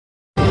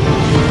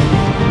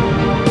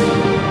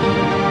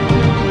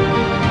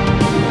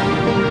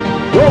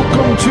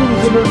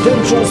the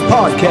Nerdentials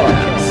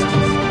podcast,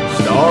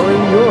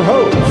 starring your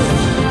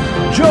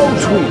hosts, Joe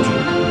Tweedy,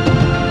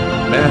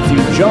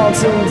 Matthew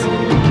Johnson,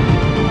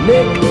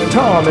 Nick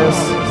Thomas,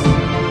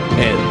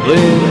 and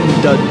Lynn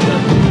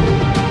Dudgeon.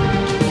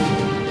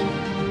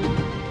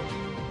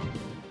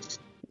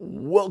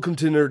 Welcome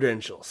to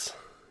Nerdentials,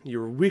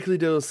 your weekly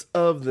dose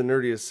of the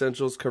nerdy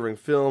essentials covering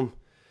film,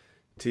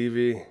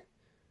 TV,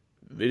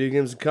 video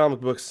games, and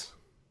comic books.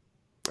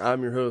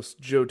 I'm your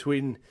host, Joe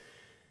Tweeden,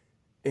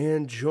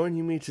 and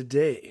joining me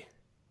today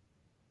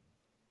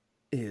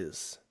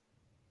is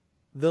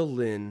the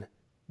Lynn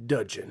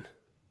Dudgeon.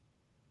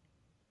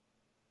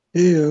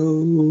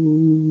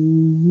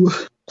 Ew.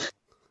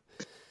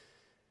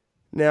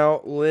 Now,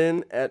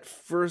 Lynn, at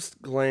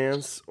first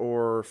glance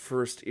or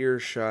first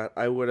earshot,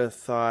 I would have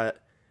thought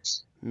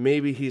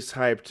maybe he's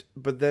hyped,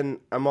 but then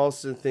I'm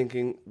also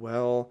thinking,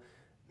 well,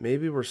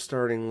 maybe we're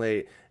starting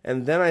late.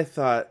 And then I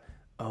thought,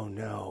 oh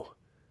no,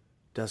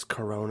 does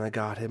Corona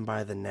got him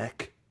by the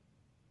neck?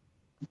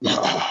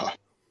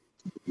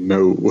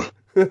 No.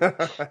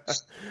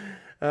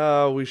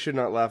 Oh, we should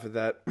not laugh at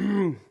that.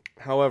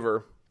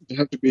 However, You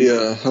have to be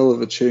a hell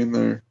of a chain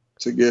there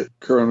to get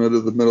Corona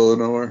to the middle of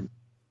nowhere.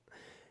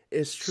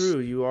 it's true.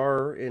 You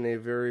are in a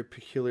very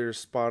peculiar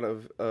spot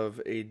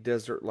of a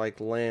desert-like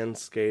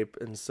landscape,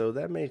 and so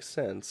that makes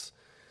sense.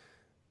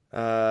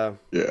 Yeah.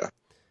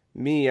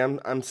 Me,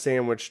 I'm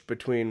sandwiched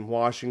between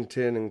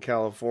Washington and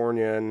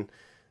California, and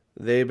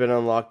they've been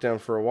on lockdown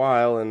for a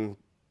while, and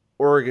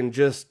Oregon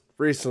just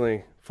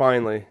recently,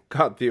 finally,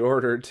 got the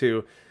order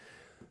to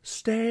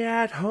stay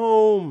at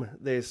home,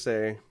 they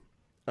say.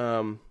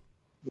 Really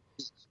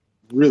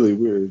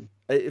weird.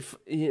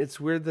 It's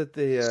weird that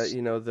they,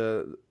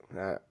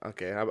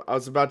 okay, I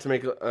was about to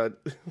make a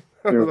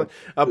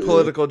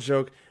political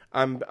joke.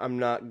 I'm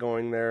not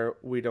going there.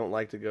 We don't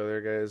like to go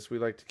there, guys. We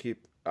like to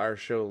keep our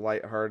show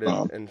lighthearted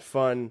and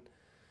fun.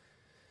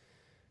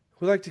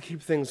 We like to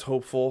keep things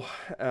hopeful.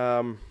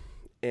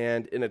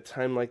 And in a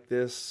time like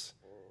this,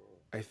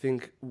 I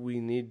think we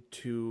need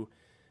to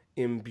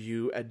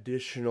imbue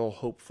additional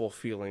hopeful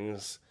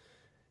feelings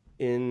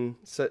in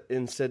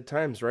said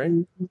times, right?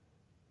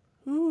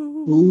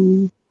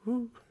 Ooh.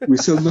 We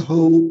send the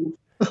hope.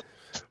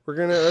 We're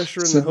going to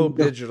usher in the hope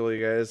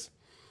digitally, guys.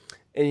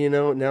 And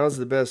now's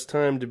the best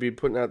time to be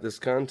putting out this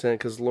content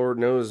because Lord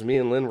knows me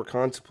and Lynn were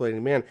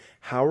contemplating, man,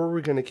 how are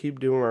we going to keep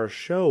doing our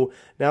show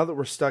now that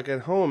we're stuck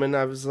at home? And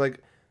I was like,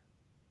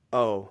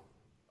 oh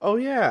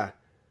yeah,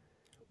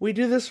 we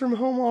do this from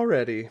home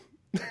already.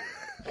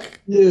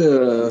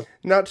 Yeah.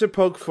 Not to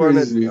poke fun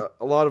Crazy. at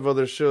a lot of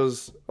other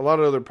shows, a lot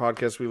of other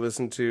podcasts we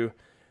listen to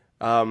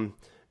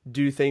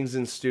do things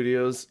in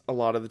studios a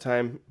lot of the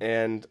time,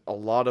 and a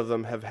lot of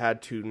them have had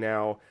to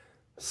now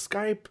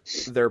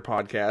Skype their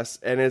podcasts,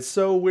 and it's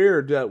so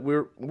weird that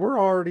we're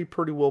already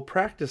pretty well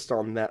practiced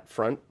on that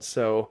front,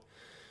 so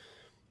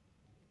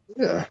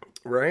Yeah.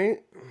 right?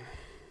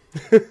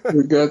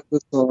 We got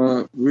this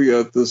on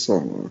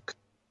lock.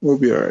 We'll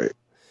be alright.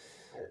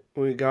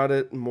 We got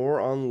it more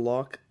on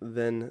lock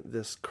than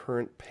this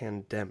current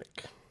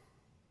pandemic.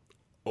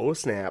 Oh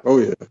snap. Oh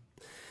yeah.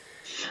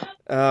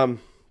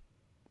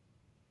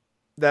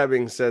 That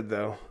being said,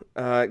 though,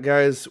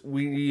 guys,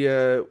 we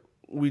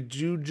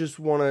do just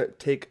want to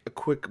take a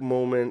quick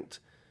moment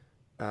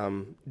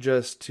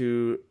just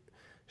to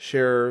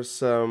share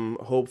some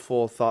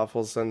hopeful,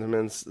 thoughtful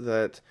sentiments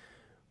that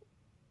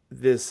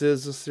this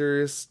is a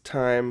serious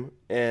time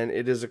and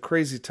it is a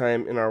crazy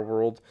time in our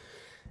world.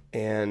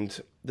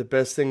 And the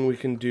best thing we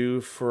can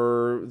do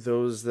for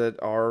those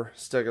that are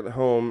stuck at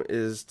home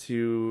is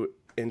to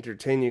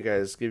entertain you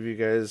guys, give you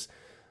guys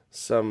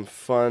some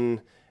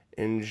fun,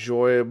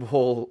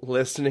 enjoyable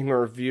listening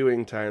or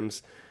viewing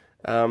times.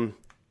 And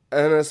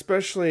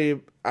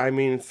especially,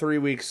 3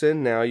 weeks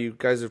in now, you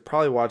guys have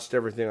probably watched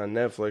everything on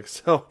Netflix,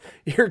 so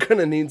you're going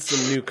to need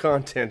some new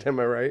content, am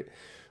I right?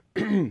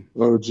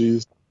 Oh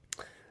jeez.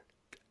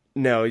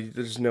 No,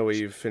 there's no way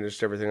you've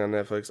finished everything on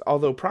Netflix,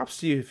 although props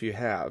to you if you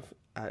have.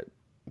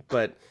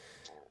 But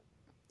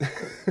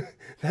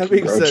that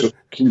being said,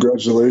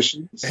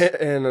 congratulations.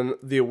 and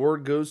the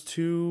award goes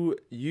to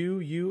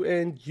you,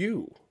 and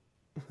you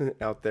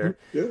out there.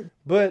 Yeah.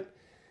 But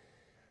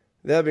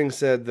that being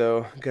said,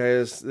 though,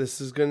 guys,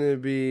 this is going to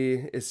be,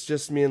 it's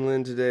just me and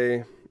Lynn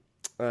today.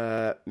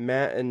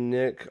 Matt and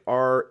Nick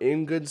are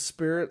in good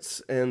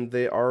spirits, and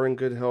they are in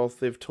good health.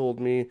 They've told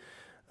me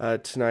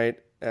tonight,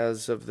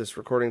 as of this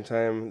recording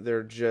time,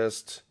 they're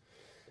just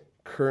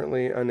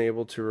currently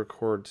unable to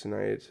record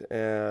tonight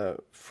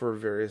for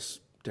various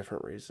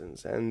different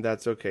reasons, and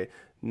that's okay.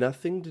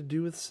 Nothing to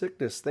do with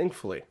sickness,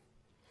 thankfully.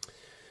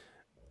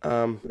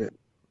 Yeah.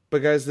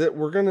 But guys,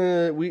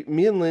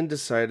 me and Lynn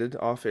decided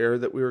off air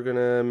that we were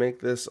gonna make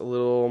this a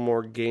little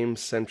more game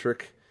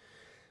centric,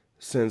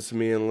 since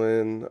me and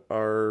Lynn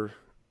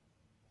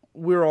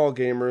we're all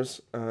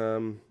gamers.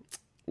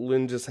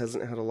 Lynn just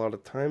hasn't had a lot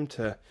of time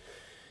to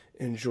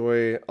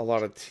enjoy a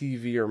lot of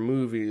TV or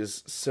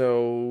movies,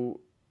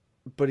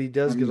 but he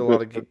does get a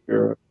lot of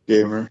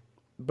gamer.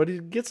 But he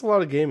gets a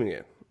lot of gaming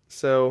in.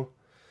 So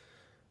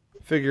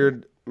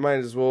figured might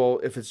as well,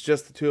 if it's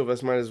just the two of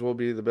us, might as well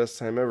be the best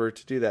time ever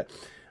to do that.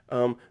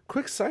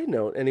 Quick side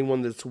note,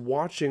 anyone that's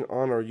watching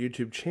on our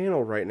YouTube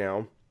channel right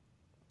now,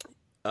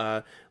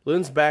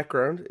 Lynn's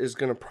background is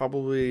going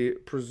to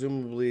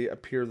presumably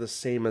appear the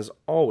same as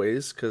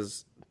always,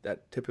 because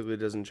that typically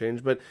doesn't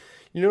change. But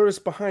you notice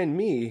behind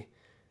me,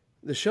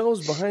 the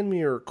shelves behind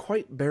me are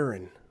quite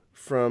barren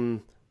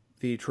from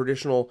the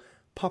traditional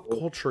pop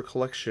culture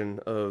collection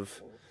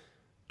of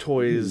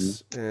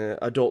toys,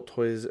 adult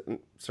toys.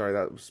 Sorry,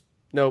 that was...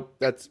 Nope,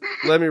 let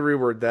me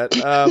reword that.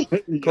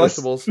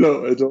 Collectibles. Yes,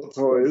 no, adult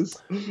toys.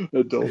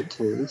 Adult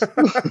toys.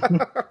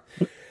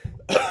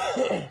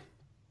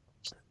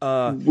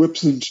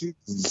 Whips and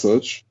cheats and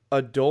such.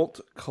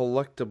 Adult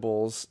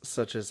collectibles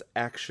such as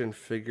action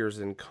figures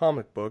and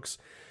comic books.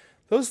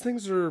 Those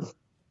things are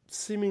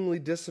seemingly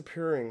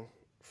disappearing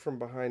from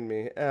behind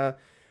me.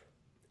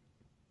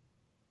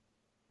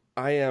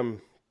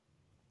 Lynn,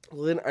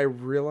 I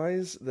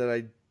realize that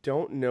I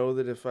don't know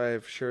that if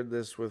I've shared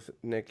this with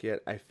Nick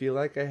yet. I feel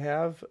like I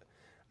have.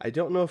 I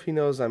don't know if he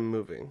knows I'm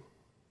moving.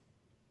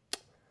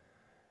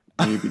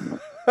 Maybe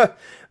not.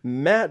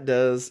 Matt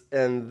does,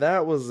 and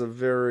that was a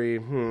very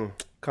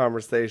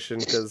conversation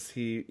because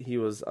he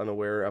was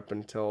unaware up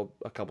until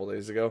a couple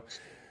days ago.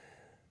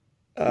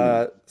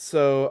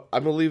 So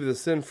I'm gonna leave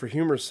this in for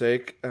humor's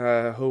sake.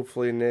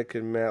 Hopefully Nick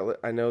and Matt,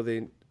 I know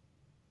they...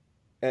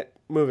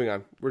 moving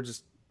on.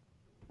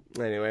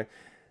 Anyway.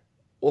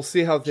 We'll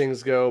see how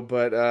things go,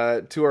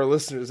 but to our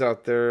listeners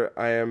out there,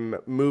 I am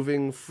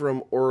moving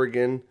from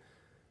Oregon,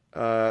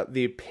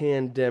 the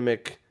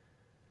pandemic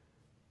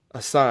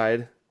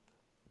aside,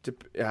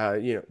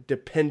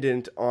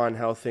 dependent on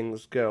how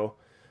things go,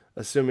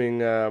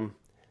 assuming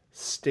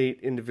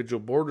state individual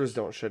borders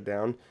don't shut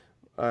down.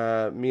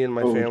 Me and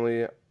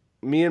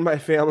my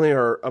family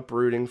are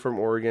uprooting from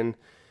Oregon,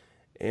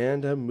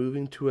 and I'm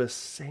moving to a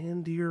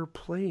sandier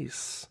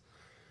place.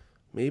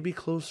 Maybe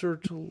closer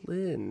to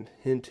Lynn.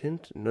 Hint,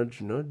 hint, nudge,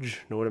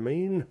 nudge. Know what I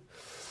mean?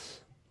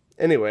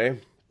 Anyway.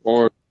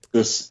 Or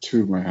just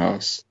to my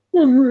house.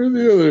 One way or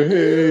the other.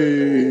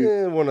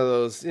 Hey. One of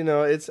those.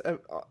 It's,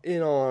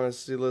 in all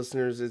honesty,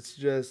 listeners, it's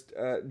just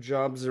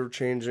jobs are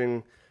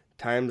changing.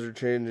 Times are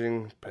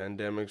changing.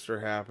 Pandemics are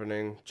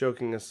happening.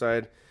 Joking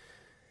aside,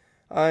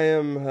 I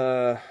am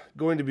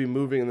going to be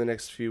moving in the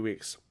next few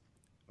weeks.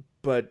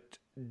 But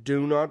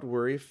do not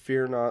worry,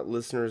 fear not,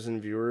 listeners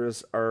and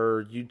viewers.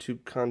 Our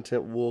YouTube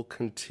content will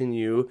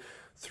continue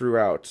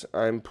throughout.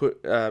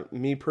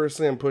 Me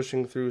personally, I'm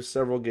pushing through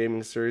several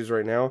gaming series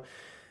right now,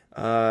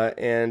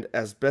 and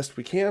as best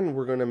we can,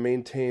 we're going to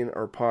maintain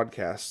our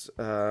podcast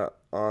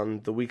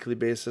on the weekly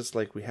basis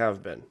like we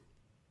have been.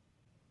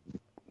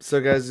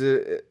 So, guys,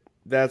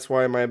 that's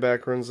why my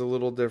background's a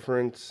little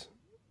different.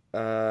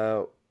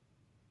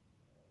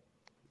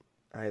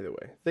 Either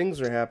way, things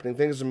are happening,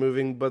 things are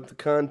moving, but the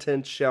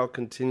content shall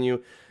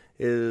continue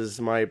is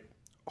my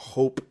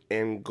hope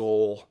and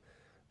goal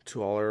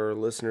to all our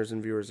listeners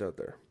and viewers out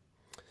there.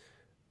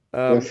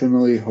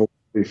 Definitely,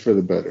 hopefully for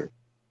the better.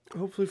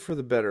 Hopefully for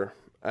the better.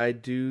 I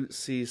do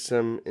see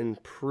some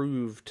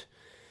improved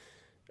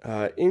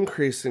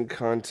increase in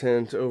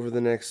content over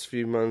the next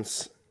few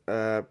months,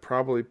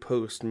 probably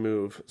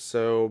post-move.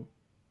 So,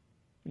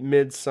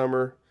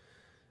 midsummer...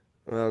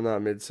 Well,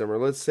 not midsummer.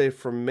 Let's say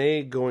from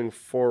May going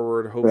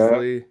forward,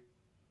 hopefully.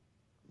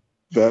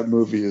 That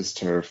movie is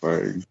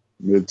terrifying.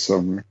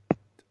 Midsummer.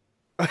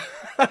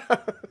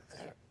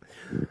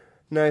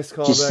 Nice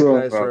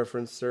callback, nice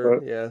reference, sir.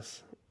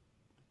 Yes.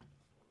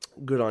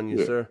 Good on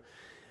you, sir.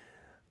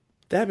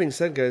 That being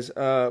said, guys,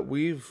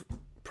 we've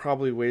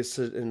probably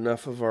wasted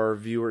enough of our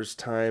viewers'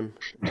 time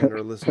and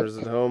our listeners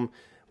at home.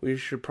 We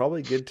should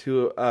probably get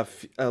to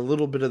a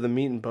little bit of the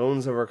meat and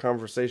bones of our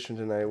conversation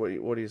tonight.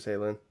 What do you say,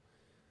 Lynn?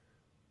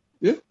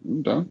 Yeah,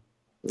 I'm done.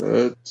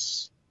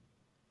 Let's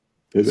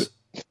hit it.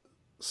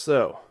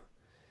 So,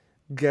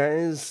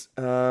 guys,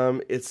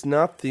 it's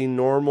not the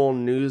normal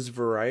news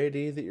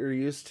variety that you're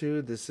used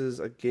to. This is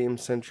a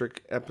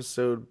game-centric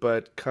episode,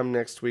 but come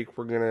next week,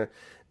 we're going to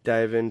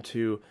dive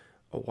into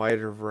a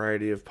wider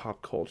variety of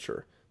pop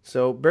culture.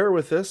 So, bear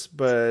with us,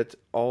 but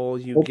all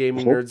you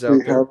gaming nerds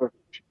out there... have a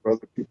few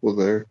other people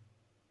there.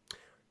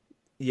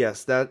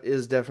 Yes, that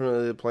is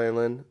definitely the plan,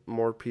 Lynn.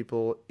 More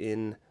people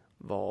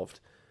involved.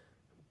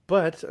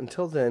 But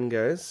until then,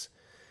 guys,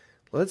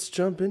 let's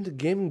jump into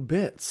gaming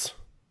bits.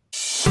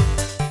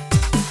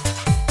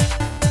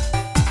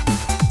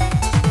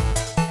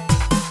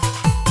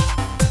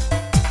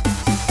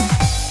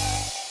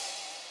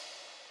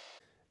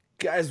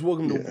 Guys,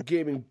 welcome to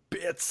Gaming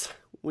Bits.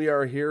 We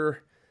are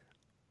here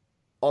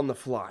on the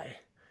fly.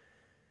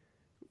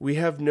 We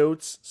have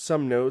notes,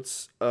 some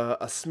notes,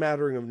 a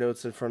smattering of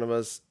notes in front of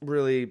us,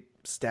 really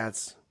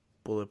stats,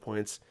 bullet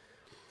points.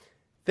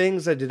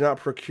 Things I did not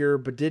procure,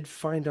 but did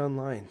find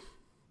online.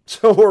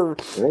 So we're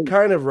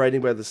kind of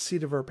riding by the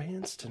seat of our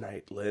pants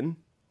tonight, Lynn.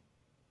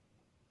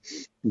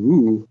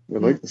 Ooh, I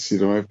like the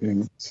seat of my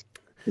pants.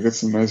 I got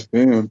some nice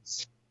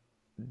pants.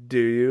 Do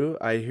you?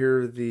 I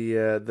hear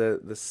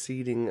the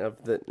seating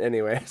of the...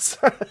 Anyways.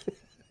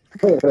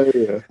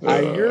 Yeah.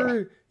 I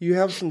hear you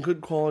have some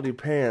good quality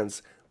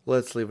pans.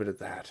 Let's leave it at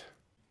that.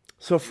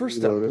 So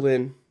first up, Reload it.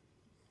 Lynn,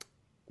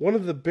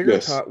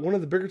 Yes. one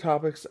of the bigger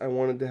topics I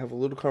wanted to have a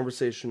little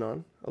conversation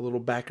on, a little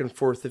back and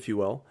forth, if you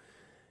will,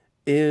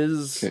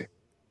 is Okay.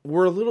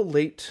 we're a little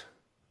late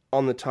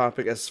on the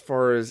topic as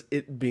far as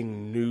it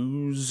being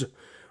news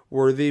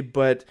worthy,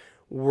 but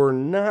we're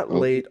not Oh,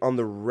 late on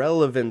the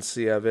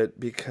relevancy of it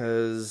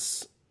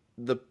because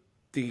the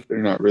the they're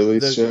not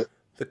released the yet.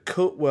 the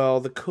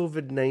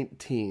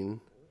COVID-19,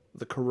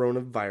 the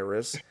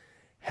coronavirus,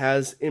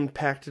 has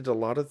impacted a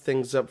lot of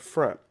things up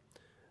front.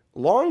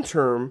 Long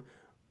term,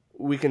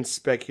 we can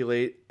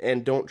speculate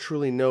and don't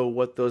truly know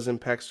what those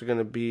impacts are going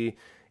to be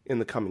in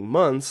the coming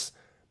months,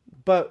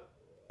 but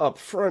up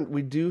front,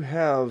 we do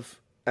have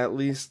at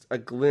least a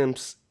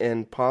glimpse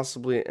and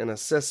possibly an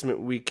assessment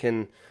we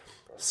can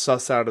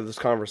suss out of this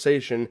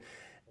conversation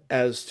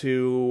as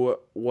to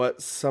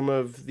what some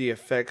of the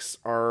effects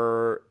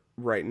are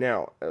right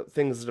now.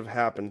 Things that have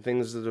happened,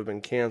 things that have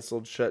been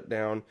canceled, shut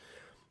down.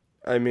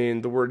 I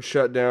mean, the word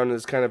shutdown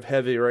is kind of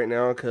heavy right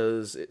now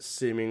because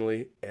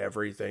seemingly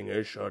everything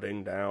is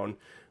shutting down.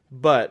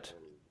 But,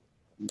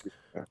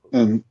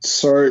 And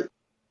sorry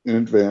in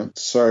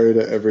advance. Sorry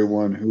to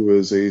everyone who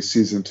is a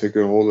season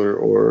ticket holder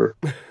or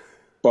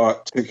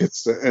bought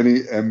tickets to any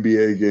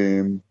NBA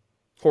game.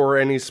 or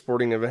any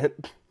sporting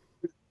event.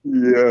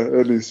 Yeah,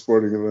 any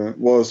sporting event.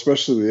 Well,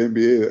 especially the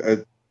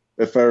NBA.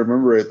 If I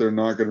remember right, they're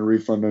not going to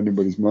refund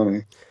anybody's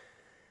money.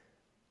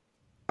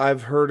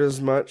 I've heard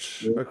as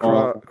much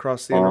Um,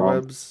 across the um,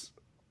 interwebs.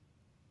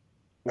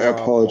 I Womp,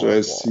 womp,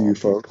 apologize to you womp.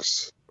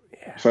 folks.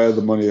 Yeah. If I had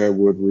the money, I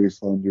would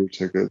refund your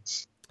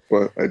tickets,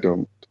 but I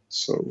don't.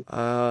 So,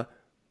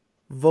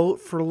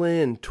 Vote for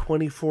Lynn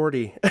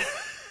 2040.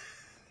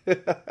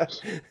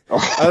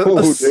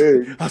 oh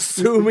dang,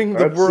 Assuming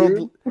the that world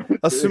soon?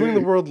 assuming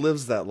the Dang. world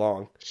lives that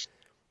long.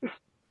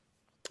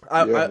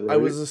 Yeah, I right.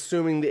 was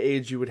assuming the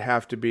age you would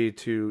have to be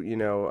to,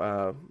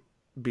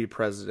 be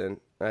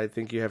president. I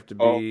think you have to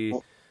Oh,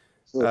 be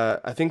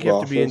so I think you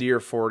have to be office. into your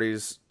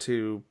 40s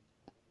to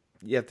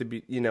you have to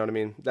be, you know what I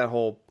mean? That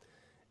whole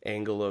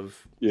angle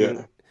of being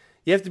Yeah.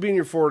 you have to be in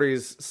your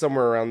 40s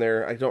somewhere around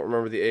there. I don't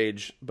remember the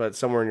age, but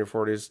somewhere in your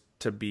 40s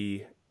to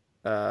be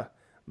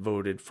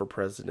voted for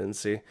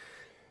presidency.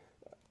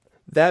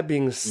 That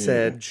being Yeah.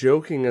 said,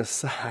 joking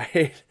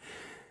aside,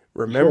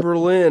 remember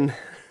Lynn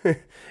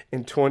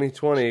in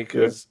 2020 Yeah.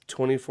 because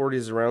 2040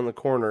 is around the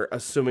corner,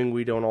 assuming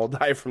we don't all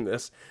die from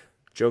this.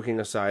 Joking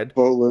aside.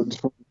 Poland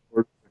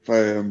 24 if I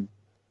am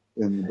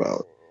in the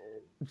ballot.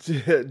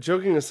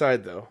 Joking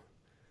aside, though,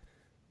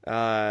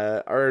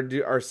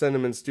 our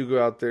sentiments do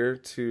go out there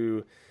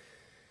to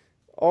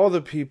all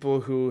the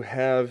people who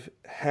have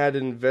had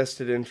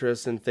invested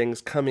interest in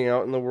things coming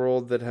out in the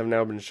world that have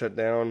now been shut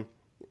down.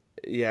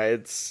 Yeah,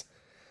 it's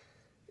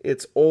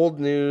old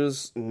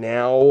news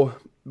now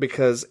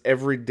because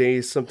every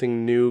day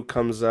something new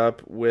comes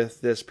up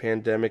with this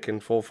pandemic in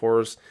full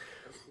force.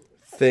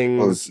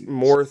 Oh, Things, geez.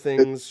 more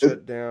things It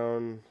shut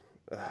down.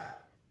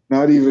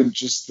 not even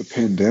just the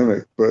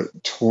pandemic, but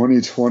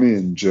 2020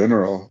 in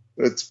general.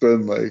 It's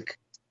been like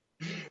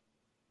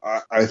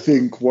I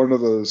think one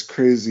of those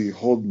crazy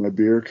hold my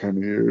beer kind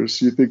of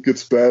years. You think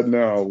it's bad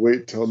now?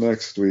 Wait till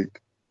next week.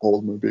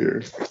 Hold my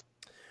beer.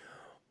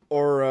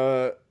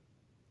 Or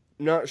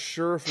not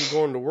sure if I'm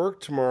going to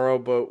work tomorrow,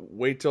 but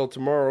wait till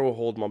tomorrow.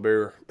 Hold my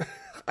beer.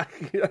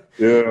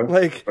 Yeah,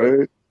 Like,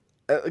 right.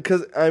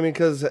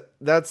 because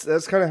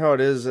that's kind of how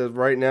it is.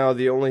 Right now,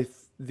 the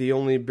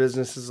only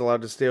businesses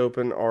allowed to stay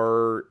open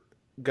are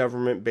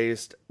government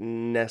based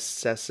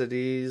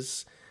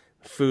necessities,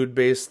 food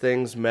based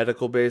things,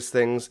 medical based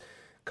things.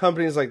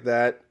 Companies like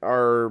that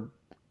are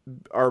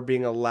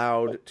being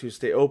allowed to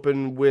stay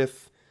open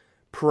with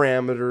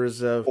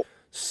parameters of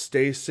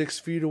stay 6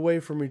 feet away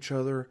from each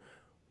other,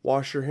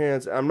 wash your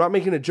hands. I'm not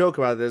making a joke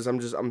about this.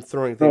 I'm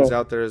throwing things Oh,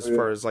 out there as yeah.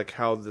 far as like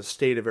how the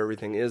state of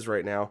everything is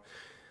right now.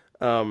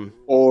 Um,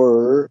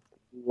 Or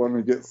you want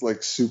to get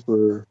like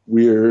super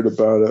weird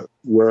about it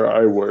where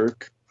I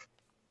work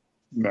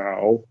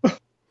now,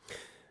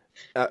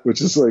 uh,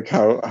 which is like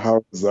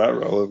how is that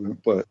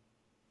relevant? But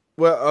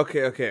well,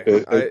 okay.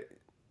 it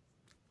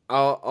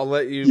I'll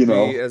let you you be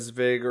know, as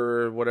vague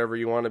or whatever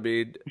you want to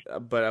be,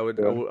 but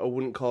yeah. I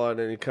wouldn't call out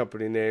any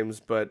company names.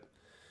 But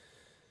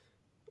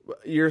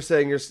you're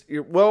saying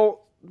you're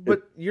well, It,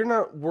 but you're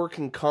not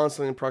working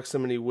constantly in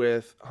proximity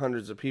with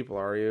hundreds of people,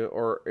 are you?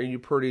 Or are you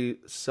pretty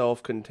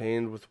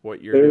self-contained with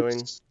what you're doing?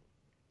 there's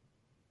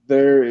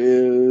there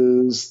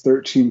is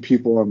 13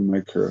 people on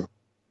my crew,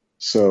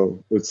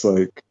 so it's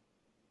like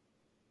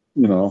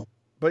you know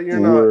But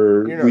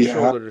we're you're not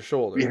shoulder to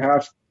we shoulder.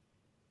 have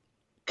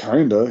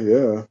kinda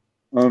yeah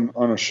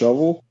on a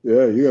shovel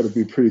yeah you got to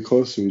be pretty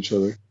close to each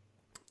other.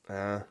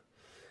 Uh,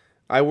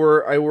 I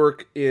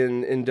work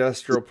in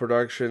industrial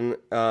production.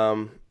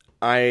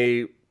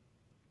 I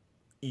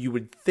you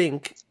would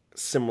think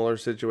similar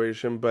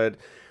situation, but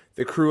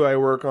the crew I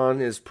work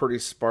on is pretty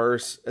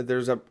sparse.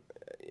 There's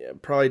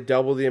probably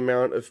double the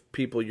amount of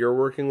people you're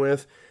working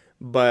with,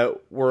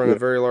 but we're in a Yeah.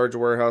 very large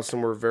warehouse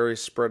and we're very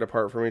spread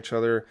apart from each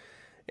other.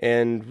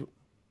 And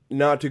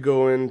not to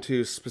go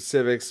into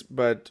specifics,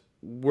 but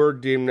we're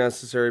deemed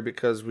necessary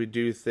because we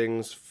do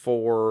things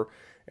for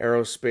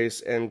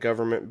aerospace and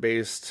government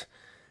based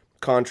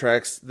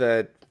contracts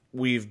that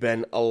we've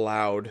been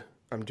allowed.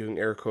 I'm doing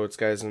air quotes,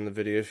 guys, in the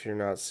video if you're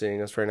not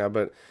seeing us right now,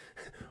 but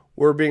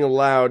we're being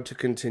allowed to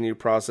continue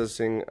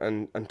processing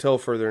until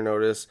further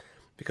notice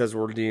because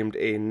we're deemed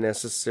a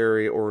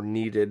necessary or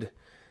needed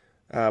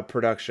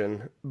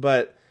production.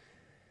 But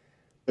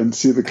And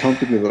see, the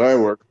company that I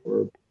work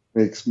for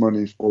makes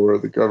money for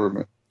the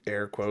government.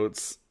 air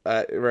quotes,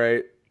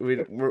 right? We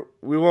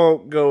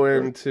won't go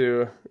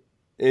into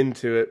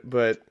it,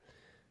 but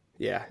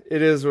yeah,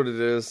 it is what it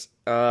is.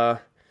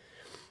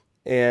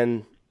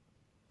 And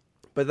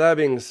but that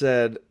being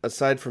said,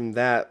 aside from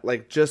that,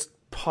 like just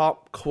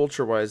pop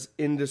culture wise,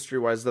 industry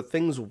wise, the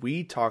things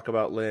we talk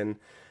about, Lynn,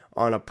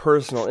 on a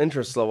personal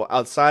interest level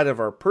outside of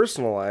our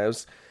personal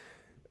lives,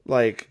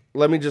 like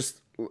let me just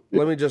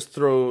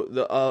throw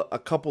a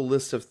couple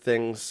lists of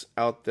things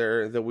out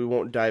there that we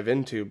won't dive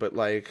into, but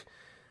like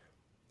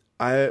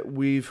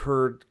we've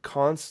heard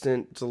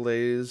constant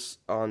delays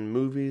on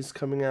movies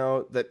coming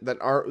out that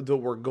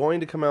were going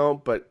to come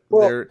out, but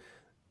Well,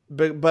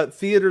 but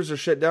theaters are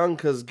shut down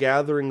because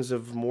gatherings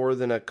of more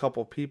than a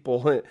couple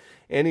people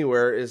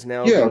anywhere is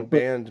now yeah, being but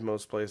banned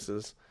most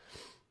places.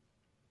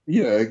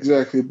 yeah,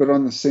 exactly. But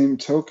on the same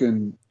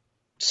token,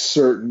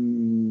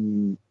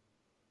 certain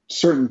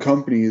certain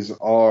companies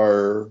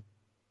are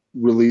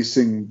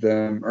releasing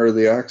them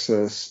early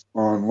access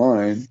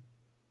online,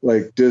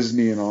 like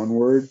Disney and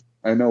Onward.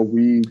 I know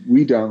we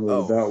downloaded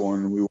Oh, that one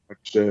and we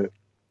watched it.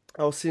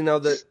 oh, see now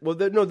that well,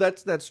 no,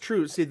 that's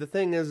true. See, the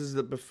thing is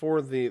that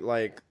before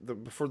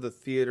before the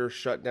theater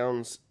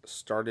shutdowns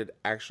started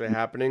actually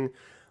happening,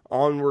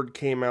 Onward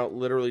came out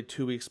literally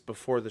 2 weeks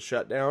before the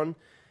shutdown,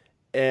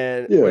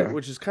 and Yeah,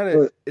 which is kind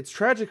of but it's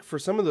tragic for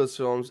some of those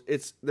films.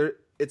 It's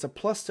a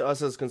plus to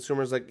us as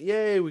consumers, like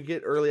yay, we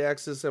get early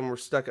access and we're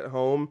stuck at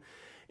home,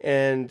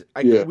 and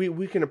yeah,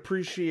 we can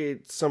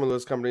appreciate some of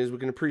those companies. We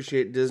can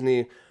appreciate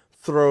Disney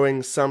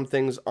throwing some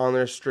things on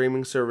their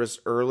streaming service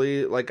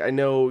early. Like I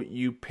know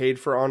you paid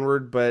for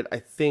Onward, but I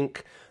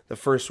think the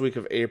first week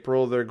of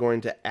April they're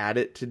going to add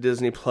it to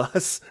Disney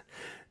Plus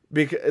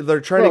because well,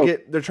 they're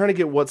trying to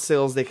get what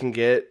sales they can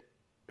get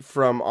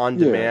from on yeah.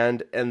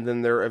 demand, and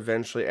then they're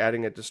eventually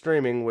adding it to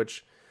streaming,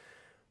 which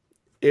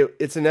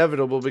it's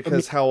inevitable I mean,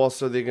 because how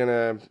else are they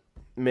gonna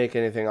make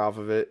anything off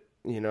of it?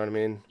 You know what I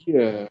mean?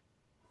 yeah.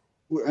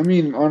 I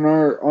mean, on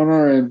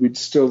our end, we'd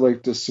still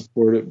like to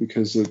support it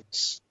because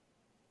it's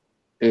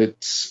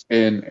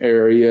an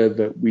area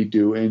that we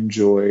do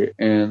enjoy,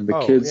 and the Oh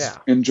kids yeah.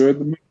 enjoy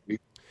the movie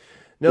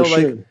for No,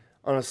 like sure.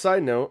 on a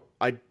side note,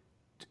 I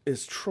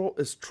is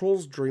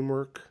Trolls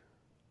DreamWorks.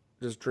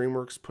 Does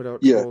DreamWorks put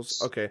out Trolls?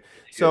 Yes, Okay,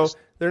 so yes,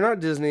 they're not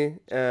Disney.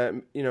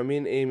 Me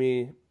and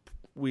Amy,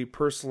 we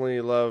personally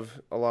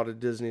love a lot of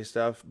Disney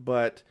stuff,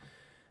 but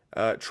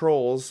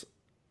Trolls,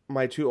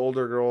 my two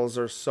older girls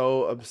are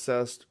so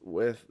obsessed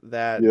with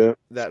yeah,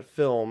 that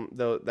film,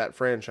 that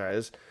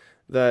franchise,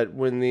 that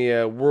when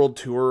the World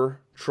Tour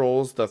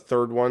Trolls, the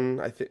third one,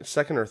 I think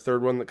second or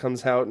third one that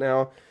comes out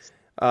now,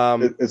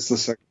 um, it's the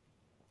second.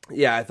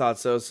 yeah, I thought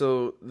so.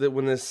 So that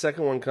when the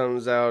second one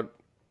comes out,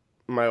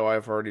 my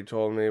wife already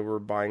told me we're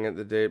buying it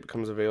the day it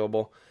becomes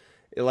available.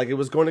 It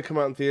was going to come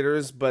out in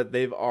theaters, but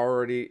they've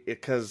already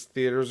because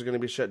theaters are going to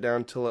be shut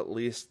down till at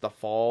least the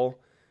fall,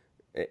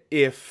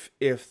 if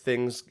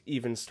things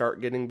even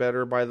start getting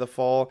better by the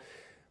fall.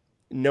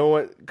 No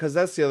one, because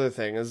that's the other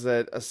thing is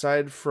that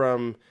aside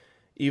from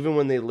even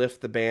when they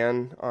lift the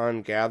ban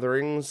on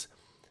gatherings,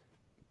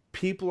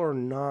 people are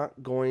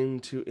not going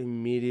to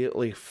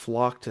immediately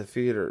flock to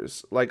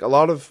theaters. Like a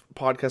lot of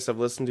podcasts I've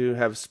listened to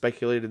have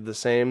speculated the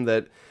same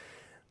that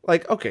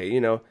like okay,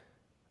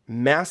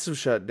 massive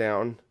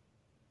shutdown,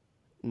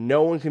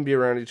 no one can be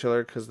around each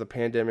other because the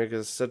pandemic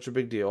is such a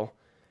big deal,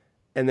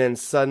 and then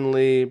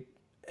suddenly,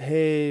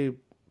 hey,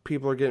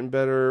 people are getting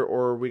better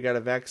or we got a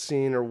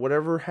vaccine or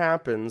whatever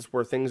happens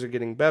where things are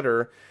getting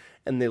better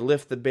and they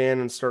lift the ban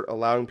and start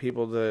allowing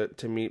people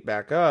to meet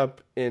back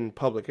up in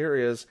public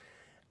areas.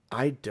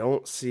 I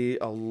don't see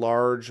a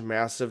large,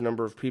 massive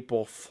number of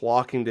people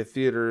flocking to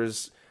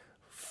theaters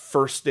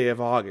first day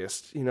of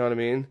August. You know what I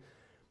mean?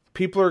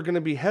 People are going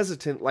to be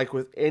hesitant, like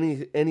with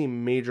any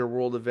major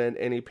world event,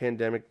 any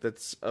pandemic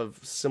that's of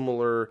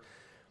similar.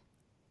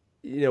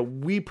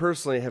 We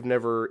personally have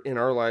never in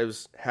our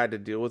lives had to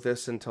deal with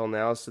this until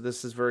now, so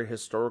this is very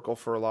historical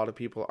for a lot of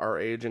people our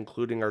age,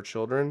 including our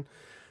children.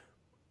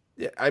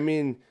 Yeah, I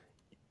mean,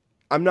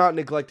 I'm not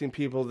neglecting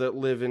people that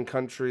live in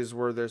countries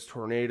where there's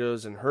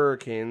tornadoes and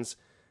hurricanes.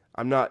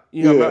 I'm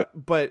Yeah,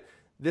 not, but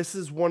this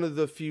is one of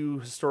the few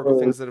historical or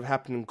things that have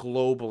happened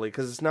globally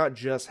because it's not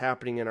just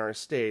happening in our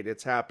state,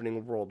 it's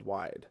happening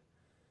worldwide.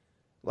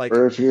 Like,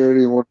 or if you're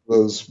any one of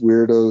those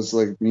weirdos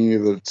like me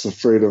that's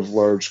afraid of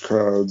large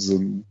crowds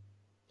and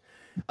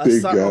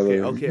big aside,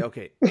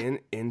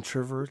 gatherings.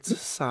 introverts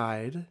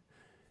aside,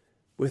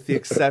 with the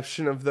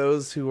exception of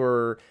those who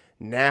are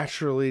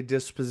naturally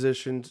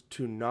dispositioned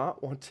to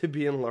not want to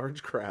be in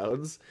large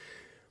crowds.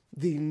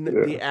 The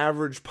Yeah.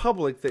 average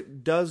public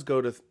that does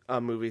go to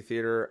a movie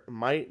theater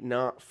might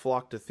not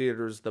flock to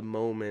theaters the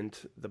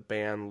moment the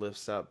ban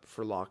lifts up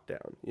for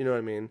lockdown. You know what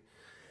I mean?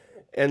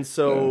 And Yeah.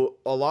 so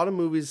a lot of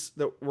movies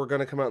that were going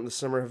to come out in the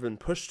summer have been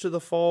pushed to the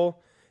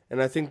fall.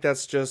 And I think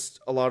that's just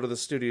a lot of the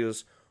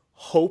studios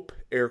hope,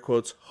 air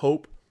quotes,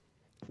 hope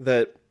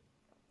that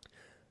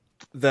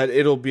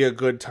it'll be a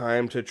good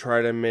time to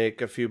try to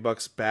make a few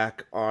bucks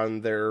back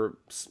on their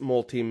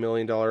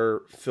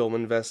multi-million-dollar film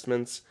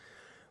investments.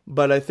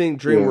 But Yeah. I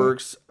think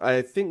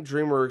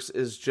DreamWorks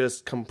is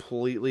just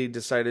completely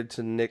decided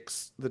to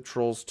nix the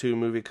Trolls 2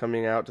 movie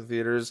coming out to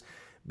theaters.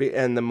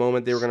 And the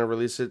moment they were going to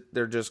release it,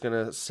 they're just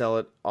going to sell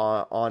it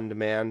on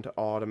demand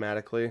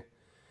automatically.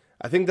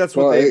 I think that's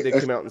what Well, they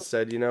came out and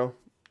said, you know?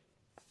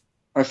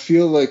 I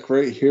feel like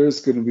right here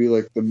is going to be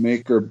like the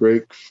make or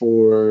break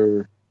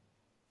for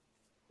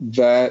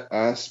that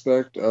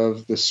aspect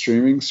of the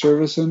streaming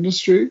service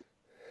industry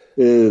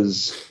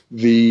is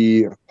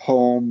the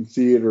home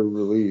theater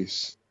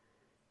release.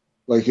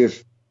 Like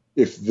if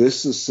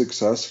this is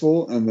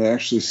successful and they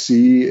actually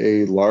see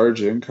a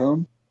large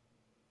income,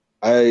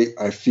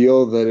 I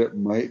feel that it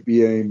might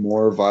be a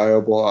more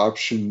viable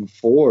option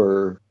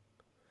for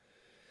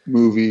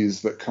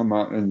movies that come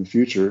out in the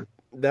future.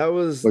 That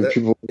was Like that.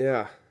 people,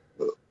 Yeah.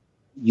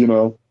 you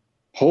know,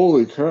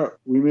 holy crap,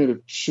 we made a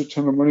shit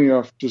ton of money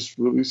off just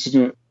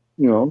releasing it,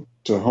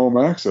 to home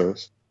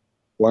access.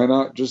 Why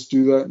not just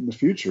do that in the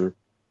future?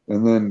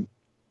 And then,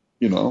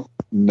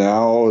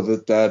 now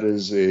that that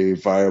is a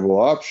viable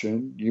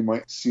option, you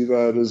might see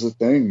that as a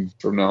thing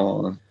from now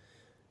on.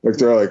 Like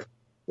they're like,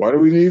 why do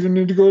we even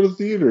need to go to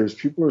theaters?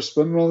 People are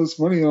spending all this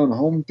money on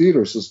home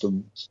theater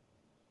systems.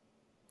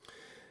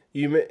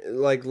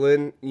 Like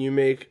Lynn, you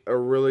make a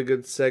really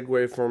good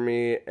segue for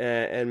me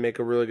and make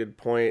a really good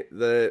point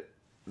that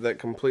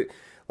complete.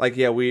 Like,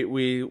 yeah,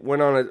 we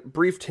went on a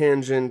brief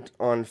tangent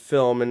on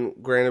film, and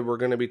granted, we're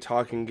going to be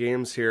talking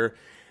games here,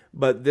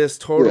 but this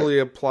Yeah, totally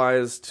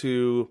applies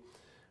to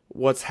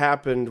what's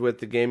happened with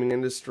the gaming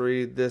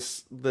industry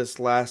this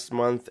last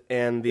month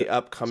and the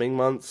upcoming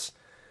months.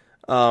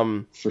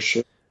 Um, for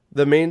sure.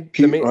 the main,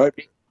 People,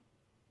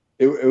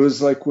 it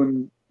was like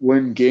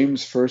when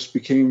games first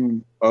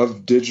became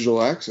of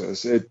digital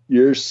access.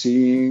 You're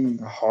seeing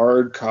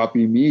hard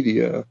copy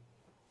media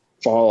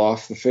fall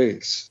off the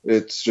face.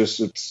 It's just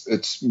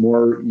it's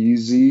more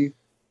easy,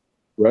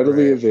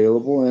 readily right.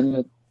 available,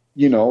 and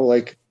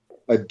like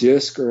a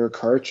disc or a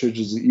cartridge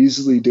is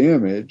easily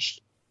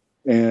damaged,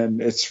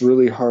 and it's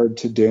really hard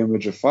to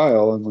damage a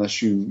file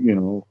unless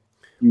you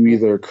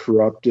either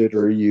corrupt it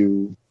or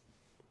you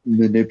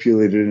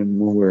manipulate it in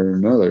one way or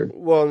another.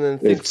 Well, and then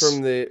think It's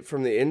from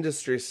the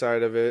industry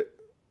side of it,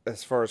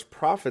 as far as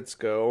profits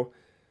go,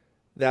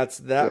 that's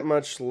yeah, that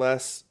much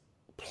less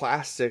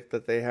plastic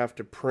that they have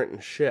to print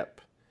and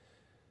ship.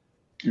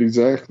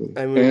 exactly.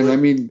 I mean, And I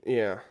mean,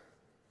 yeah,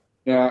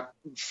 yeah,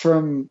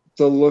 from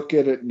the look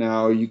at it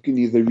now, you can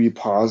either be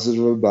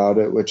positive about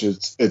it, which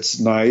it's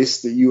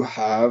nice that you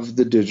have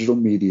the digital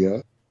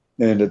media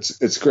and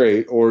it's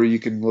great, or you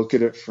can look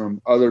at it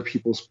from other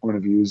people's point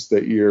of views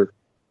that you're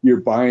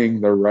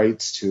buying the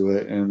rights to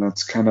it, and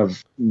that's kind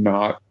of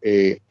not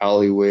a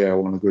alleyway I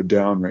want to go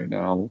down right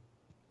now.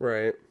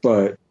 right.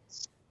 But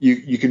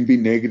you can be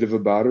negative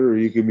about it, or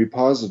you can be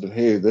positive.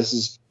 Hey, this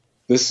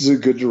is a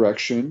good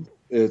direction.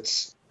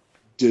 It's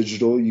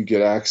digital. You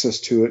get access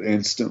to it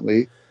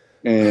instantly,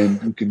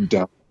 and you can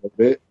download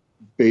it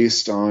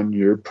based on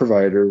your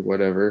provider,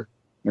 whatever.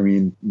 I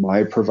mean,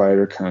 my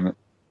provider kind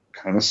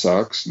of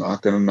sucks.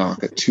 Not gonna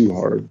knock it too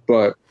hard,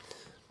 but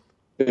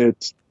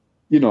it's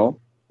you know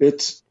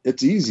it's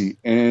easy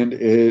and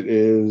it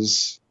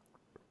is.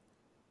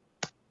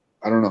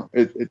 I don't know.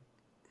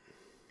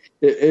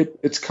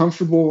 It's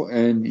comfortable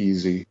and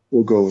easy.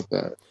 We'll go with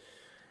that.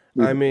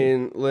 I Leave it there.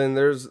 mean, Lynn,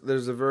 there's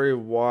a very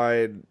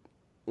wide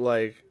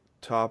like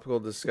topical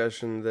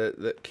discussion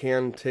that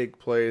can take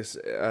place,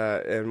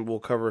 and we'll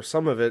cover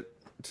some of it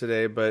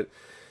today. But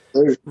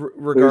There- There's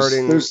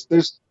regarding, there's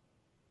there's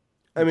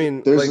I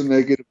mean, there's a like,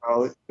 negative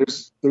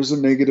there's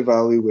a negative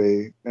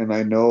alleyway, and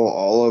I know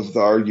all of the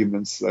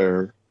arguments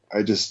there.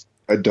 I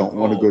don't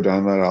want to go oh,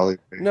 down that alleyway.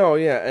 no,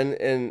 yeah,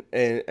 and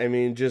I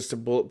mean, just to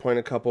bullet point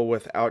a couple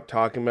without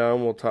talking about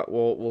them, we'll talk.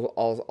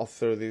 I'll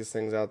throw these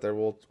things out there.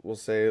 We'll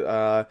say,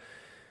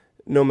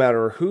 no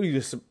matter who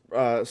you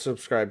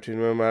subscribe to,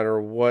 no matter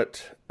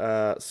what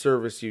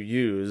service you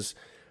use,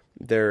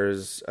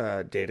 there's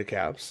data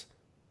caps.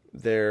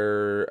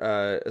 There,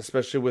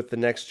 especially with the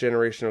next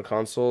generation of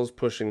consoles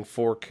pushing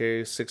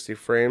 4K 60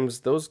 frames,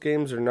 those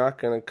games are not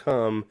going to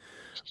come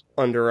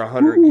under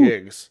 100 Woo!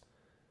 gigs.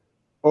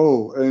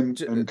 Oh,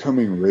 and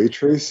coming ray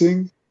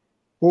tracing.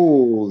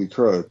 Holy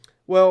crud!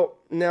 Well,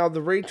 now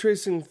the ray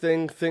tracing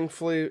thing,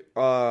 thankfully,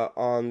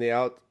 on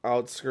the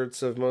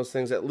outskirts of most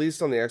things, at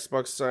least on the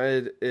Xbox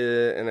side,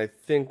 and I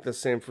think the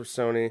same for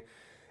Sony,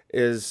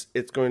 is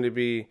it's going to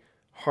be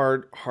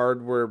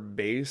hardware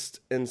based,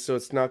 and so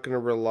it's not going to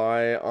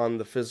rely on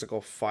the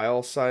physical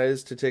file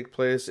size to take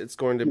place. It's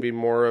going to be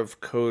more of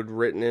code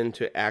written in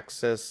to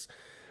access.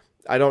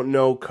 I don't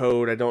know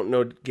code, I don't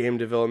know game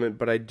development,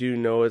 but I do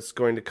know it's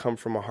going to come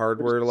from a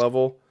hardware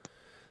level.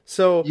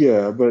 So,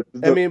 Yeah, but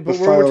I mean, the but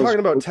when we're files talking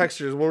about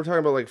textures, when we're talking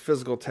about like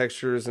physical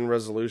textures and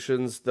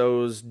resolutions,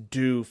 those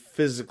do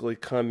physically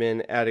come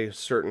in at a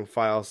certain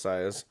file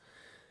size,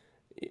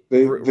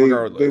 they will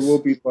regardless.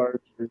 be larger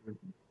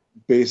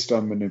based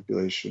on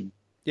manipulation.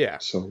 Yeah.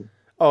 So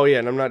Oh yeah,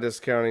 and I'm not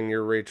discounting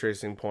your ray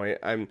tracing point.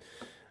 I'm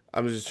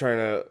just trying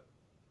to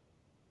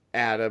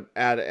add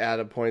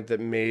a point that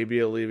maybe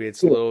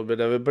alleviates a yeah, little bit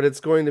of it, but it's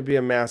going to be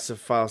a massive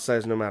file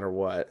size no matter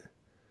what.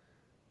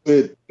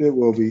 it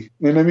will be,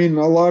 and I mean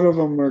a lot of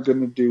them are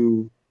going to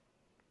do.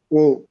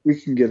 Well, we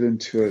can get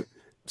into it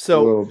a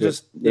So little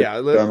just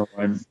yeah, down the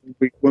line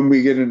when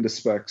we get into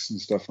specs and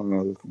stuff on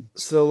other things.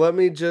 so let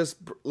me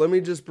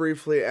just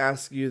briefly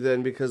ask you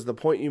then, because the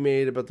point you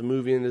made about the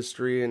movie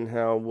industry and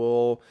how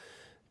we'll,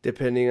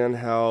 depending on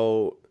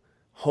how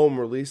home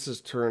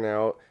releases turn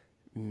out,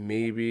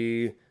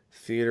 maybe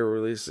theater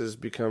releases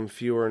become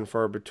fewer and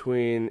far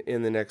between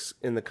in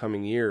the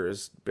coming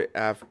years, but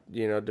after,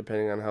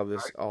 depending on how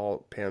this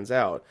all pans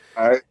out.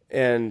 I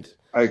And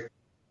I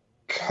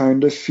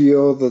kind of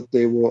feel that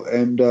they will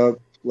end up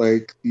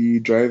like the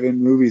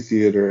drive-in movie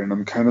theater, and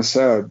I'm kind of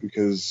sad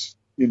because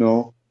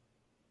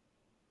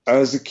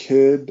as a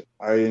kid,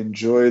 I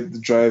enjoyed the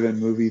drive-in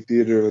movie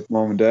theater with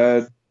mom and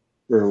dad,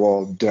 or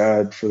well,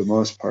 dad for the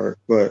most part.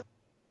 But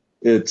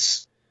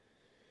it's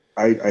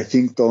I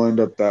think they'll end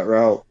up that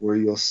route where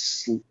you'll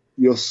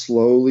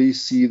slowly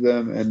see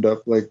them end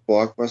up like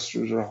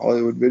blockbusters or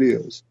Hollywood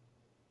videos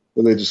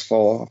where they just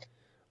fall off.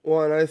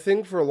 well, and I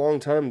think for a long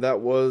time that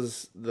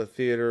was the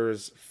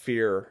theater's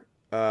fear.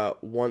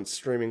 Once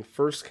streaming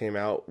first came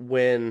out,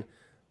 when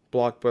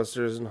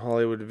blockbusters and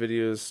Hollywood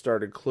videos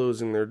started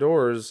closing their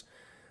doors,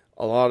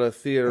 a lot of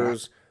Yeah.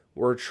 theaters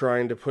were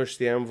trying to push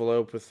the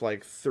envelope with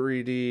like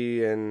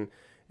 3D and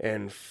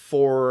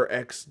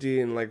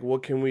 4XD, and like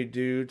what can we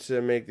do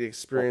to make the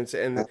experience,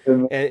 And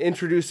and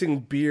introducing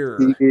beer.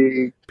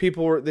 the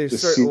People were they the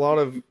start scene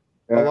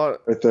a yeah,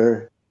 lot right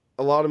there,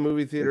 a lot of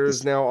movie like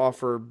theaters now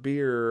offer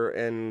beer,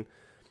 and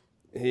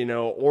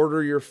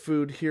order your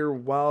food here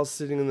while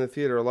sitting in the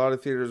theater. A lot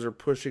of theaters are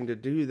pushing to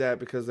do that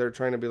because they're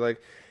trying to be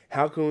like,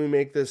 how can we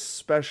make this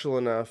special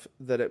enough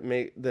that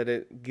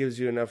it gives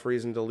you enough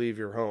reason to leave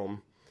your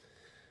home?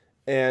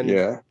 And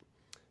yeah.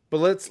 but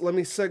let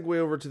me segue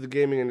over to the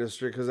gaming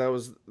industry, because that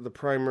was the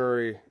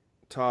primary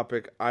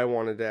topic I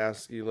wanted to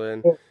ask you,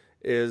 Lynn.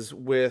 Is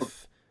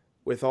with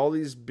all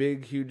these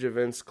big huge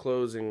events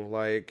closing,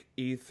 like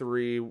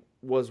E3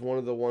 was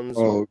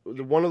Oh,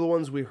 one of the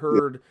ones we yeah.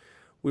 heard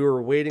we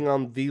were waiting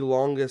on the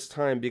longest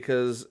time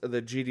because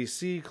the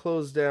GDC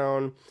closed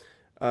down.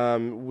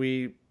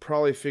 We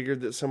probably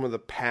figured that some of the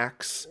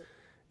PAX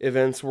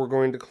events were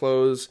going to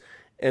close,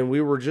 and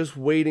we were just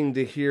waiting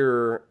to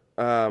hear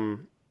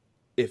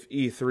if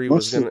E3 was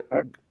Most of going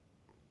the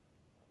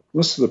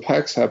most of the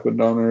packs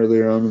happened on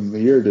earlier on in the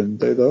year, didn't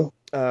they? Though.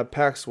 to.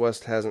 PAX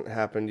West hasn't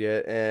happened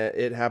yet.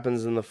 It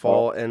happens in the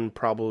Oh, fall and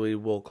probably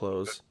will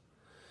close.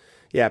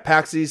 Yeah,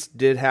 PAX East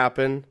did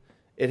happen.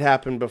 It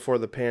happened before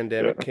the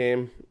pandemic yeah,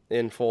 came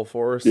in full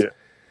force.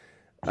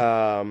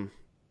 yeah. Um,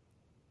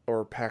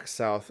 or PAX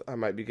South. I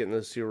might be getting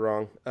those two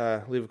wrong.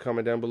 Leave a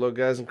comment down below,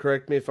 guys, and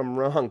correct me if I'm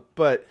wrong.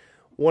 But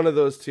one of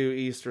those two,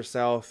 East or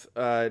South,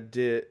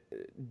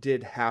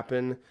 did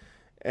happen,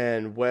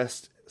 and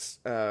West,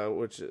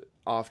 which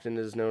often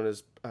is known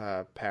as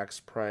PAX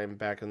Prime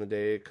back in the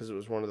day, because it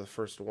was one of the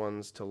first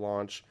ones to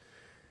launch,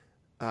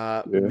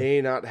 Yeah.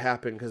 may not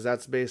happen because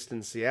that's based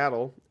in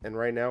Seattle, and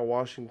right now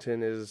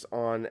Washington is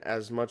on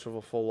as much of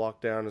a full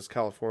lockdown as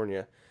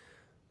California.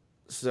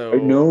 I So,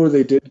 know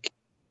they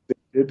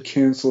did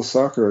cancel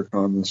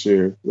SoccerCon this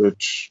year,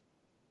 which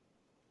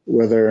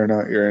whether or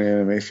not you're an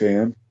anime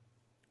fan,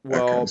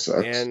 that kind of well,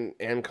 sucks.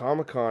 and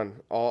Comic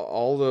Con,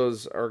 all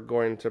those are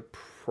going to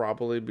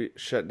probably be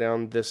shut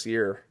down this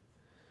year.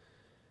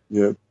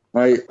 Yep.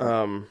 I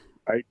Um,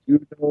 I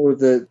do know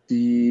that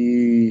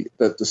the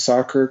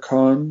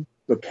SoccerCon,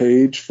 the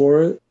page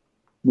for it,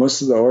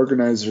 most of the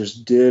organizers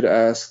did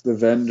ask the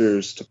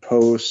vendors to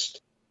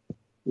post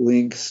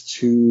links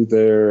to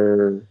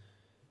their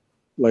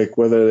like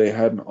whether they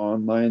had an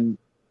online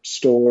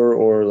store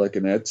or like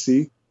an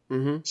Etsy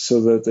mm-hmm,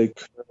 so that they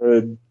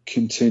could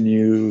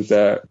continue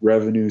that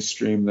revenue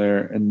stream there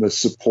and the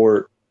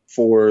support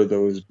for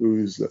those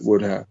booths that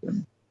would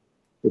happen,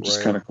 which is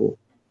right. kind of cool.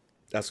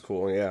 That's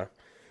cool. Yeah.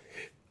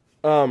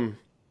 Um,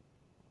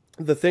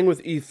 the thing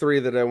with E3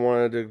 that I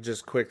wanted to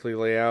just quickly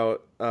lay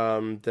out,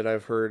 that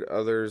I've heard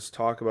others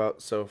talk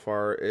about so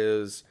far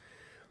is,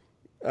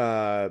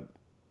 uh,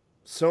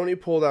 Sony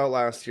pulled out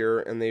last year,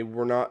 and they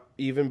were not,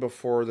 even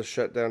before the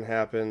shutdown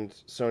happened,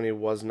 Sony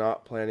was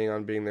not planning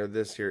on being there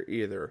this year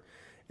either.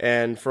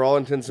 And for all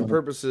intents and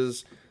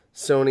purposes,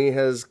 Sony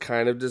has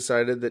kind of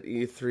decided that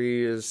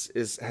E3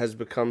 is has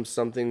become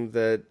something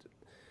that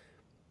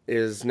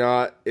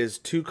is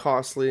too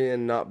costly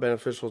and not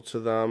beneficial to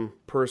them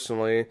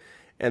personally.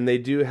 And they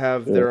do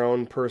have Yeah. their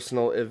own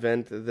personal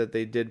event that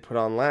they did put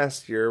on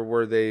last year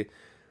where they,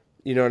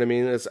 you know what I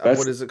mean? It's, what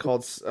That's is it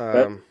called?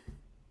 that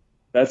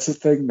that's a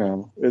thing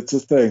now. It's a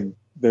thing.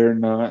 They're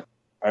not.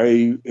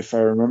 If I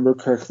remember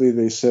correctly,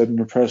 they said in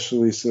a press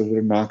release that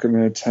they're not going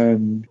to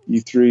attend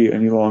E3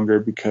 any longer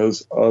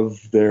because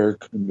of their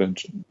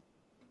convention.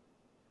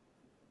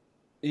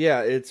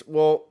 Yeah, it's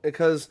well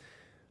because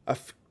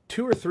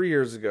 2 or 3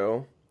 years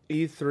ago,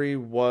 E3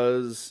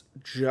 was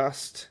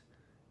just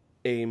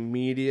a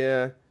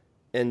media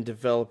and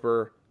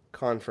developer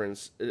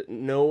conference.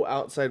 No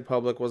outside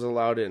public was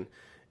allowed in,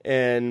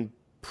 and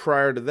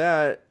prior to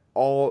that,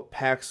 all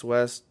PAX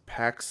West,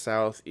 PAX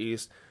South,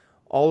 East,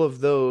 all of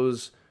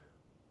those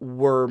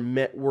were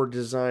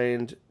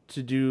designed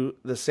to do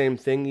the same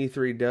thing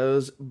E3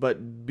 does,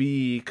 but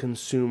be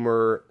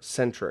consumer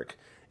centric.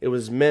 It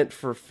was meant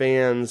for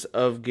fans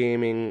of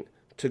gaming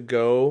to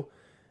go,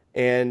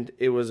 and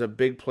it was a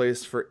big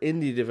place for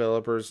indie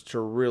developers to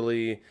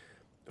really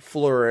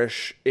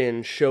flourish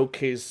in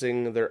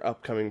showcasing their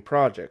upcoming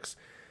projects.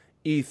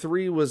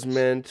 E3 was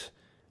meant,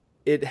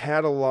 it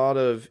had a lot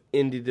of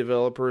indie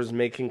developers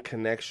making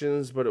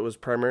connections, but it was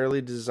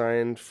primarily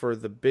designed for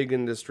the big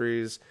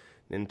industries,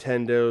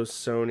 Nintendo,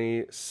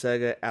 Sony,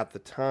 Sega at the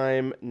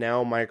time,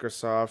 now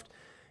Microsoft,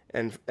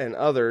 and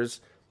others,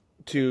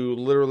 to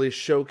literally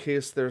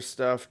showcase their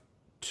stuff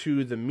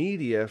to the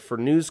media for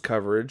news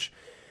coverage.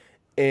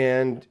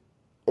 And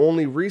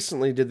only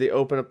recently did they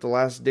open up the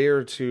last day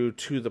or two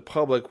to the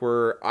public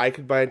where I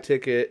could buy a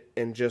ticket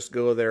and just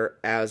go there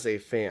as a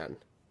fan.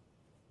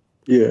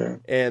 Yeah.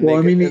 And Well,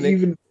 I mean, they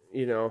even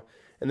you know,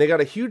 and they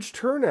got a huge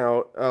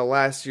turnout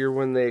last year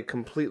when they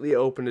completely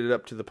opened it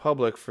up to the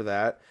public for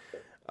that.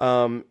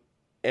 And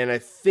I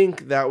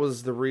think that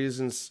was the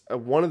reasons,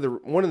 one of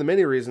the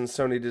many reasons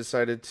Sony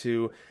decided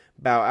to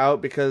bow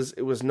out, because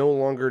it was no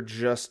longer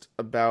just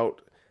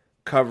about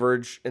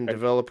coverage and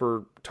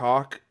developer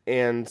talk,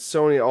 and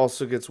Sony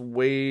also gets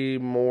way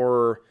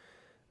more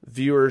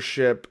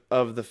viewership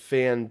of the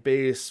fan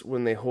base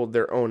when they hold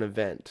their own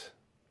event.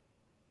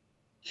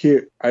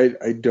 here,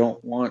 I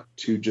don't want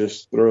to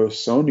just throw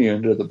Sony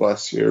under the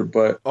bus here,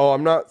 but Oh,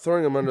 I'm not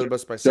throwing them under the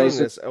bus by saying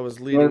doesn't this. I was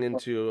no, leading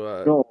into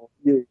no,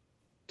 yeah,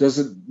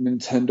 doesn't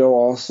Nintendo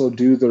also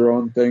do their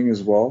own thing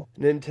as well?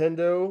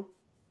 Nintendo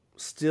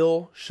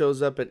still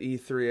shows up at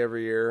E3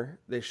 every year.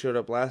 They showed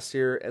up last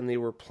year, and they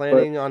were But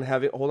planning on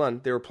having, hold on,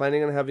 they were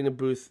planning on having a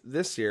booth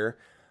this year,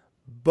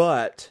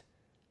 but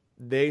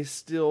they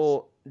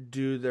still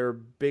do their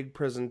big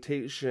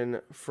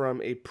presentation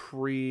from a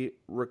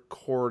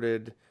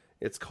pre-recorded,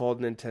 it's called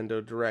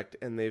Nintendo Direct,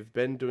 and they've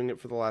been doing it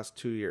for the last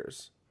 2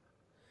 years.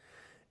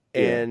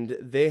 yeah, And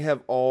they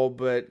have all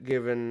but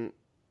given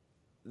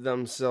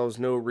themselves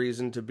no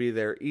reason to be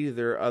there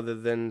either, other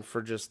than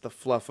for just the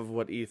fluff of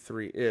what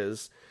E3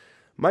 is.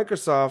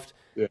 Microsoft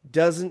yeah,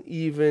 doesn't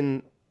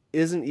even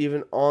isn't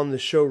even on the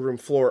showroom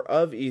floor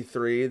of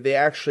E3. They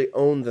actually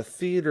own the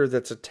theater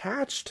that's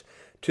attached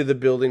to the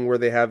building where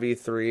they have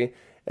E3.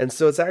 And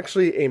so it's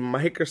actually a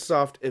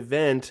Microsoft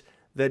event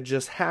that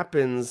just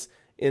happens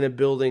in a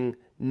building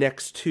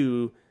next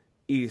to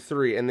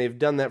E3. And they've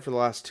done that for the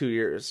last 2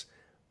 years.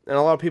 And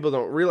a lot of people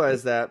don't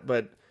realize that,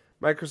 but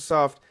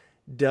Microsoft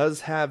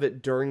does have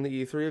it during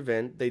the E3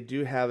 event. They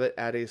do have it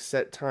at a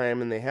set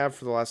time, and they have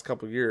for the last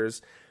couple of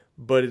years,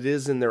 but it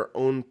is in their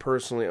own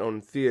personally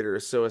owned theater.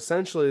 So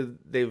essentially,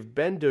 they've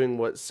been doing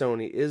what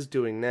Sony is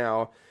doing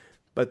now,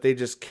 but they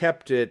just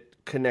kept it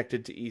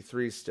connected to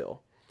E3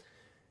 still.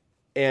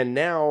 And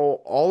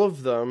now, all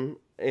of them,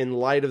 in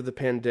light of the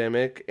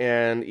pandemic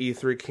and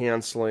E3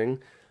 canceling,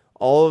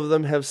 all of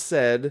them have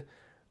said,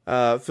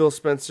 Phil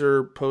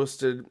Spencer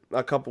posted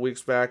a couple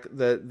weeks back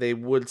that they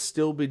would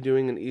still be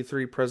doing an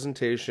E3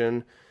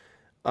 presentation.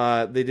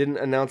 They didn't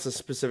announce a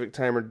specific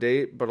time or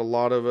date, but a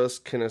lot of us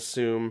can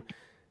assume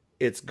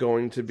it's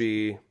going to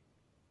be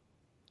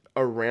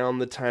around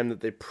the time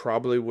that they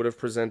probably would have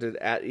presented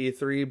at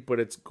E3, but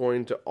it's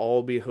going to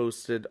all be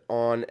hosted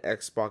on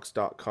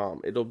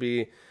Xbox.com. It'll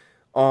be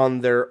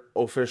on their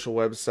official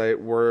website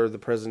where the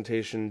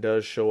presentation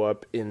does show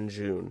up in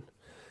June.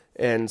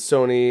 And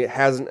Sony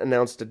hasn't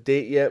announced a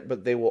date yet,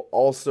 but they will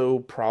also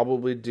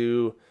probably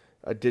do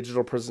a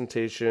digital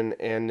presentation,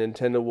 and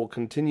Nintendo will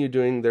continue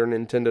doing their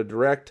Nintendo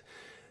Direct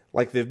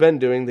like they've been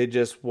doing. They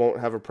just won't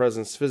have a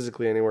presence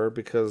physically anywhere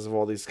because of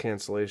all these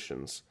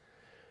cancellations.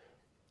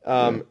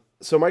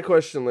 So my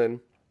question, Lynn,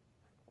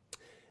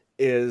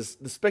 is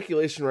the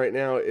speculation right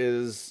now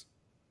is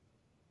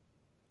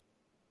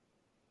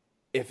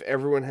if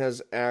everyone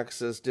has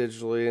access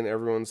digitally and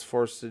everyone's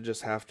forced to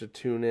just have to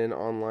tune in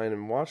online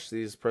and watch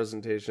these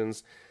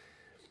presentations,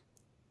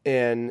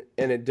 and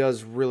it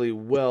does really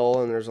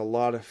well and there's a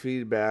lot of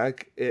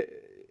feedback,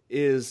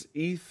 is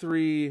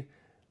E3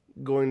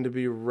 going to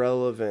be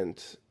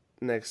relevant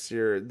next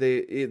year? They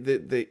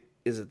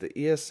is it the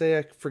ESA?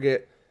 I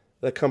forget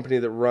the company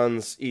that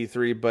runs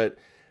E3, but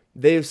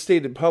they've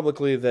stated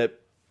publicly that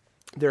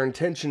their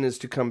intention is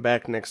to come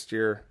back next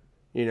year,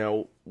 you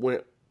know, when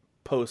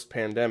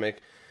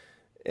post-pandemic,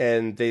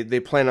 and they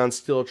plan on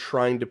still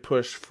trying to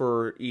push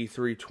for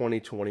E3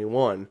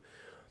 2021.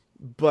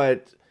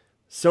 But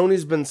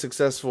Sony's been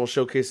successful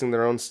showcasing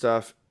their own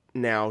stuff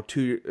now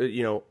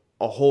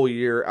a whole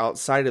year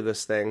outside of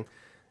this thing.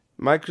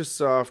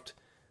 Microsoft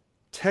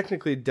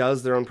technically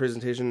does their own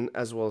presentation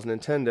as well as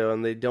Nintendo,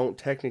 and they don't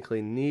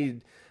technically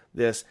need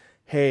this,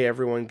 hey,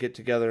 everyone get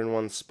together in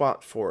one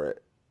spot for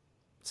it.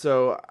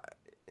 So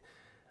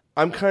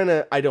I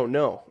don't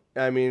know.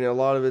 I mean, a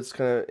lot of it's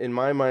kind of, in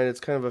my mind, it's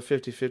kind of a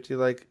 50-50,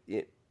 like,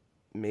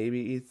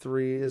 maybe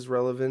E3 is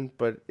relevant,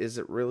 but is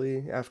it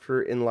really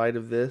in light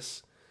of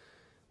this?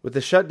 With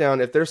the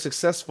shutdown, if they're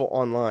successful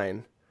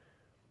online,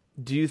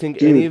 do you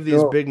think any of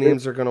these big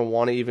names are going to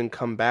want to even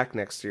come back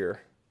next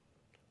year?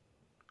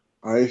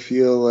 I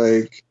feel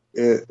like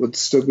it would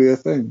still be a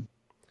thing.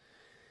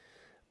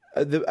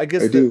 I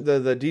guess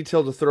the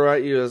detail to throw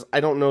at you is I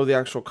don't know the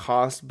actual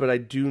cost, but I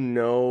do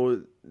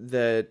know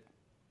that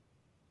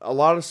a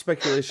lot of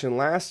speculation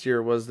last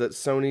year was that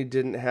Sony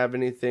didn't have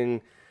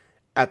anything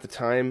at the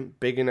time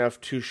big enough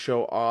to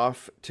show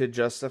off to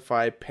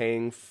justify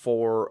paying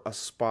for a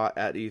spot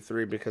at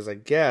E3, because I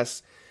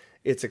guess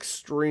it's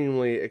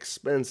extremely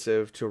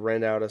expensive to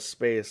rent out a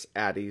space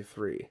at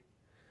E3.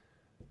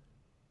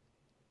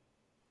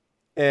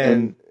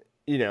 And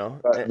you know,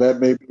 that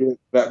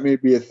may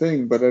be a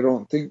thing, but I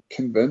don't think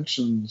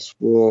conventions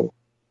will.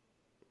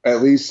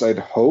 At least I'd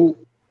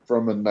hope,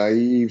 from a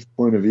naive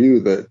point of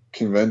view, that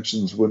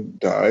conventions wouldn't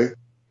die.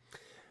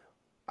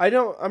 I'm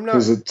not,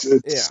 because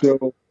it's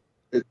still.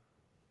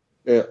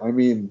 I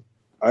mean,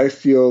 I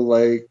feel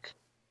like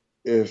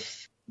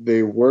if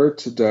they were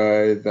to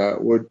die,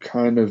 that would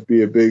kind of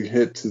be a big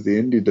hit to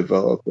the indie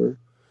developer.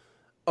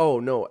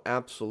 Oh no,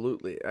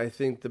 absolutely. I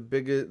think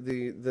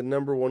the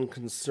number one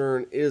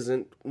concern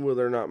isn't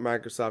whether or not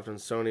Microsoft and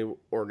Sony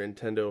or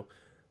Nintendo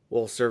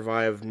will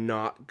survive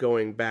not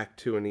going back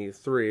to an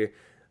E3.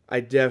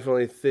 I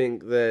definitely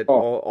think that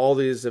all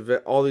these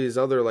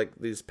other, like,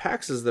 these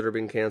PAXs that are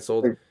being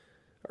canceled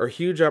are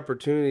huge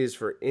opportunities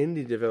for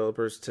indie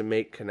developers to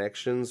make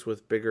connections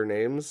with bigger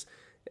names,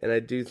 and I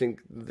do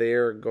think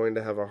they're going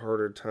to have a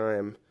harder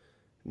time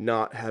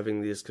not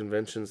having these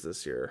conventions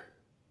this year.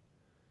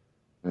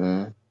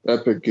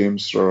 Epic Game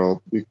Store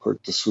will be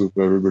quick to swoop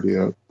everybody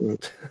up.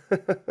 But...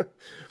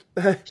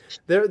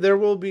 there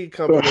will be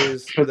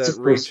companies that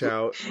reach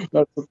out.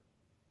 That's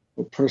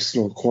a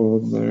personal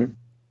qualm there.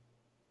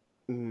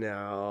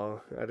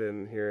 No, I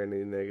didn't hear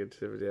any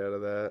negativity out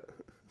of that.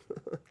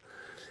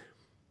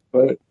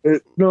 But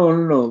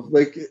no.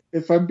 Like,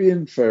 if I'm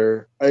being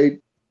fair, I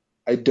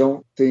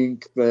don't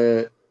think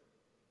that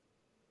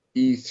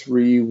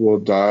E3 will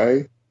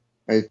die.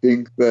 I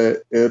think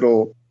that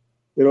it'll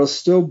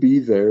still be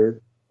there,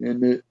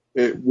 and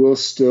it will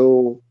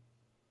still.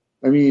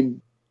 I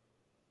mean,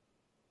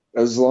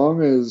 as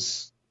long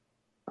as,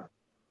 I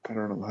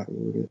don't know how to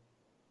word it.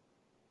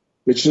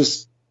 It's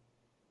just,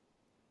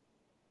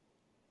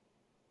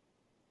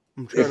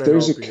 if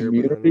there's a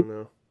community,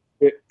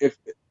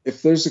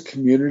 if there's a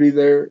community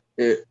there,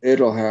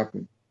 it'll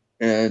happen,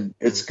 and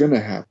it's gonna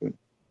happen.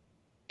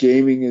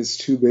 Gaming is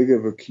too big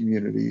of a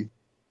community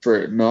for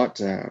it not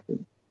to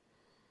happen.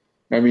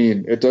 I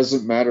mean, it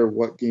doesn't matter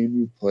what game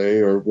you play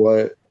or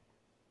what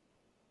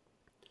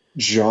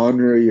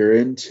genre you're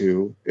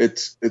into.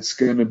 It's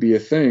going to be a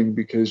thing,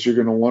 because you're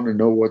going to want to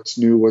know what's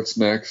new, what's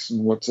next,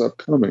 and what's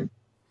upcoming.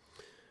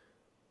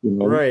 You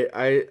know? Right.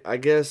 I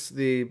guess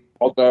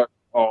all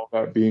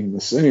that being the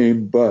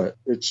same, but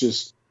it's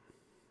just.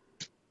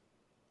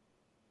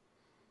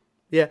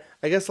 Yeah,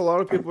 I guess a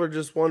lot of people are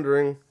just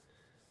wondering,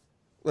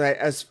 like,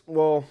 as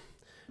well.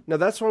 Now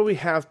that's why we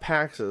have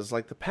PAXs.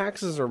 Like, the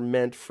PAXs are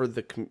meant for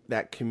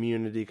that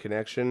community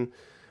connection,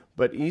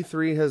 but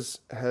E3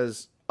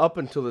 has up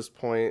until this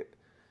point,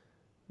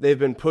 they've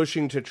been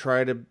pushing to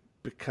try to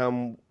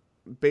become,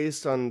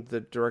 based on the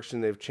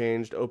direction they've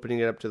changed, opening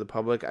it up to the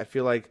public. I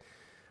feel like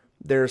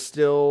there's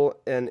still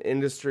an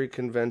industry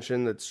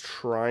convention that's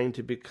trying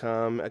to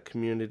become a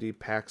community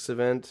PAX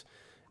event,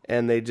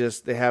 and they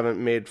haven't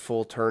made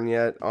full turn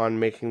yet on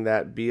making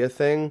that be a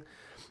thing.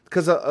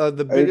 Because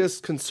the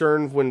biggest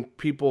concern when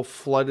people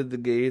flooded the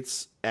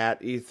gates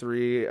at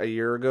E3 a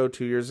year ago,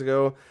 2 years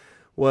ago,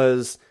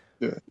 was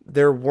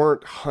there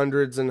weren't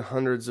hundreds and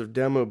hundreds of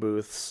demo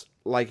booths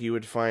like you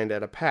would find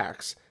at a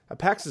PAX. A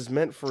PAX is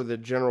meant for the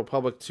general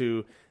public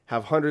to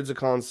have hundreds of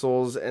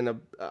consoles,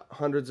 and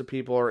hundreds of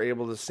people are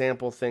able to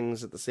sample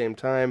things at the same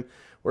time,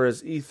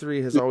 whereas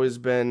E3 has always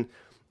been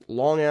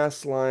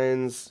long-ass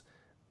lines.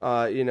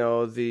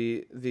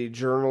 The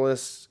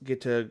journalists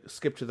get to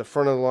skip to the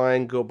front of the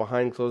line, go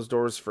behind closed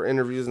doors for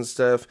interviews and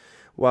stuff,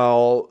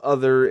 while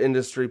other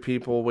industry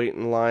people wait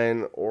in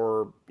line,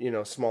 or,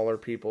 smaller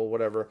people,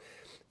 whatever.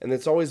 And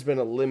it's always been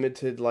a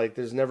limited, like,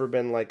 there's never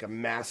been, like, a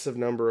massive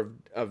number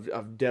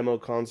of demo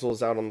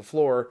consoles out on the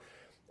floor,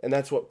 and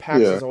that's what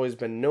PAX has always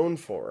been known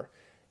for.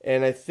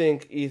 And I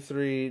think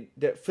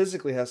E3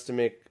 physically has to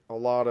make a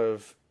lot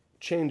of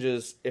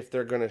changes if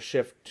they're going to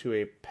shift to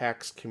a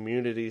PAX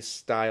community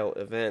style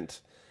event,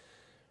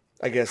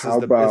 I guess,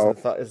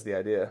 is the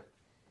idea.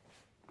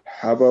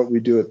 how about we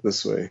do it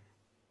this way?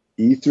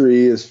 E3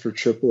 is for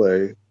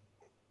AAA,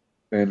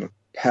 and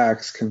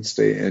PAX can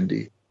stay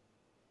indie.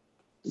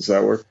 Does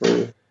that work for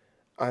you?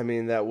 I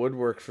mean, that would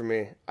work for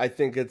me. I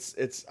think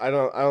I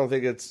don't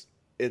think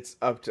it's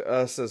up to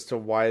us as to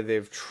why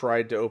they've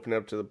tried to open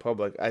up to the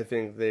public. I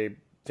think they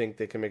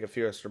can make a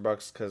few extra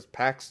bucks because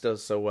PAX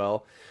does so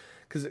well.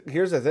 Because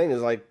here's the thing: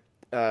 is like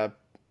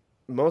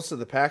most of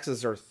the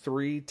PAXs are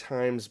 3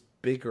 times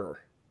bigger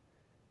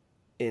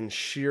in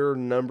sheer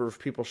number of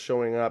people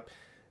showing up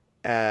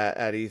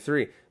at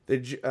E3.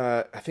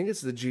 I think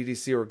it's the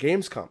GDC or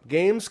Gamescom.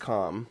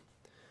 Gamescom,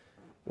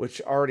 which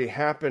already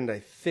happened, I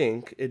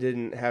think. It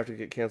didn't have to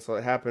get canceled.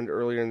 It happened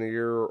earlier in the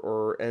year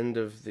or end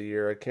of the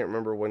year. I can't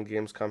remember when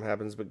Gamescom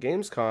happens, but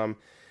Gamescom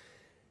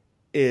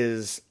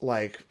is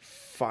like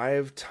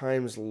 5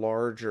 times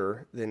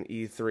larger than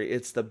E3.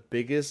 It's the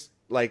biggest,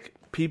 like,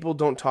 people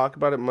don't talk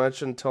about it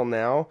much until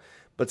now,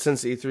 but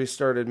since E3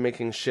 started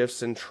making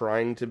shifts and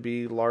trying to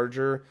be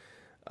larger,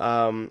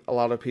 a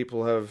lot of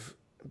people have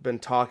been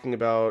talking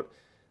about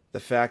the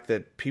fact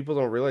that people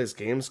don't realize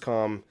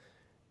Gamescom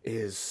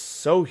is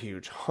so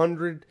huge.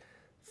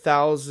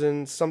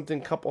 100,000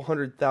 something, couple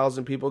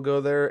 100,000 people go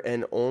there,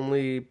 and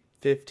only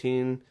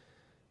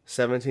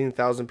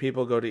 17,000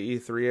 people go to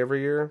E3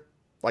 every year.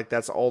 Like,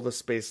 that's all the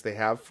space they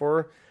have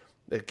for.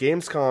 The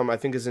Gamescom, I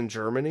think, is in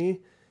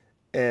Germany,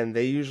 and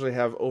they usually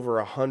have over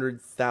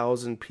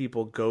 100,000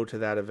 people go to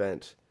that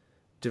event.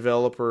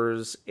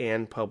 Developers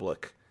and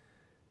public.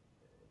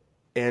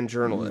 And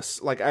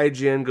journalists. Like,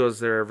 IGN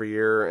goes there every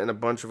year, and a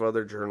bunch of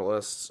other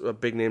journalists,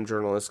 big name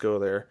journalists, go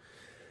there.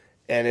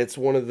 And it's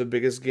one of the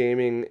biggest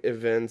gaming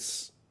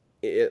events,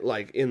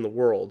 in the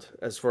world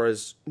as far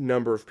as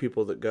number of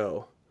people that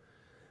go.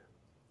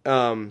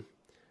 And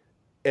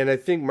I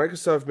think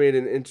Microsoft made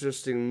an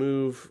interesting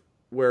move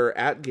where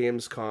at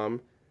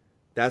Gamescom,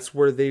 that's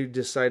where they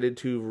decided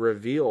to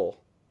reveal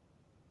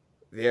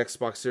the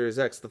Xbox Series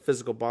X, the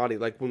physical body.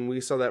 Like, when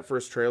we saw that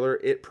first trailer,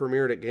 it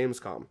premiered at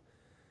Gamescom.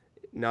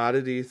 Not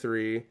at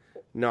E3,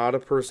 not a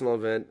personal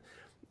event.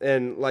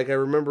 And, like, I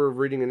remember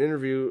reading an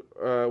interview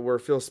where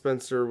Phil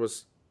Spencer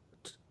was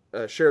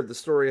shared the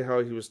story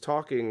how he was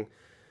talking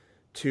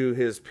to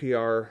his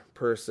PR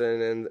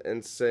person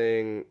and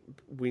saying,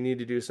 we need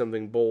to do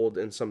something bold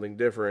and something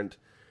different.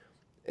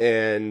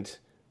 And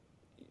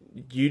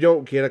you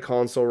don't get a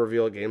console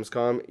reveal at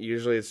Gamescom.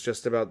 Usually it's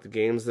just about the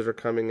games that are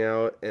coming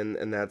out,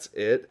 and that's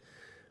it.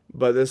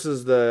 But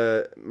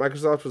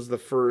Microsoft was the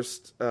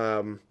first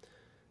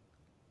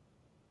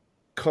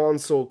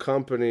console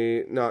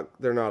company,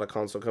 they're not a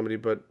console company,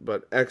 but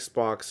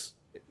Xbox,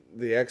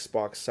 the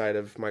Xbox side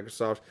of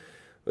Microsoft,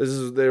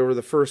 they were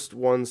the first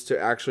ones to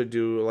actually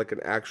do like an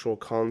actual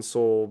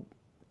console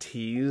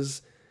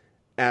tease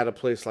at a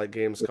place like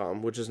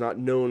Gamescom, which is not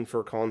known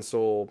for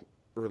console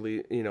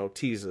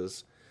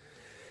teases.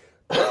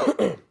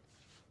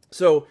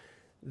 So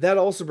that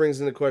also brings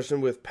into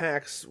question with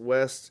PAX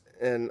West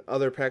and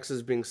other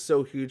PAXs being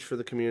so huge for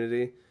the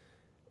community,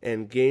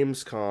 and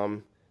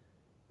Gamescom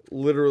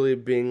literally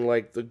being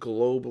like the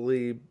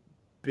globally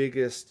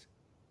biggest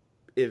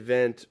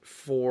event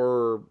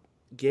for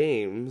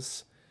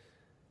games.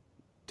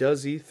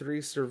 Does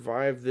E3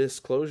 survive this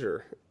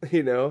closure?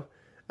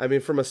 I mean,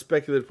 from a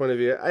speculative point of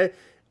view,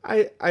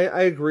 I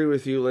agree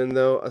with you, Lynn,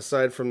 though,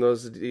 aside from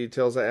those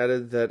details I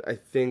added, that I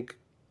think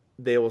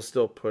they will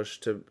still push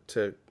to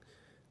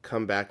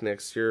come back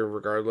next year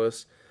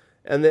regardless.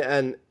 And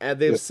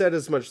they've said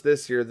as much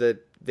this year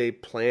that they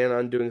plan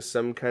on doing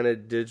some kind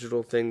of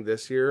digital thing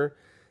this year.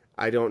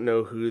 I don't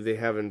know who they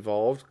have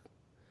involved.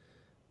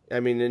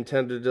 I mean,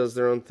 Nintendo does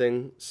their own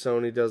thing.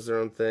 Sony does their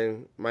own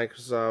thing.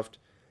 Microsoft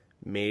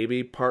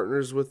maybe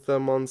partners with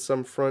them on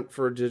some front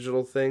for a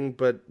digital thing,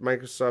 but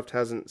Microsoft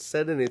hasn't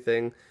said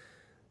anything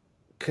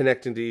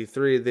connecting to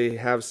E3. They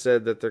have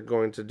said that they're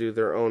going to do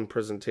their own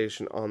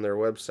presentation on their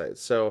website.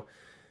 So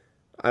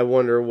I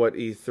wonder what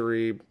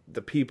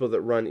the people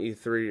that run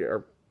E3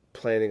 are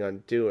planning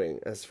on doing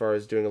as far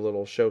as doing a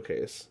little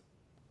showcase.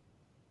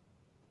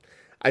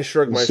 I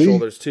shrug my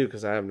shoulders too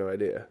because I have no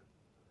idea.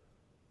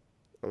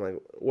 I'm like,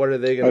 what are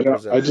they going to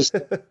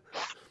present?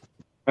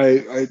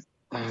 I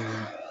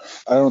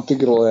don't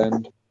think it'll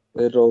end.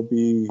 It'll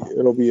be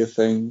a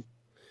thing.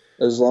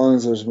 As long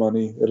as there's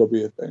money, it'll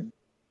be a thing.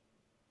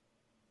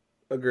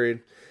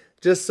 Agreed.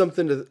 Just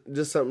something to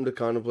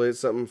contemplate,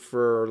 something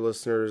for our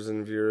listeners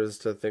and viewers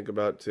to think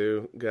about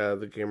too.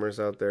 The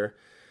gamers out there.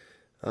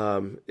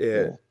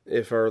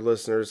 If our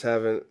listeners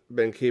haven't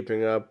been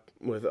keeping up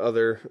with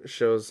other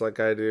shows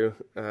like I do,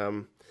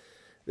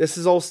 this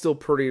is all still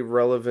pretty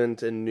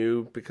relevant and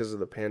new because of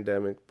the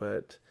pandemic.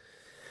 But,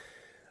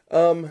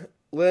 Lynn,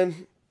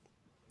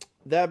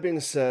 that being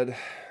said,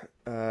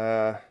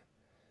 I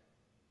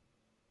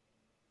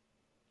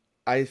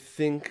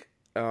think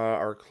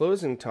our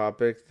closing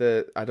topic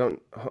that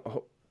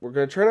we're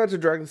going to try not to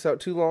drag this out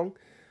too long,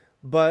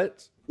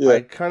 but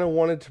I kind of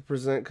wanted to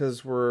present,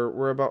 because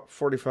we're about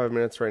 45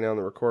 minutes right now in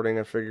the recording.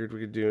 I figured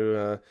we could do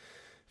a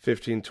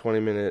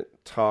 15-20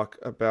 minute talk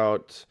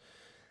about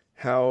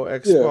how Yeah.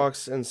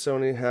 Xbox and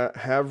Sony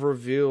have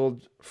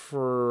revealed,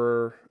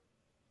 for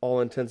all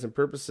intents and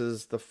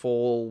purposes, the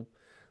full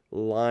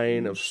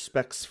line of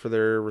specs for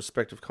their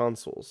respective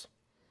consoles.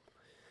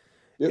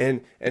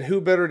 Yep. And who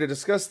better to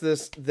discuss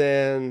this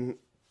than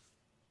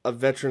a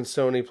veteran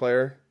Sony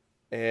player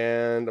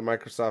and a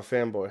Microsoft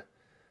fanboy?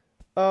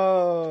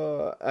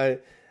 I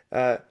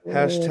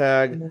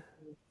hashtag,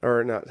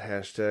 or not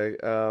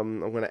hashtag.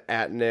 I'm gonna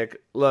at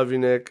Nick. Love you,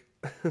 Nick.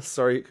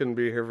 Sorry you couldn't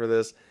be here for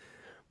this,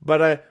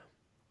 but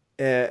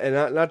and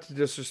not to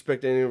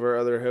disrespect any of our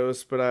other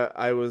hosts, but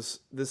I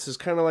was. This is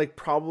kind of like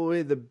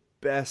probably the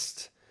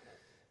best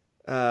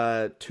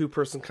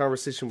two-person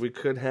conversation we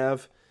could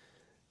have.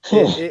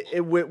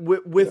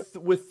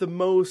 With the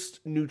most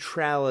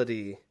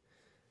neutrality,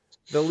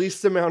 the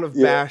least amount of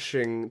Yeah.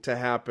 bashing to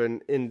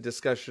happen in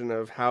discussion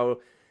of how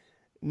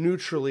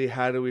neutrally,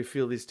 how do we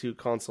feel these two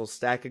consoles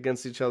stack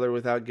against each other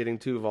without getting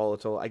too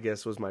volatile, I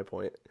guess was my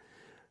point.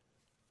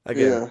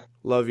 Again, Yeah.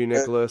 love you, And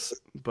Nicholas,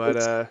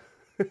 but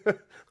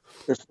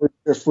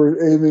if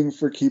we're aiming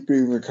for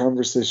keeping the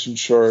conversation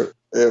short,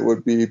 it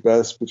would be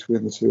best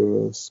between the two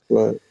of us.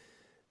 But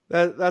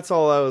that's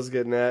all I was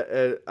getting at.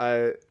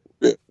 yeah,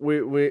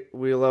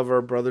 We love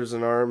our brothers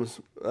in arms,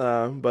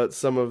 but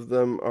some of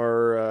them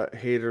are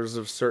haters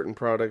of certain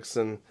products,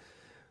 and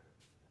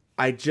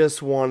I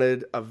just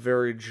wanted a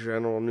very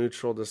general,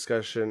 neutral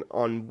discussion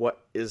on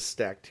what is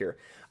stacked here.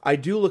 I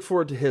do look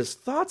forward to his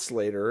thoughts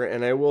later,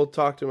 and I will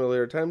talk to him at a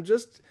later time,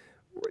 just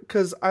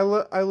because I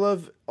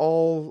love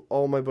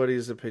all my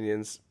buddies'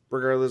 opinions,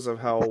 regardless of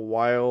how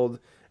wild,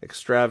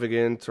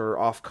 extravagant, or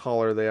off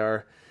color they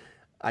are.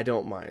 I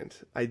don't mind.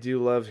 I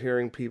do love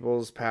hearing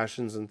people's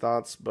passions and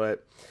thoughts,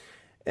 but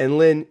and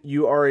Lynn,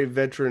 you are a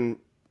veteran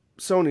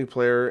Sony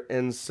player,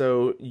 and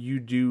so you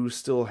do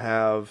still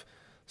have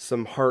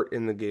some heart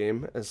in the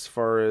game as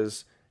far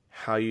as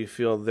how you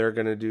feel they're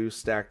going to do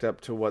stacked up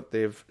to what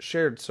they've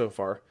shared so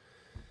far.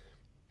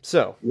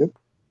 So, yep.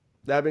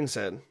 that being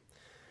said,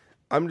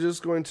 I'm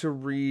just going to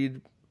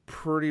read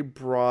pretty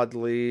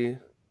broadly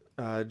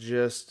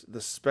just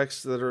the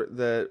specs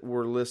that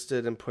were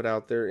listed and put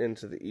out there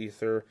into the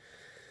ether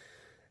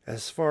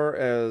as far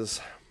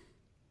as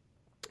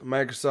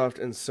Microsoft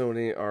and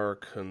Sony are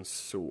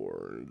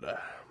concerned.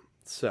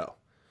 So,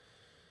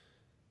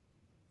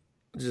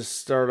 just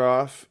start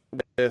off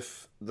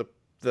with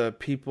the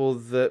people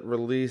that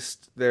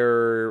released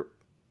their.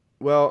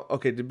 Well,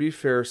 okay, to be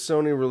fair,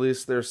 Sony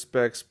released their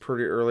specs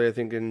pretty early, I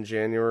think in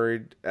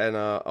January, in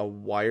a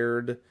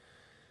Wired Yeah.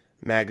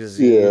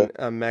 magazine,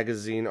 a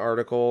magazine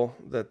article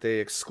that they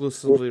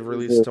exclusively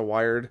released to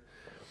Wired.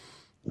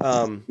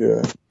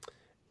 Yeah.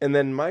 And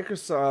then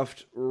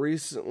Microsoft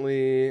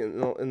recently,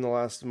 in the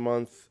last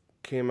month,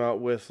 came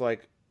out with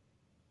like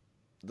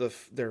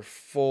their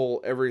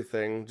full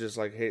everything, just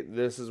like, hey,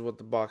 this is what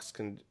the box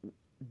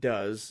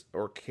does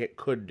or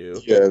could do.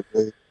 Yeah.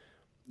 They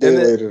And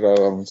then laid it out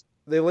on.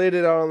 they laid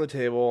it out on the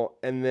table,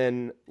 and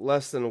then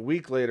less than a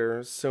week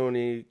later,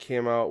 Sony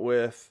came out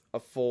with a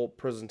full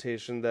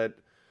presentation that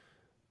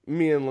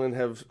me and Lynn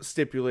have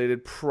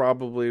stipulated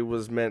probably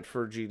was meant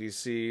for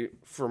GDC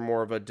for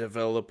more of a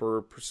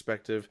developer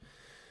perspective,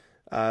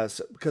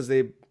 because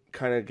they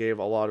kind of gave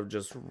a lot of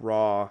just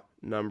raw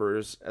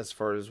numbers as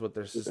far as what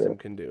their system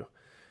can do.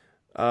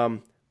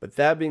 But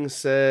that being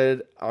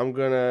said, I'm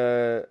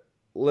gonna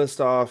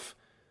list off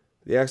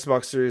the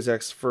Xbox Series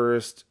X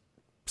first,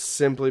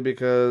 simply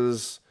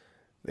because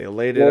they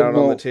laid it Well, out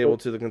on the no. table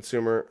to the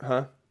consumer.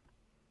 Huh?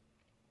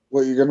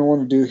 What you're going to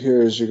want to do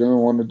here is you're going to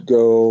want to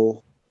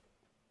go.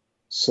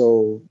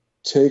 So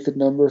take a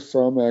number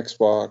from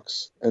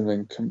Xbox and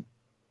then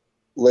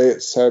lay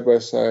it side by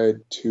side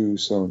to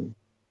Sony.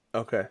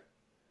 Okay.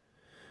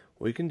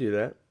 We can do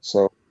that.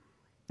 So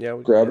Yeah,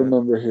 we can grab do a that.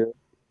 number here,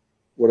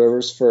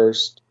 whatever's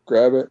first,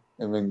 grab it,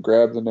 and then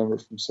grab the number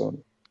from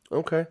Sony.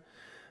 Okay.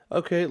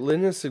 Okay,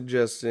 Lynn is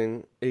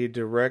suggesting a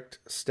direct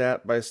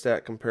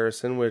stat-by-stat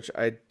comparison, which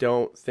I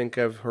don't think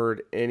I've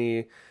heard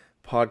any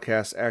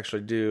podcasts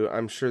actually do.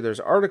 I'm sure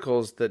there's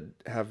articles that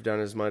have done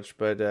as much,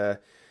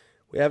 but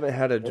we haven't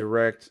had a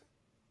direct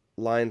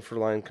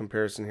line-for-line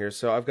comparison here.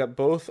 So I've got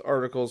both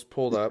articles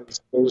pulled up.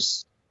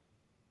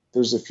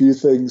 There's a few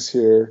things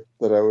here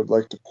that I would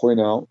like to point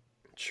out,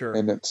 Sure.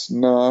 and it's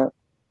not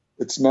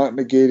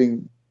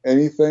negating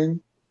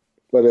anything,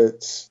 but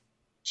it's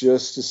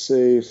just to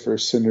say for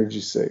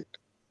synergy's sake.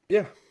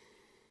 Yeah.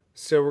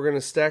 So we're going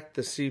to stack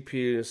the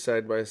CPU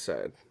side by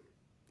side.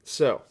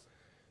 So,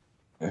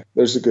 Yeah,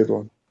 there's a good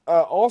one.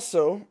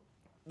 also,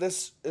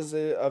 this is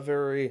a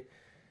very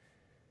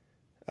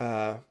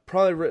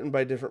probably written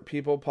by different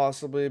people,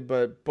 possibly,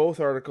 but both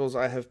articles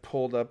I have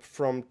pulled up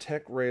from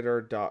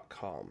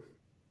techradar.com.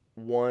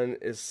 One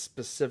is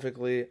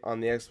specifically on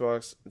the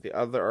Xbox, the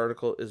other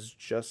article is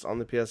just on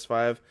the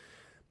PS5,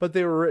 but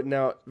they were written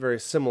out very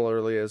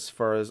similarly as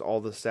far as all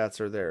the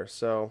stats are there.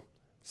 So,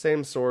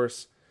 same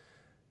source,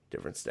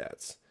 different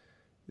stats.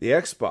 The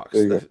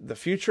Xbox, the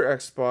future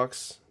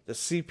Xbox, the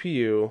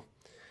CPU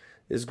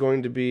is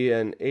going to be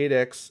an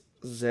 8X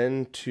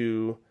Zen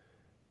 2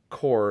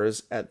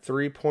 cores at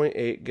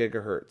 3.8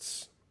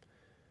 gigahertz.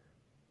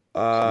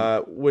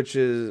 which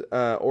is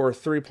or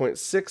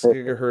 3.6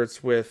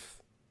 gigahertz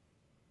with,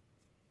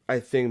 I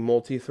think,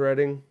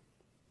 multi-threading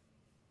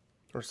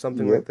or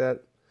something like Yep.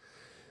 that.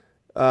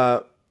 Uh,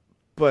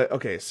 but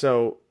okay,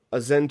 so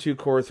a Zen 2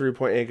 core,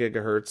 3.8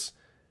 gigahertz.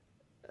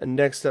 And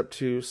next up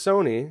to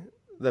Sony,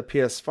 the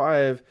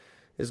PS5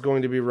 is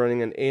going to be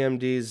running an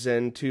AMD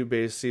Zen 2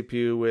 based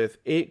CPU with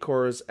 8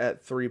 cores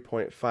at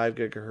 3.5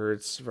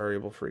 gigahertz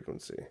variable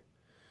frequency. Okay.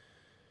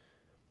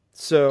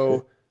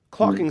 So,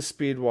 clocking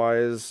speed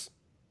wise,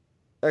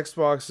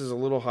 Xbox is a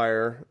little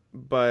higher,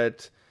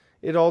 but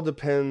it all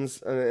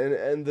depends.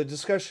 And the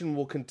discussion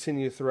will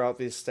continue throughout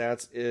these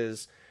stats.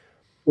 Is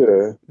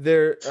Yeah.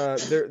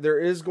 there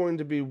is going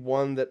to be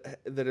one that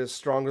is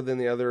stronger than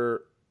the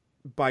other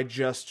by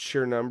just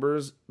sheer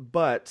numbers,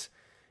 but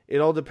it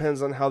all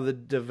depends on how the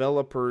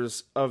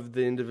developers of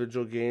the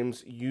individual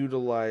games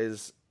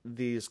utilize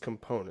these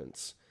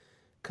components.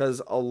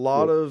 Because a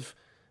lot Yeah. of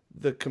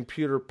the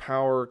computer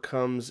power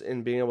comes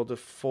in being able to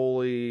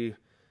fully,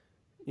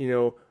 you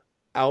know,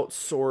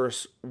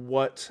 outsource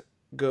what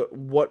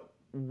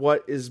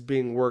is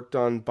being worked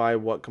on by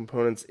what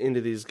components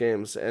into these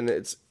games. And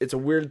it's a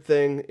weird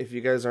thing. If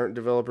you guys aren't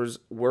developers,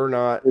 we're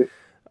not. It,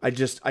 I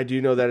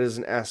do know that is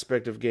an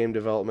aspect of game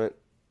development.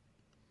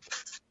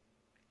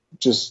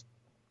 just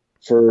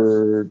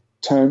for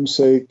time's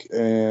sake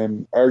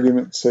and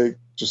argument's sake,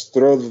 just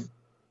throw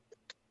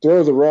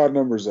the raw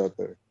numbers out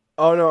there.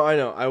 Oh no, I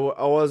know. I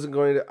wasn't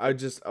going to. I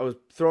was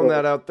throwing So,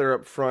 that out there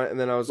up front, and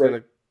then I was right.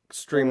 going to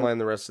streamline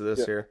the rest of this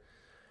Yeah. here.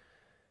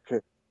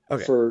 Okay.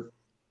 Okay. For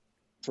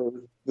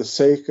the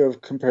sake of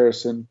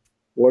comparison,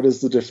 what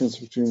is the difference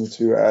between the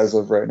two as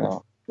of right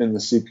now in the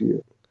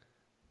CPU?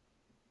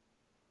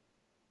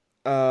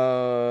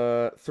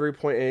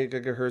 3.8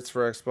 gigahertz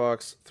for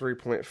Xbox,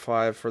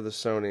 3.5 for the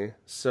Sony.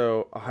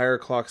 So a higher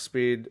clock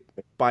speed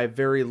by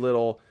very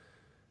little,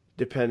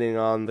 depending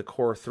on the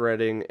core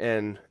threading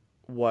and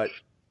what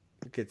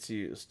gets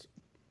used.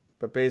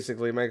 But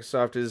basically,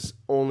 Microsoft is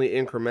only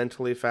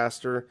incrementally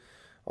faster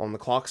on the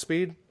clock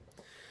speed.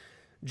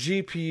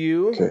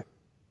 GPU, Okay.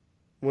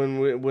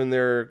 when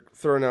they're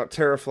throwing out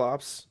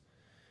teraflops,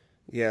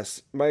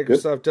 yes,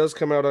 Microsoft does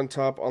come out on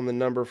top on the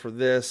number for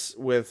this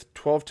with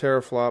 12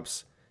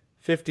 teraflops,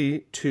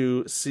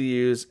 52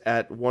 CUs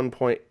at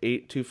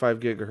 1.825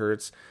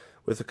 gigahertz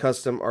with a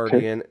custom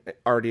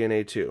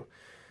RDNA2.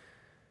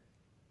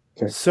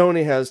 Okay.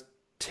 Sony has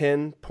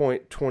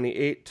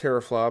 10.28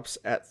 teraflops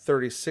at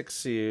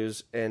 36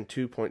 CUs and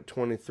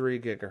 2.23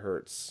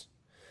 gigahertz.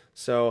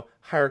 So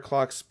higher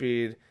clock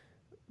speed,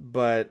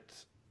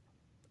 but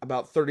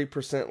about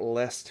 30%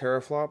 less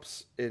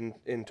teraflops in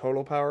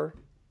total power,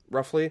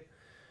 roughly.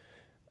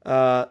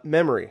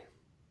 Memory.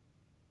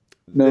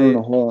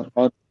 No, hold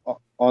on.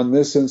 On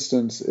this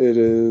instance,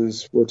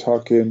 we're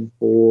talking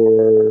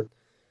for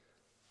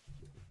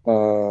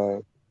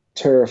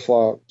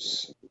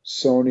teraflops.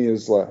 Sony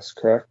is less,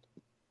 correct?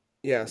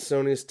 Yeah,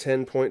 Sony's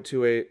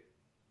 10.28.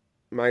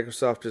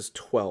 Microsoft is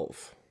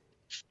 12.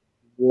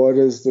 What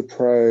is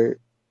the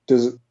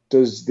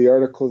does the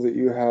article that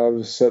you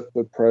have set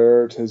the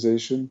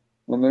prioritization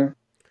on there?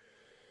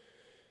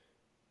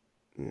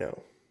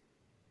 No.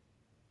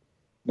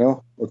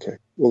 No? Okay.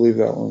 We'll leave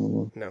that one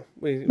alone. No.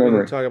 We can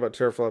Memory. talk about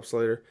teraflops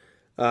later.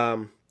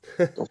 Go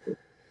for it.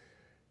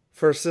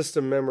 For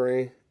system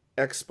memory,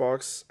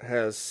 Xbox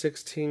has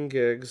 16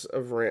 gigs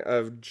of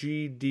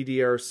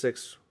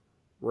GDDR6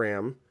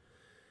 RAM,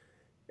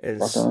 and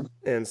Rock on.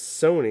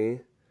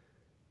 Sony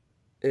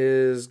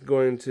is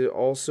going to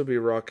also be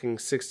rocking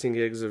 16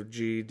 gigs of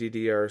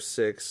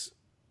GDDR6,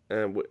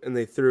 and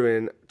they threw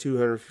in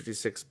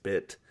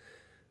 256-bit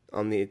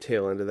on the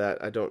tail end of that.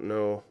 I don't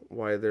know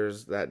why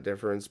there's that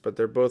difference, but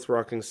they're both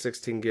rocking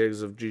 16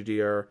 gigs of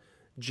GDDR6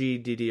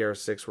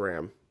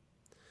 RAM.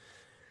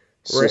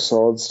 So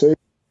solid state?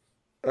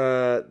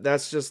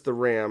 That's just the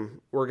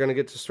RAM. We're gonna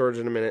get to storage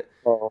in a minute.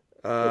 Oh,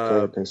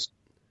 okay.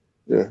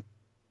 Yeah.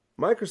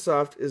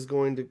 Microsoft is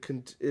going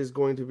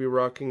to be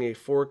rocking a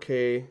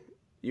 4K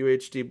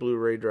UHD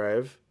Blu-ray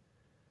drive.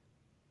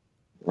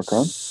 Rock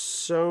on.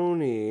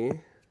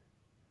 Sony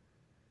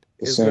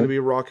The is same. going to be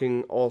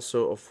rocking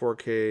also a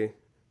 4K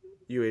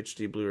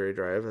UHD Blu-ray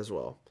drive as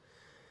well.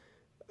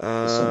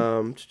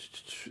 Some of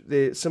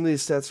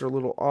these stats are a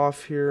little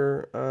off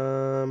here.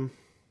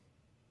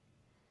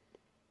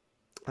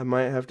 I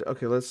might have to.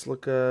 Okay, let's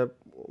look up.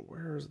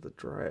 Where's the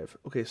drive?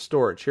 Okay,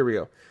 storage. Here we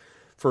go.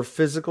 For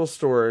physical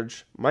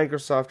storage,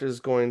 Microsoft is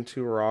going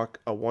to rock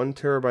a 1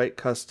 terabyte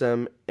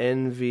custom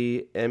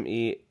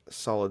NVMe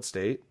solid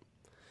state.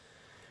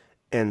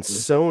 And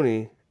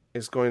Sony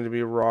is going to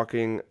be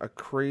rocking a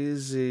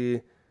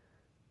crazy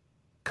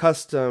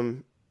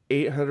custom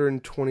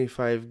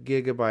 825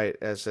 gigabyte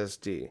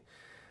SSD.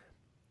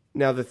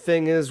 Now, the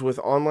thing is, with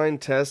online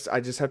tests, I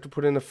just have to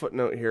put in a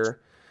footnote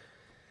here.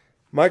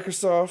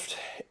 Microsoft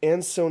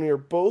and Sony are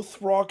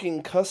both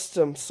rocking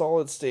custom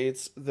solid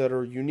states that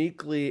are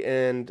uniquely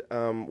and,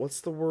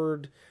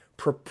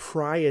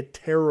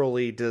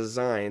 proprietarily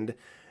designed,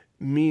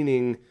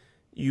 meaning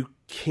you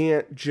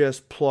can't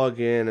just plug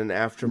in an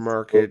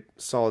aftermarket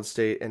solid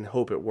state and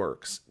hope it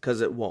works,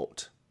 because it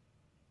won't.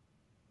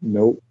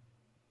 Nope.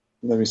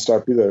 Let me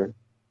stop you there.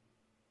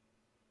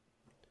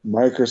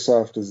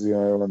 Microsoft is the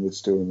only one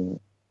that's doing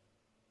it.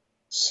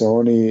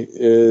 Sony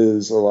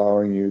is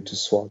allowing you to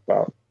swap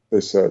out,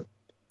 they said.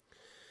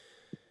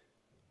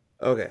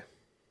 Okay.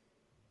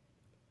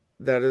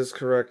 That is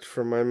correct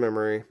from my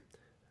memory.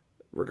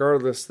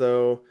 Regardless,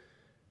 though,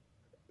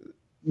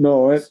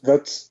 No,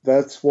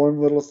 that's one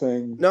little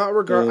thing not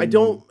regard. I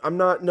don't. in I'm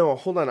not. No,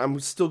 hold on. I'm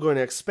still going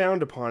to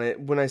expound upon it.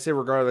 When I say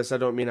regardless, I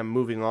don't mean I'm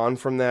moving on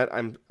from that.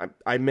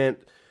 I meant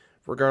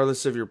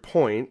regardless of your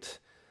point.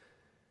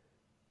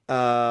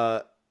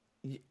 Uh,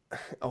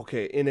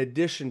 okay. In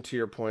addition to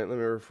your point, let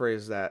me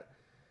rephrase that.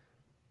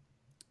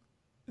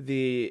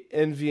 The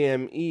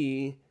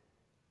NVMe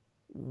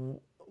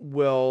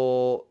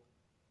will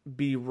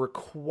be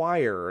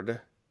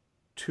required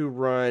to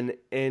run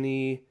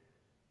any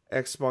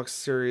Xbox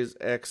Series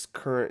X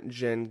current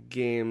gen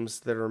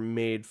games that are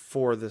made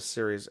for the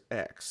Series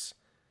X.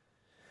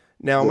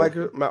 Now,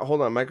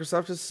 hold on.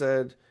 Microsoft has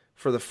said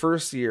for the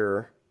first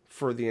year,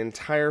 for the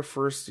entire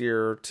first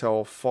year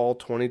till fall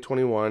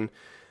 2021,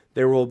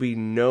 there will be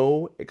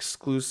no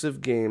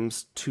exclusive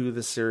games to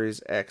the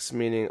Series X,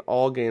 meaning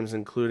all games,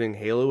 including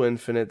Halo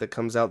Infinite that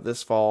comes out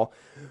this fall,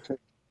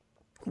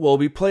 will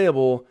be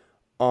playable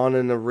on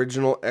an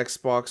original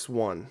Xbox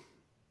One.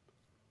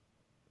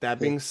 That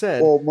being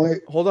said, well,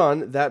 hold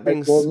on. That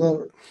being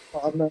well,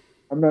 no,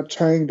 I'm not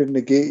trying to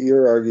negate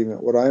your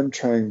argument. What I'm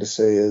trying to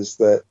say is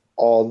that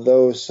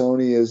although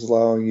Sony is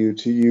allowing you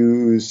to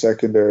use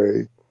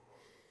secondary,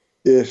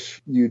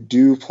 if you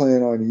do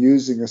plan on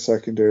using a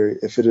secondary,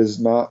 if it is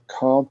not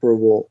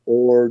comparable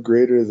or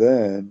greater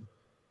than,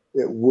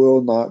 it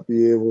will not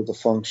be able to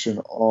function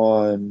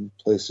on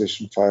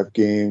PlayStation 5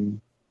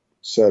 game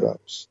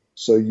setups.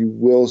 So you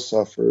will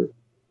suffer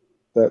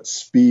that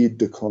speed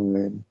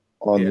decline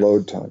on yes,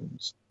 load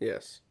times.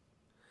 yes,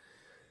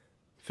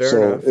 fair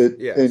So enough.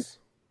 Yes,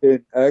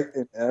 in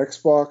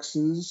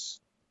Xboxes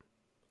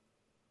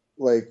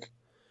like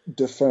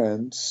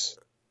defense,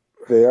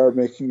 they are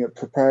making it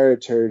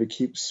proprietary to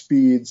keep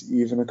speeds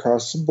even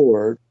across the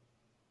board.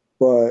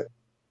 But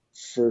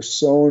for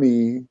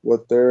Sony,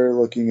 what they're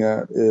looking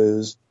at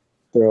is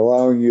they're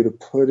allowing you to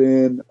put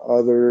in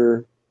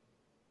other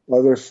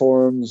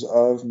forms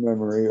of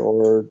memory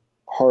or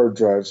hard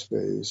drive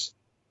space.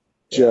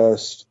 yeah,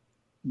 Just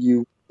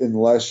you,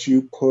 unless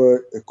you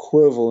put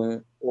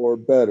equivalent or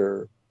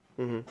better,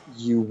 mm-hmm.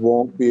 you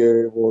won't be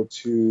able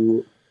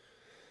to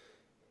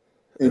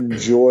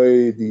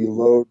enjoy the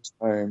load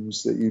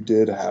times that you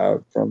did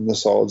have from the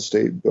solid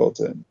state built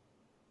in.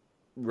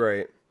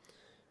 Right.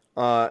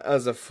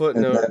 As a And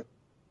footnote,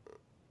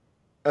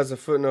 that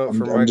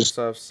for I'm just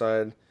Microsoft's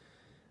side,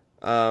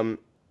 um,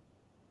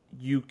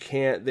 you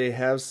can't. They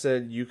have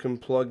said you can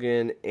plug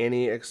in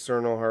any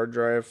external hard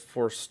drive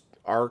for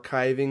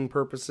archiving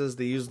purposes.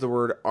 They use the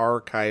word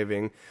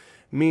archiving,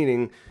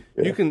 meaning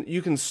yeah,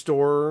 you can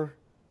store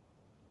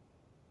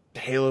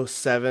Halo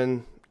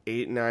 7,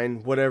 8,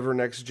 9, whatever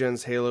next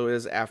gen's Halo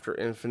is after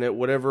Infinite,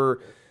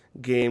 whatever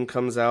game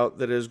comes out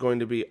that is going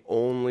to be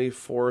only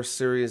for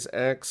Series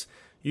X,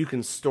 you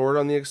can store it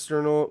on the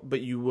external,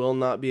 but you will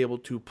not be able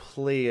to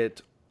play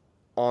it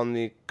on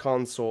the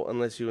console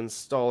unless you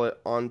install it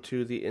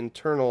onto the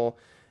internal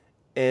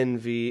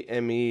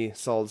NVMe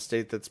solid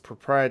state that's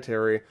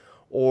proprietary,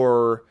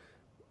 or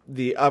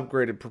the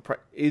upgraded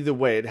either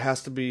way, it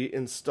has to be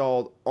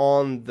installed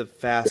on the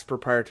fast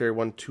proprietary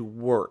one to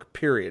work,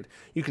 period.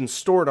 You can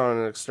store it on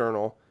an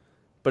external,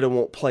 but it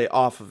won't play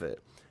off of it.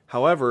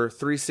 However,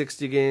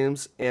 360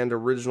 games and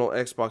original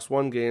Xbox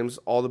One games,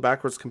 all the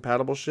backwards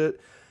compatible shit,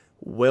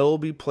 will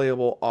be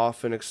playable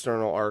off an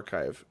external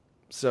archive.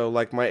 So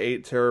like my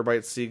 8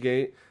 terabyte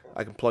Seagate,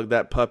 I can plug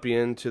that puppy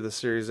into the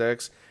Series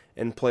X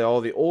and play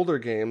all the older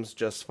games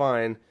just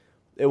fine.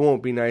 It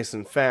won't be nice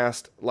and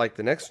fast like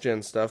the next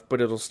gen stuff,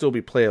 but it'll still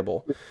be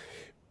playable.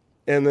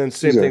 And then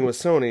same thing exactly. with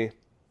Sony,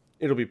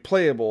 it'll be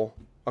playable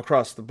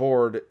across the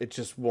board. It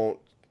just won't,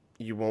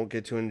 you won't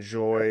get to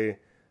enjoy.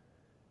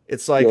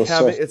 You'll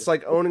suffer. It's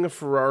like owning a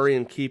Ferrari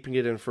and keeping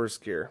it in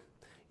first gear.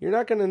 You're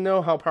not going to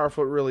know how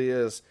powerful it really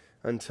is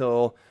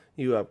until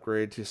you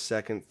upgrade to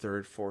second,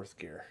 third, fourth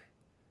gear.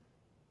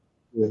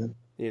 Yeah,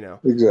 You know.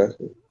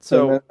 exactly. And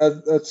So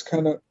that's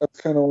kind of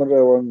what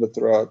I wanted to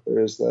throw out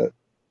there is that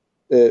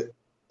it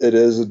it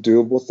is a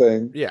doable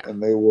thing, yeah.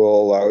 and they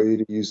will allow you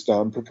to use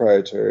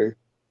non-proprietary,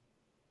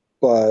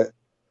 but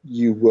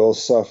you will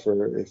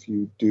suffer if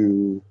you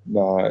do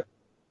not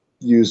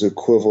use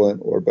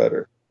equivalent or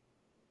better.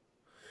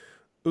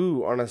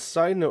 Ooh, on a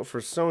side note for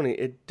Sony,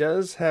 it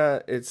does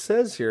have. It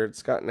says here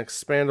it's got an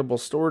expandable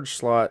storage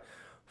slot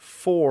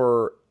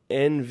for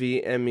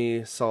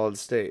NVMe solid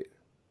state.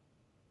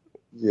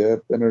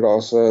 Yep, and it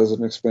also has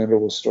an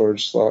expandable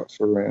storage slot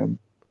for RAM.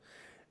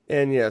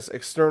 And yes,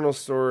 external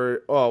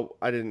storage. Oh,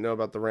 I didn't know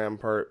about the RAM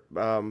part,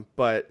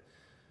 but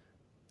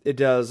it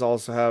does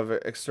also have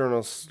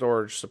external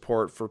storage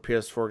support for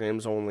PS4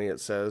 games only. It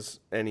says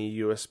any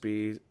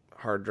USB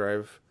hard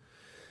drive.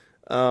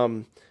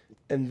 And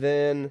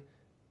then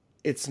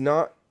it's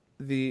not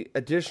the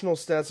additional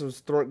stats I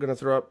was going to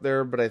throw up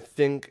there, but I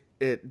think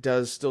it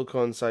does still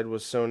coincide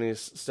with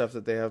Sony's stuff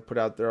that they have put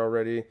out there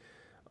already.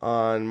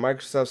 On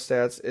Microsoft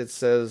stats, it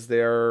says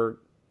they are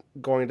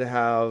going to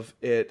have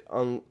it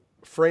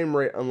frame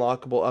rate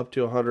unlockable up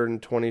to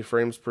 120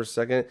 frames per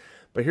second.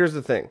 But here's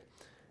the thing.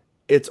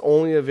 It's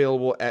only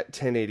available at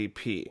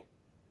 1080p.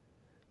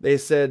 They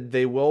said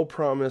they will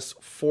promise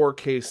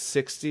 4K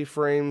 60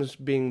 frames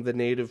being the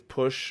native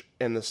push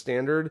and the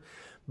standard,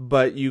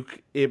 but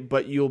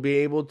you'll be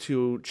able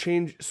to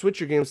switch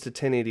your games to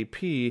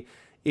 1080p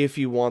if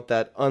you want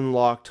that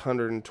unlocked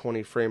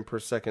 120 frame per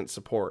second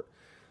support.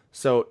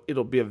 So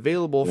it'll be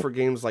available for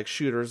games like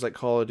shooters like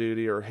Call of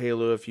Duty or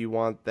Halo if you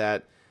want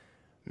that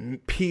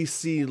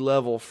PC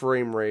level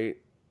frame rate,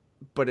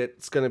 but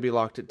it's going to be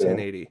locked at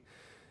 1080.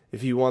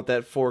 If you want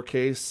that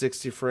 4K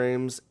 60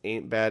 frames,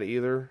 ain't bad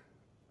either.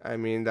 I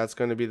mean, that's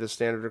going to be the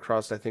standard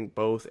across, I think,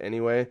 both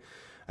anyway.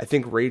 I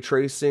think ray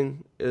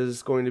tracing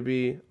is going to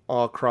be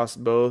all across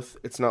both.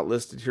 It's not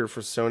listed here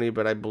for Sony,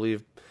 but I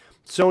believe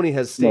Sony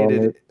has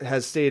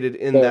stated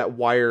in that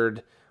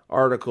Wired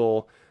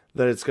article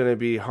that it's going to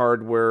be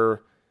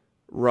hardware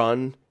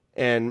run,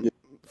 and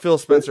Phil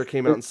Spencer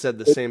came out and said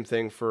the same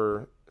thing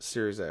for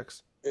Series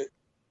X.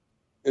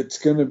 It's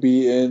going to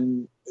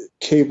be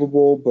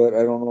capable, but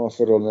I don't know if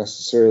it'll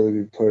necessarily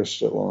be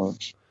pushed at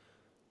launch.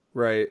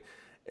 Right.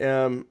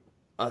 A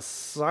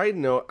side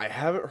note, I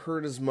haven't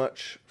heard as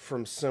much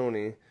from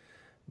Sony,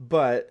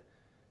 but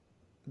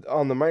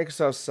on the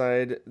Microsoft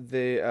side,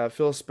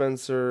 Phil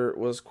Spencer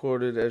was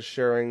quoted as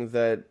sharing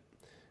that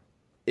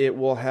it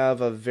will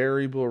have a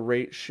variable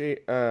rate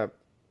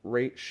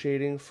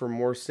shading for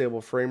more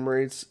stable frame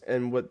rates,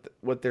 and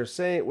what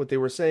they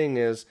were saying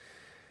is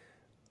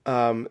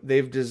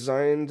they've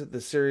designed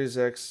the Series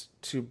X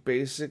to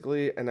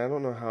basically, and I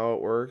don't know how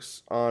it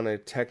works on a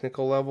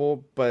technical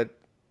level, but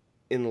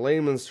in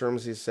layman's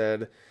terms, he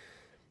said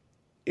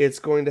it's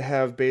going to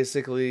have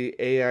basically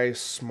AI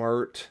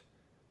smart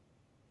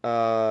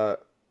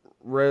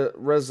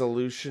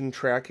resolution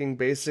tracking.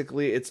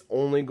 Basically, it's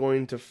only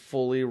going to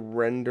fully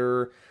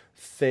render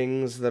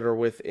things that are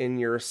within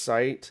your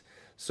sight.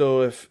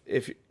 So if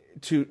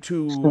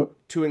to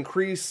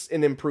increase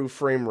and improve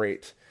frame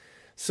rate.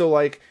 So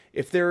like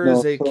if there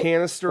is a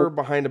canister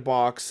behind a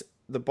box,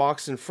 the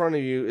box in front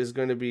of you is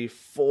going to be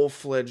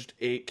full-fledged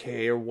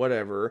 8K or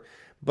whatever,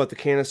 but the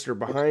canister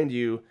behind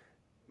you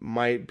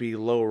might be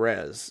low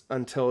res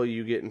until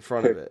you get in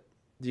front of it.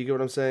 Do you get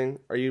what I'm saying?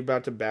 Are you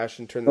about to bash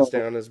and turn this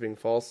down as being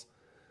false?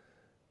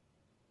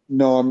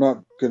 No, I'm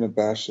not going to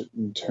bash it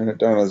and turn it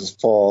down as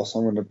false.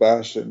 I'm going to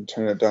bash it and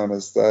turn it down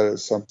as that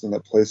is something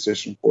that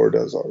PlayStation 4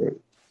 does already.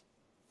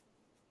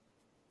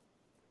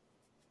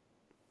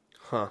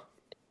 Huh.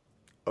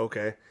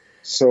 Okay.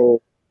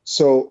 So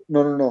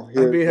no.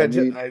 Here,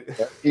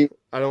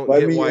 I don't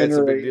get why it's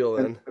a big deal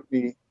then.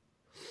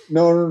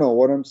 No.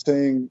 What I'm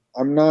saying,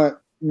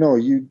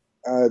 you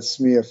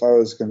asked me if I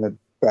was going to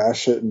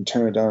bash it and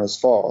turn it down as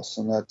false,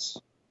 and that's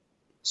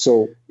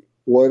so.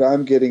 What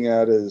I'm getting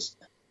at is,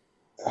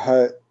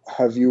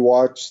 have you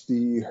watched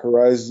the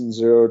Horizon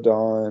Zero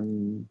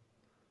Dawn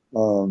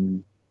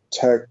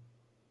tech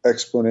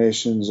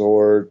explanations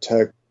or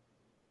tech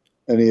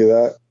any of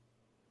that?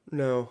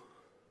 No.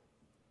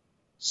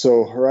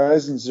 So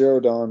Horizon Zero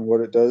Dawn,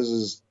 what it does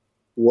is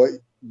what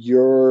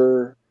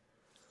your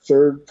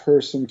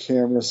third-person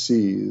camera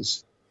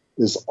sees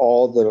is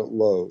all that it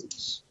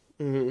loads.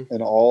 Mm-hmm.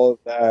 And all of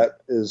that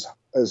is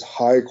as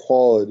high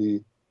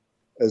quality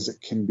as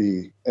it can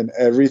be. And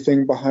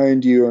everything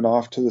behind you and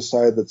off to the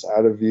side that's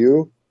out of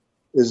view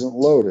isn't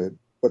loaded.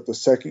 But the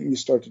second you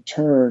start to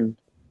turn,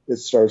 it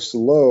starts to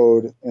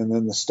load, and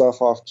then the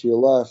stuff off to your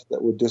left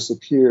that would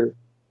disappear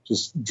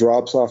just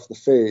drops off the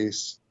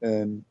face,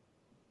 and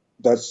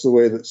that's the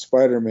way that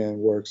Spider-Man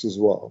works as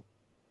well.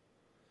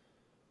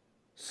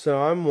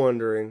 So I'm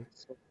wondering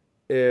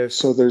if...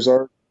 So that's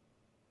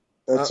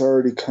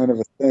already kind of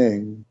a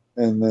thing,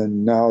 and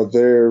then now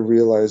they're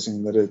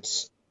realizing that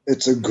it's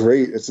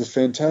a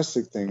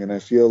fantastic thing, and I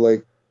feel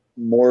like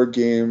more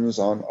games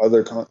on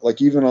other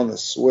like even on the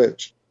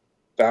Switch,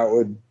 that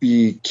would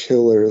be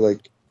killer.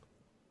 Like,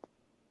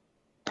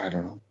 I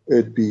don't know,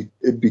 it'd be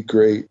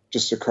great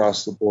just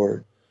across the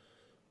board.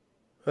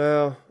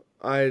 Well,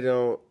 I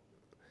don't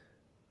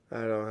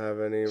have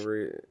any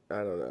I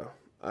don't know.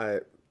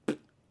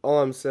 All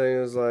I'm saying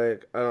is,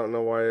 like, I don't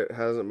know why it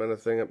hasn't been a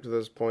thing up to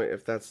this point,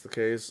 if that's the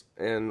case,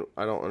 and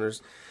I don't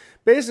understand.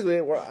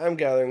 Basically, what I'm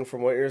gathering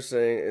from what you're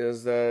saying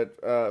is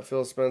that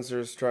Phil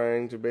Spencer's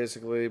trying to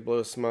basically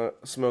blow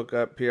smoke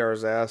up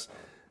PR's ass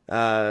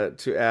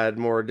to add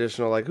more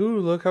additional, like, ooh,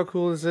 look how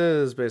cool this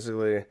is,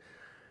 basically.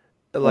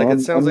 Like, it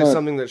sounds like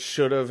something that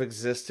should have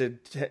existed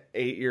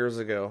 8 years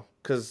ago,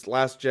 because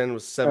last gen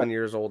was 7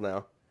 years old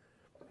now.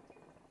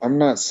 I'm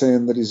not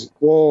saying that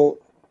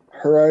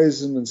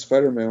Horizon and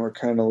Spider-Man were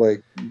kind of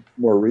like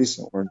more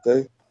recent, weren't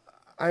they?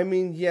 I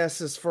mean,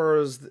 yes, as far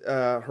as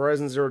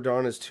Horizon Zero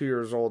Dawn is 2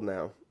 years old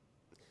now.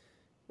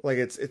 Like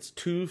it's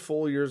 2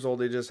 full years old.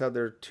 They just had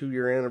their 2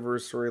 year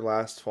anniversary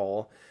last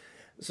fall.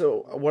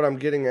 So what I'm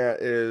getting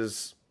at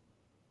is,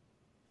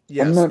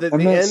 yes, I'm the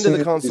not end of the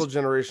saying console these,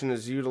 generation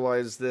has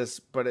utilized this,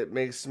 but it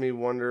makes me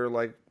wonder,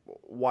 like,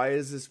 why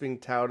is this being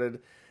touted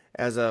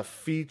as a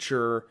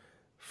feature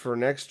for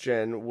next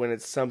gen when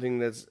it's something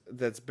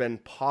that's been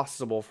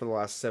possible for the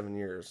last 7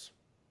 years?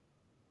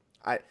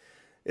 I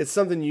It's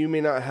something you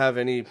may not have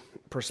any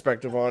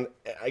perspective on.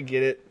 I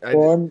get it.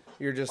 well,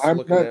 You're just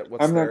looking at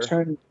what's I'm not there.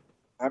 trying to,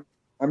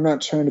 I'm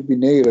not trying to be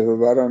negative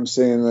about it. I'm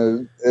saying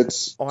that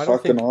it's Oh, I don't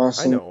fucking think I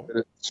awesome know.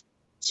 that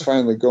it's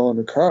finally going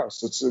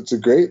across. It's a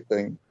great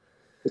thing.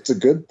 It's a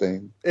good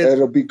thing. It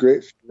It'll be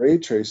great for ray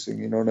tracing.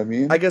 You know what I I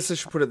mean? guess I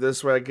should put it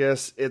this way. I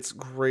guess it's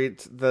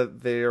great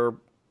that they're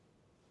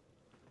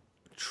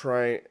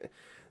trying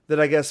that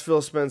I guess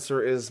Phil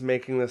Spencer is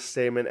making this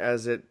statement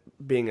as it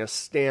being a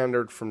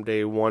standard from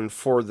day one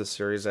for the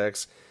Series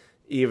X,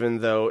 even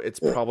though it's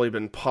Yeah, probably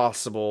been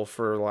possible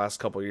for the last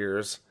couple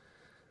years.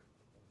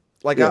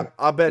 Like yeah.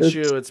 I bet It's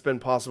you it's been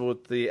possible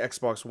with the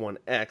Xbox One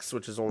X,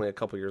 which is only a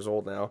couple years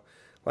old now.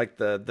 Like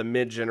the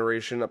mid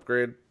generation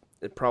upgrade,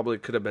 it probably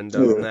could have been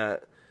done on yeah,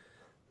 that.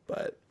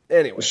 But for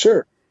anyway,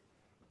 sure,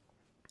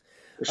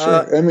 for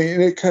uh, sure. I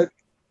mean,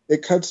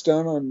 it cuts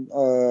down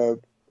on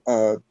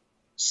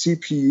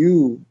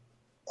CPU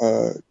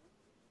uh,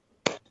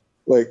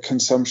 like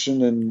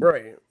consumption and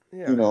right, you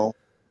yeah. know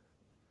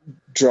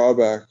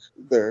drawback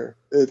there.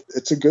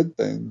 It's a good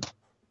thing.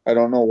 I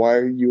don't know why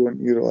you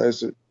wouldn't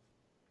utilize it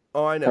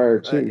Oh, I know. prior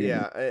to, you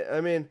know. Yeah,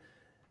 I mean,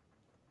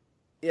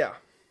 yeah,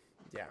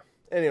 yeah.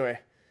 Anyway,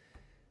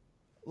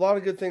 a lot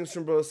of good things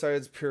from both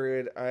sides.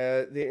 Period.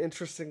 The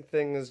interesting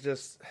thing is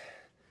just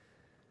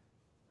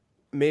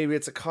maybe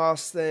it's a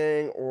cost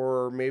thing,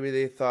 or maybe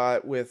they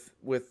thought with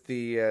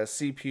the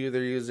CPU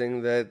they're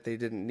using that they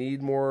didn't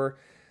need more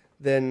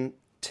than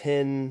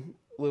 10,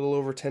 little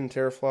over 10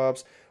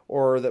 teraflops,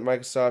 or that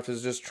Microsoft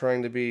is just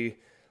trying to be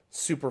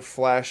super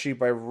flashy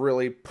by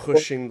really Well,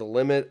 pushing the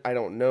limit. I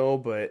don't know,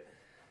 but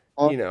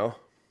on you know,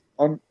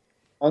 on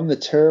on the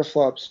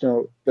teraflops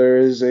note, there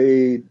is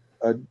a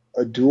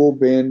a dual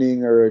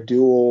banding or a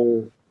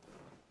dual.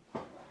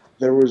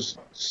 There was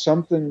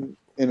something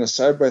in a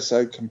side by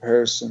side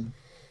comparison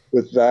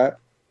with that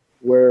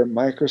where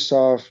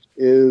Microsoft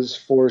is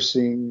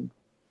forcing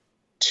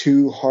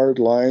two hard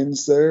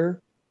lines there,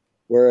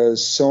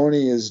 whereas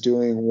Sony is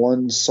doing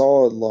one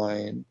solid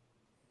line,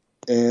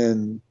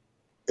 and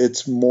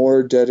it's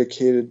more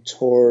dedicated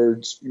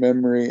towards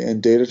memory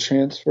and data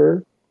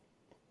transfer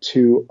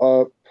to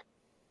up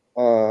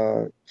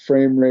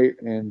frame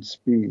rate and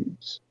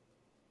speeds.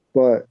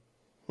 But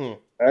hmm.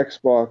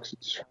 Xbox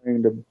is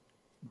trying to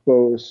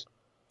boast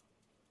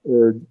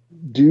or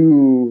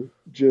do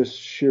just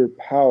sheer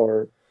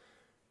power, and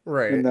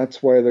Right.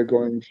 that's why they're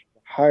going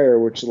higher,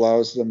 which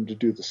allows them to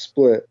do the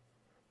split.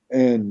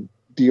 And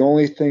the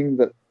only thing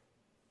that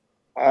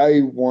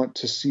I want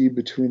to see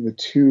between the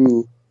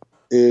two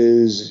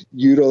is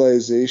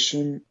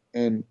utilization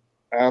and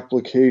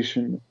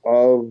application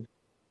of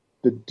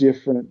the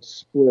different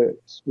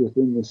splits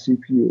within the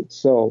CPU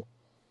itself.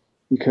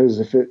 Because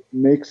if it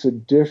makes a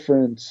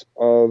difference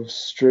of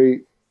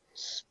straight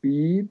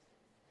speed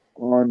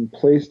on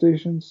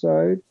PlayStation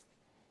side,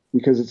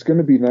 because it's going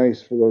to be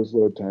nice for those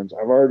load times.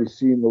 I've already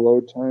seen the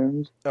load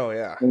times, Oh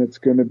yeah. and it's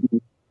going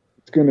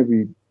to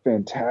be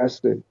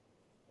fantastic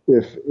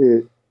if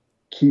it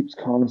keeps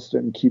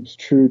constant and keeps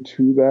true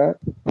to that.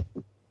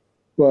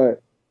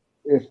 But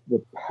if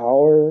the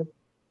power,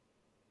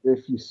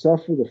 if you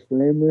suffer the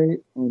frame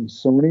rate on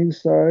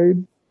Sony's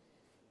side,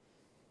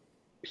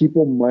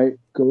 people might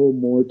go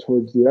more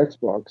towards the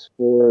Xbox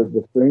for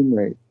the frame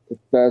rate if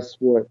that's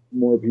what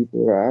more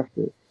people are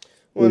after.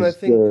 Well, and Is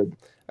the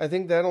I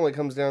think that only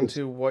comes down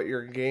to what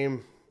your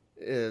game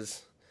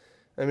is.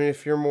 I mean,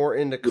 if you're more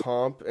into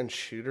comp and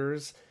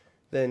shooters,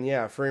 then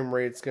yeah, frame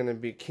rate's going to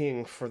be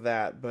king for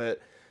that. But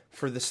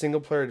for the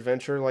single player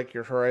adventure like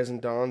your Horizon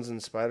Dawns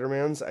and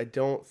Spider-Mans, I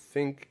don't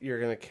think you're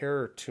going to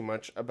care too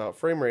much about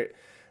frame rate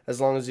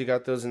as long as you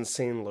got those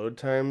insane load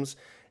times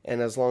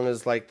and as long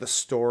as like the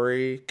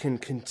story can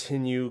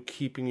continue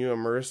keeping you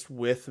immersed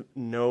with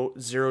no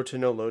zero to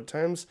no load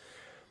times.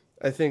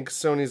 I think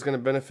Sony's going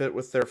to benefit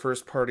with their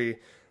first party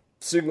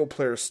single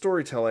player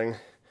storytelling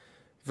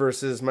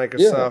versus yeah,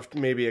 Microsoft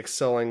maybe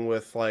excelling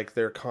with like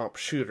their comp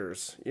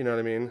shooters. You know what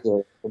I mean?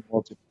 the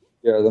multi,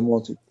 the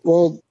multi.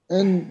 Well,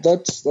 and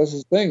that's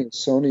the thing.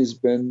 Sony's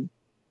been.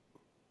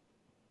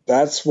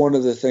 That's one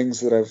of the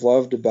things that I've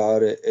loved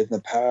about it in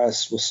the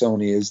past with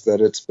Sony is that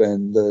it's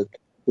been the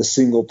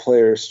single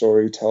player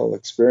storytell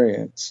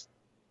experience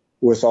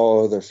with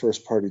all of their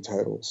first party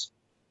titles,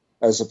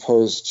 as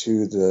opposed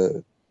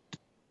to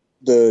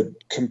the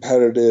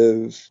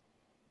competitive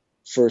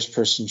first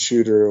person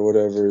shooter or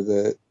whatever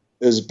that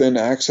has been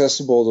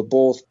accessible to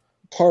both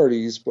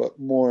parties, but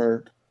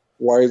more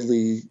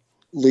widely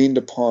leaned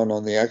upon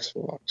on the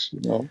Xbox,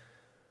 you know?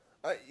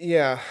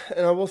 Yeah,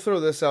 and I will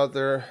throw this out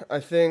there. I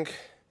think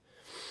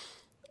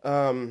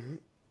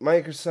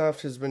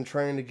Microsoft has been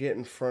trying to get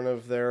in front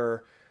of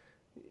their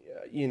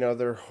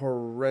their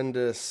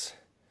horrendous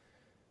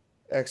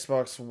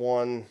Xbox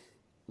One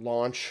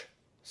launch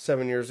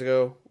 7 years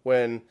ago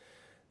when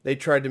they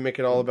tried to make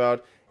it all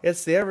about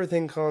it's the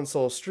everything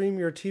console, stream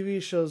your TV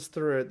shows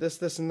through it,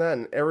 this, and that,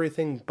 and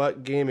everything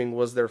but gaming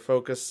was their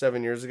focus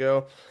 7 years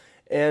ago.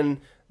 And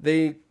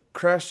they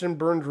crashed and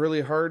burned really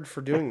hard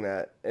for doing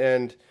that.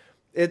 And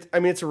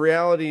it's a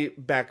reality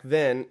back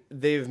then.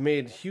 They've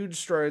made huge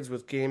strides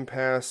with Game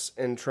Pass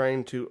and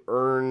trying to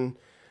earn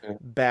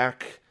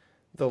back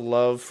the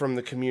love from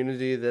the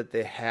community that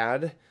they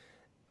had.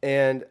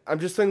 And I'm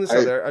just throwing this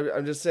out there.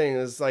 I'm just saying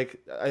is like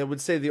I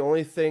would say the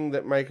only thing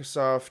that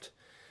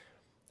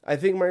I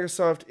think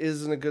Microsoft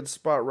is in a good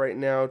spot right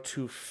now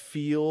to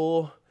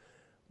feel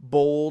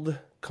bold,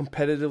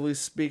 competitively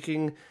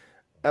speaking,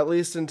 at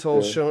least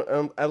until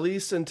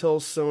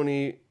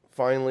Sony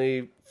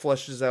finally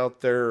fleshes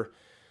out their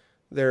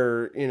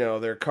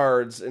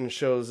cards and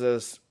shows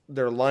us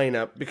their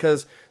lineup.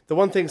 Because the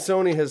one thing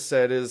Sony has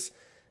said is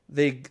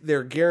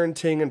they're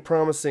guaranteeing and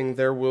promising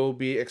there will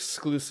be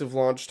exclusive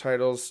launch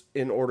titles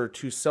in order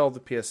to sell the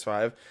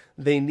PS5.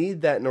 They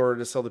need that in order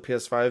to sell the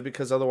PS5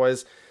 because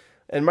otherwise.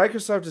 And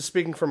Microsoft is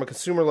speaking from a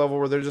consumer level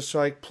where they're just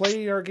like,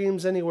 play our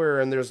games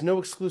anywhere, and there's no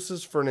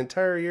exclusives for an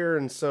entire year.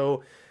 And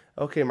so,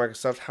 okay,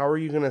 Microsoft, how are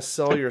you going to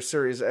sell your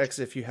Series X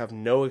if you have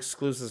no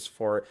exclusives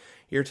for it?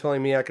 You're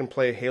telling me I can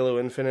play Halo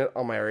Infinite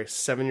on my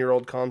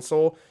 7-year-old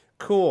console?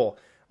 Cool.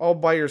 I'll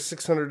buy your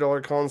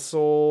 $600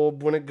 console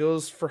when it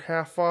goes for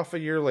half off a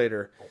year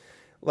later.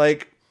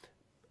 Like,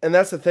 and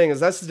that's the thing, is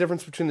that's the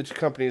difference between the two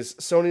companies.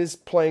 Sony's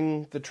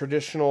playing the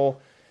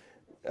traditional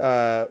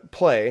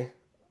play,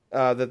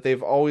 that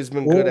they've always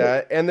been good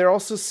at, and they're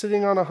also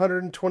sitting on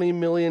 120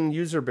 million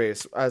user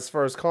base as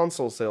far as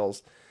console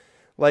sales.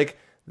 Like,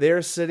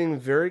 they're sitting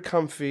very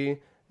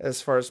comfy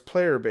as far as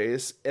player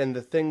base, and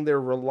the thing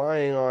they're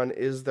relying on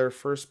is their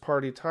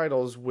first-party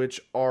titles, which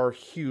are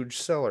huge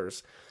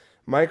sellers.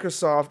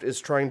 Microsoft is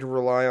trying to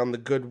rely on the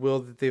goodwill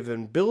that they've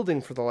been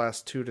building for the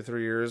last 2 to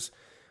 3 years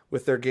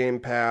with their Game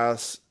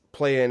Pass,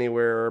 Play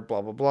Anywhere,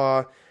 blah, blah,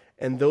 blah,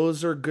 and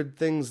those are good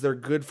things. They're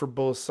good for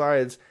both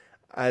sides.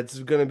 It's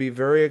going to be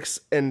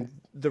and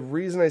the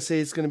reason I say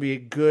it's going to be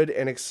good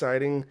and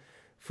exciting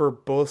for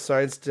both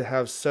sides to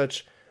have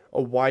such a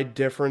wide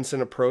difference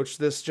in approach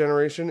this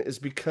generation is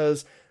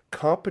because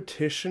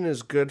competition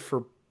is good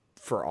for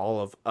all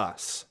of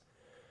us.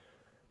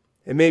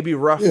 It may be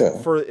rough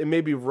for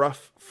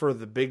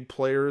the big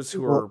players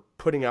who are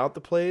putting out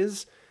the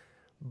plays,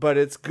 but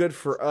it's good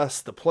for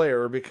us, the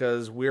player,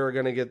 because we are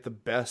going to get the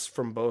best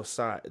from both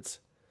sides.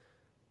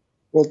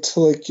 Well, to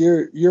like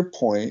your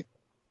point.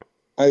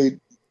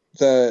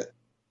 Their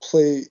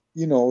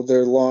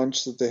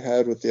launch that they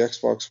had with the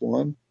Xbox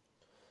One,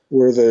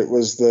 where it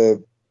was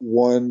the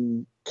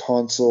one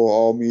console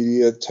all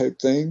media type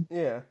thing.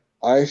 Yeah.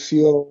 I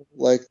feel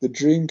like the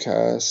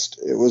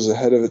Dreamcast, it was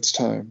ahead of its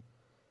time.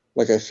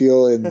 Like I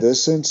feel in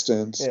this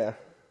instance,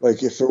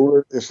 like if it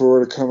were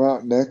to come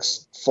out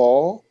next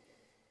fall,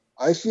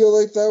 I feel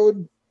like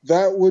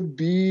that would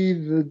be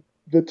the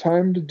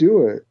time to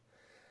do it.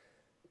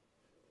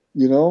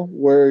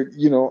 Where,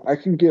 I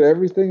can get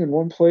everything in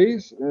one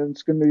place and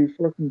it's going to be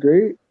fucking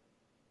great.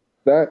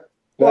 That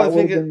would have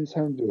been the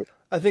time to do it.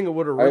 I think it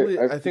would have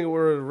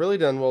really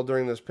done well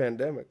during this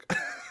pandemic.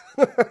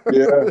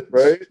 Yeah,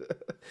 right?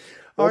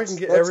 I can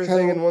get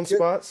everything in one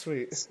spot.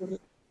 Sweet.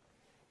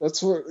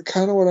 That's what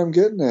I'm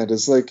getting at.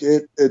 Is like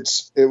it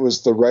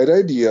was the right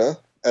idea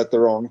at the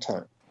wrong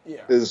time.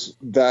 Yeah. Is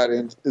that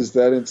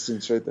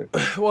instance right there?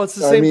 Well, it's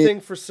the same thing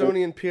for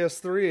Sony and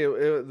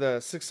PS3. The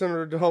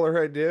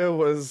 $600 idea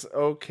was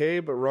okay,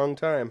 but wrong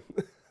time.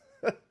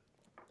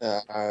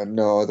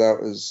 No, that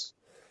was.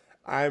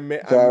 I'm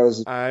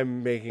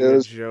making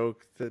a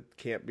joke that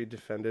can't be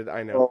defended.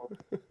 I know.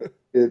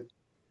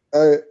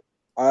 I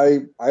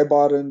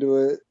bought into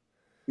it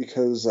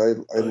because I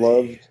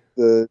loved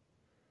the.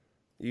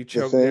 You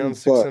choked down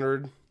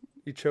 600.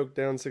 You choked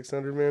down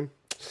 600, man.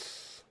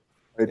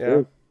 I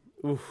did.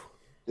 Oof.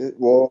 It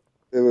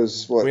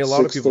was what? A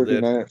lot of people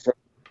did.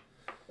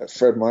 At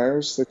Fred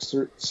Meyer's,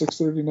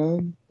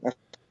 $639.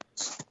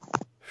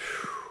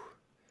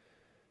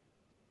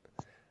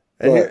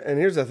 And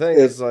here's the thing: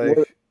 is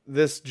like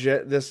this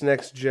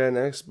next gen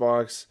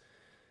Xbox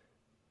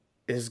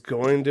is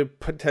going to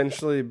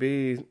potentially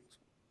be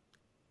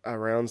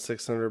around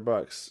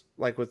 $600.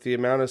 Like with the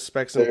amount of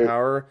specs and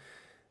power,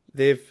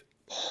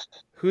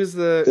 who's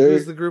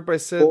the group I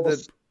said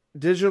that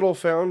Digital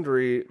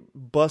Foundry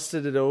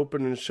busted it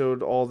open and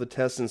showed all the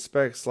tests and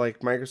specs.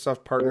 Like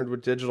Microsoft partnered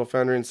with Digital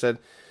Foundry and said,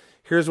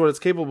 here's what it's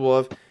capable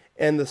of.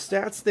 And the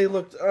stats they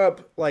looked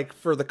up, like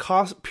for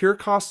the pure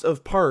cost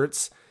of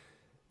parts,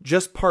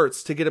 just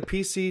parts to get a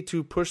PC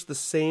to push the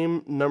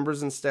same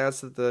numbers and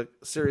stats that the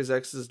Series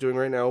X is doing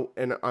right now.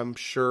 And I'm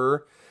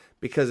sure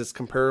because it's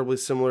comparably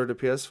similar to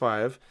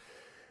PS5,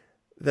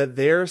 that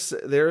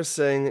they're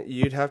saying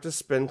you'd have to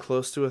spend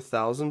close to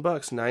 $1,000,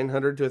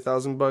 $900 to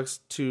 $1,000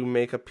 to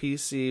make a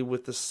PC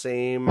with the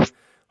same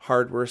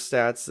hardware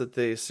stats that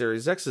the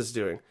Series X is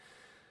doing.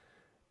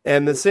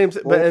 And the same,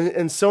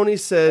 and Sony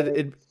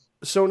said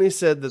Sony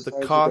said that the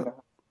Sides are cost.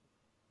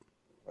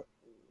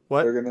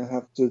 What? they're gonna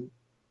have to.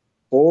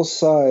 Both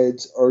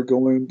sides are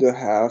going to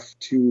have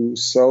to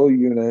sell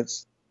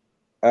units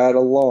at a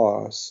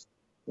loss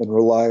and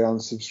rely on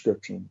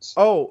subscriptions.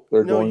 Oh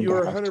They're no, going you to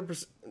were have to.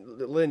 100%,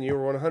 Lynn. You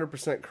were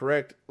 100%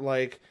 correct.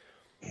 Like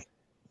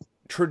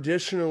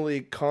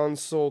traditionally,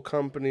 console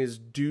companies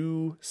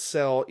do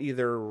sell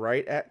either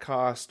right at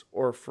cost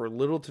or for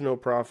little to no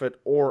profit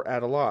or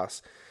at a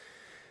loss.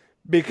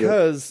 Yep.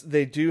 Because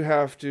they do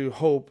have to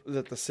hope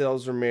that the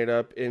sales are made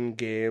up in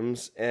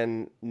games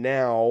and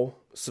now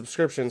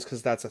subscriptions,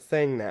 because that's a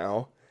thing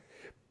now.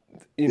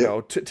 You Yep.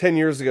 know, 10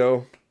 years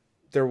ago,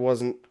 there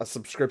wasn't a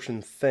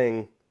subscription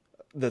thing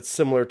that's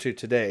similar to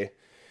today.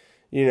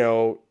 You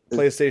know,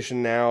 PlayStation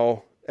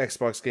Now,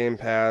 Xbox Game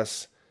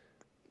Pass,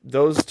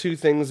 those two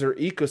things are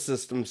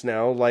ecosystems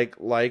now,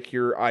 like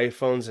your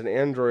iPhones and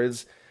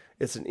Androids.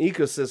 It's an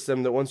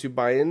ecosystem that once you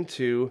buy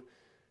into,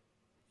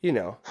 you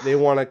know, they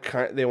want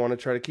to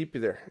try to keep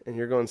you there, and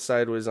you're going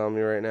sideways on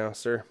me right now,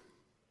 sir.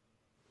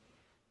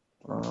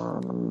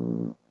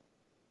 Um,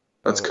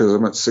 that's Oh, because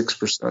I'm at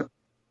 6%.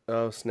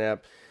 oh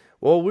snap.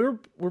 Well, we're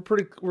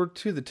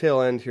to the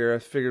tail end here. I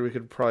figured we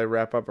could probably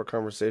wrap up our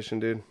conversation,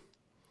 dude.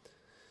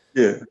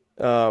 Yeah,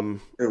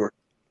 Um, it works.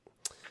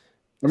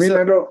 I mean,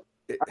 so I don't.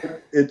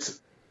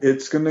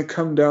 It's going to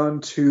come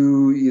down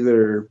to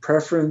either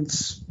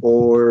preference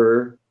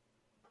or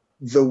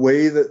the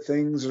way that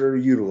things are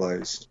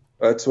utilized.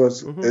 That's what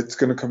mhm. it's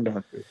going to come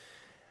down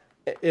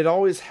to. It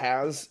always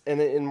has,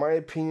 and in my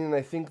opinion,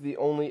 I think the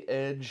only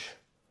edge.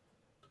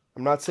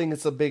 I'm not saying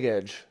it's a big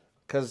edge,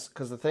 because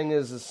the thing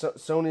is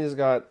Sony's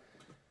got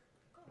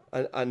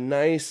a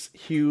nice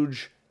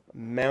huge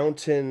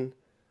mountain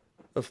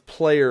of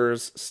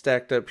players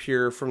stacked up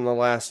here from the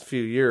last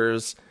few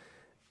years,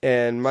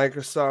 and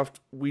Microsoft,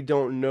 we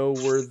don't know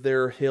where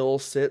their hill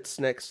sits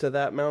next to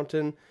that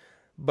mountain,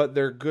 but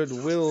their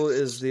goodwill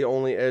is the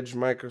only edge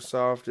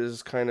Microsoft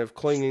is kind of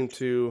clinging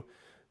to,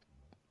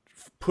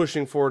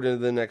 pushing forward into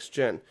the next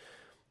gen,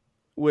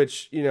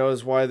 which, you know,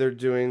 is why they're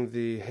doing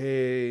the,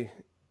 hey,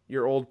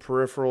 your old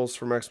peripherals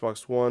from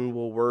Xbox One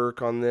will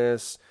work on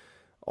this.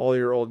 All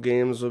your old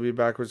games will be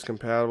backwards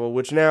compatible,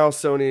 which now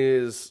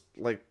Sony is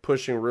like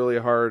pushing really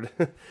hard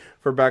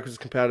for backwards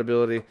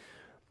compatibility.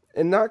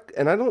 And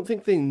I don't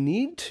think they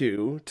need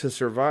to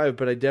survive,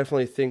 but I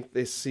definitely think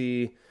they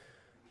see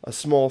a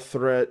small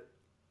threat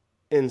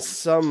in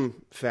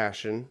some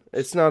fashion.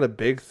 It's not a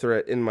big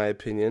threat in my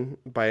opinion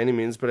by any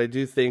means, but I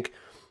do think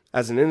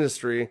as an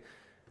industry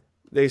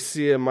they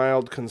see a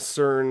mild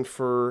concern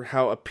for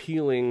how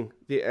appealing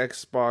the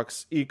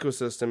Xbox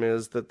ecosystem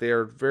is, that they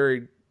are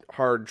very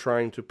hard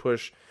trying to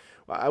push,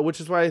 which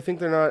is why I think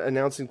they're not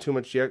announcing too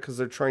much yet, because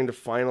they're trying to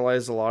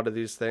finalize a lot of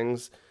these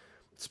things.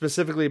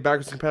 Specifically,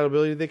 backwards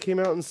compatibility, they came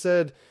out and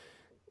said,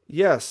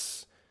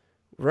 yes,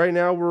 right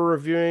now we're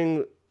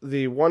reviewing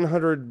the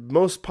 100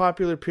 most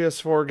popular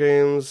PS4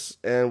 games,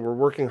 and we're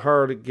working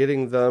hard at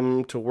getting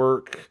them to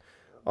work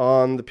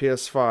on the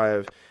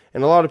PS5.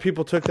 And a lot of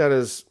people took that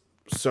as,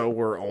 so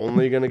we're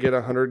only going to get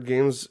 100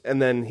 games.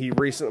 And then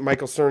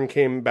Michael Stern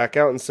came back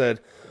out and said,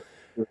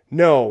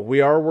 no,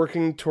 we are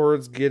working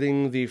towards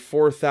getting the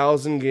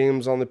 4,000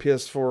 games on the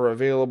PS4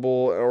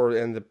 available,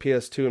 and the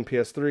PS2 and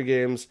PS3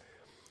 games.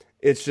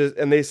 It's just,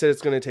 and they said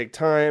it's going to take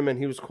time. And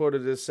he was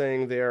quoted as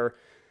saying they are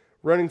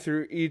running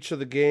through each of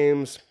the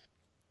games,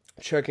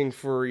 checking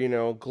for, you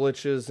know,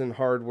 glitches and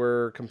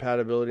hardware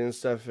compatibility and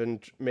stuff,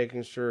 and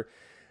making sure.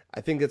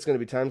 I think it's going to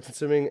be time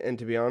consuming. And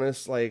to be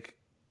honest, like,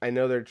 I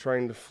know they're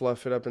trying to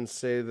fluff it up and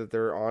say that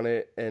they're on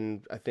it,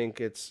 and I think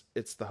it's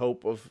the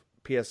hope of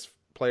PS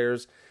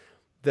players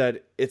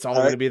that it's all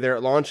going I to be there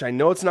at launch. I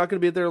know it's not going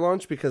to be there at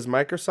launch because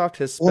Microsoft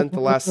has well, spent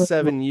the last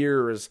 7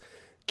 years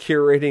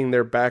curating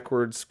their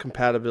backwards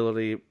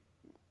compatibility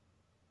no,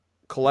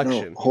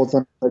 collection. hold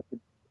on.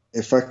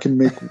 If I can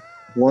make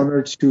one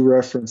or two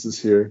references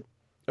here,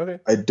 Okay.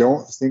 I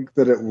don't think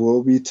that it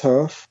will be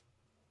tough.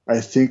 I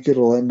think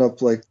it'll end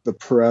up like the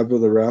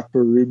Parabola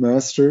Rapper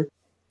remaster,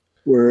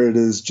 where it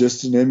is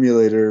just an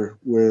emulator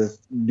with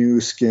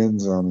new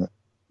skins on it.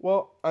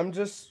 Well, I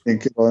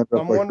think it'll end up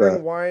I'm like wondering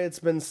that. why it's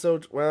been so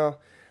well.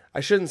 I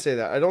shouldn't say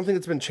that. I don't think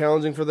it's been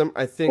challenging for them.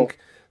 I Well, think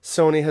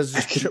Sony has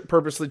I just can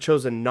purposely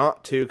chosen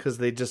not to because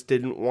they just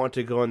didn't want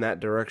to go in that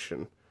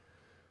direction.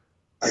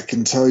 I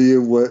can tell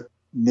you what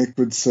Nick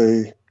would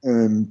say,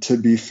 and to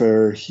be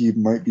fair, he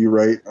might be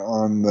right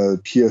on the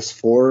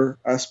PS4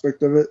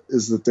 aspect of it,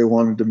 is that they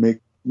wanted to make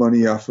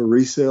money off of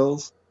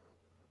resales.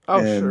 Oh,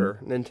 And sure.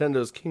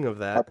 Nintendo's king of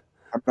I, that.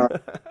 I'm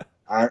not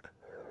I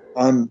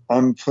on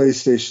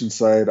PlayStation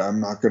side, I'm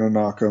not gonna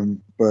knock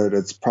them, but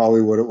it's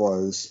probably what it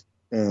was.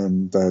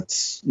 And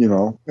that's,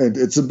 and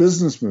it's a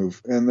business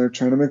move, and they're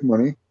trying to make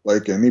money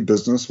like any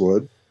business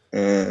would.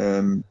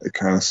 And it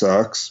kind of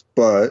sucks,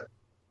 but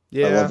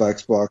I love Yeah.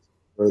 Xbox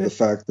for Eh, the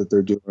fact that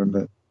they're doing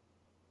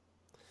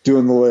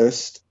the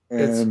list,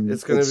 it's and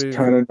gonna it's be.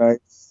 kind of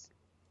nice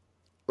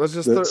Let's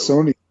just that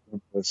Sony's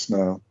doing this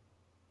now.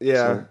 yeah,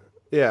 So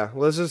yeah.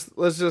 Let's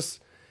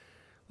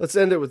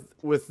end it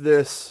with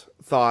this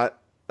thought.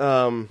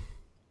 Um,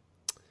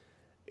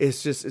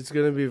 it's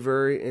going to be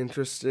very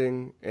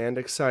interesting and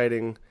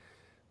exciting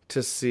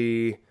to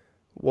see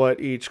what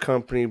each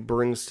company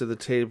brings to the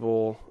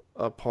table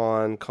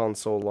upon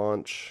console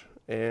launch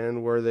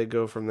and where they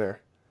go from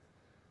there.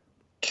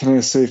 Can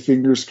I say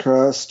fingers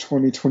crossed,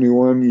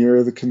 2021 year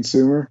of the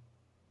consumer?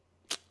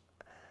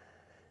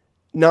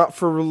 Not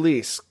for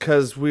release,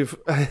 because we've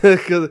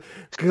because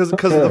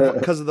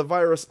of the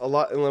virus. A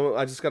lot. And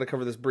I just got to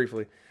cover this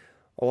briefly.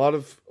 A lot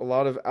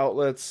of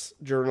outlets,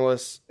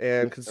 journalists,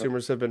 and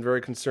consumers have been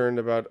very concerned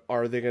about,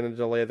 are they going to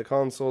delay the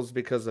consoles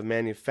because of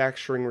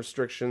manufacturing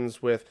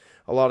restrictions, with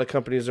a lot of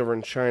companies over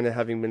in China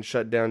having been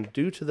shut down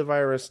due to the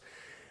virus.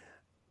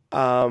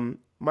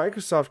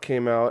 Microsoft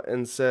came out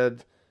and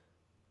said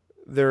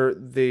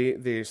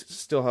they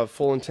still have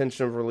full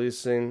intention of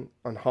releasing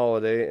on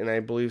holiday, and I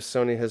believe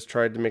Sony has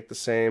tried to make the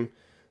same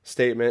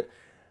statement.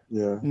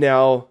 Yeah.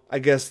 Now, I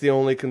guess the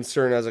only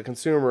concern as a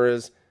consumer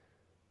is,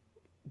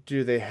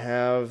 do they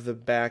have the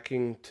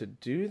backing to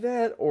do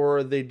that, or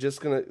are they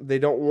just they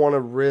don't want to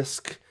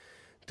risk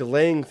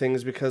delaying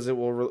things because it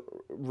will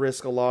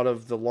risk a lot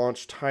of the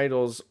launch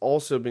titles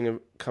also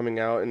coming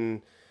out,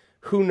 and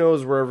who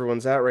knows where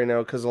everyone's at right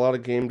now, because a lot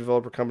of game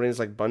developer companies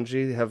like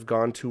Bungie have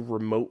gone to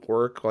remote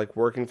work, like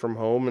working from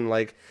home, and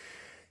like,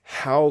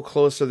 how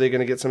close are they going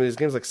to get some of these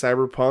games like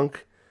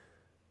Cyberpunk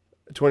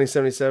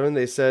 2077?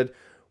 They said,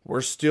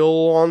 we're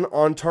still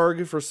on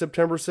target for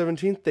September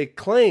 17th. They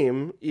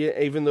claim,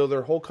 even though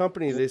their whole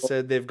company, they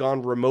said they've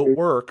gone remote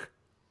work.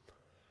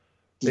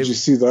 Did you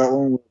see that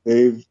one where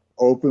they've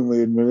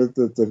openly admitted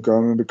that they've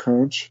gone into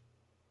crunch?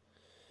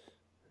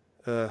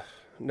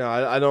 No,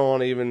 I don't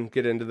want to even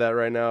get into that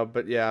right now.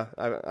 But yeah,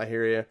 I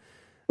hear you.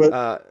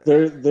 But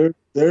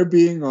they're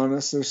being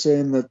honest. They're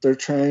saying that they're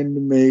trying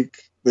to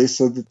make. They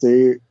said that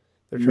they're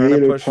trying made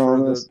to push a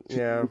promise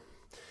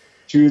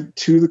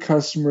to the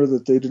customer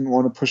that they didn't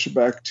want to push it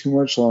back too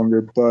much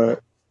longer,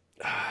 but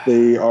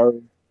they are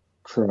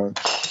crunch,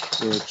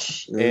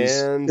 which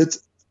is, and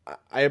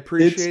I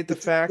appreciate the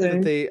fact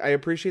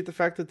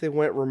that they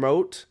went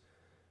remote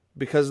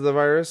because of the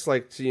virus,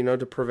 like,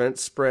 to prevent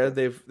spread.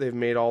 They've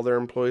made all their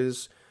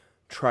employees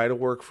try to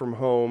work from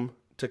home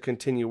to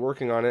continue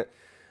working on it.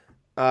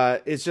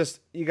 It's just,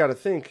 you got to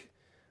think,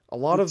 a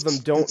lot of them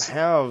don't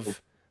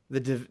have the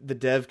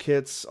dev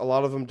kits. A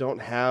lot of them don't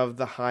have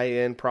the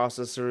high-end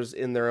processors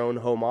in their own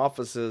home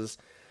offices.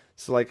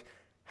 So, like,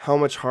 how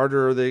much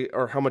harder are they,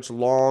 or how much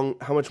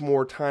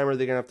more time are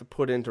they going to have to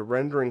put into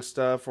rendering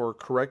stuff or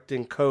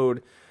correcting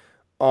code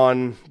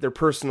on their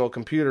personal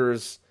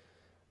computers?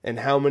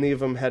 And how many of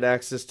them had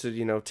access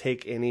to,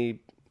 take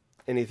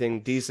anything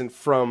decent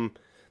from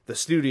the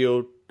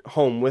studio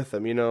home with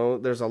them?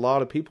 There's a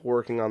lot of people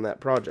working on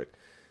that project.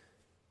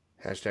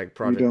 Hashtag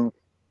project. We don't.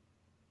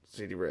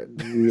 CD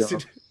Red. Yeah.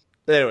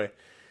 Anyway,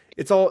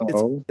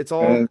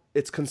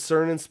 it's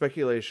concern and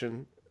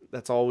speculation.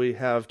 That's all we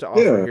have to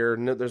offer here.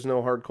 No, there's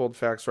no hard cold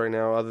facts right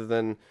now, other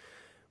than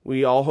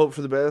we all hope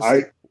for the best.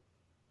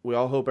 We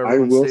all hope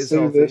everyone stays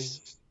healthy.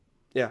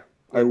 Yeah.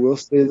 I will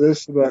say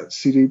this about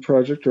CD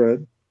Projekt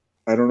Red.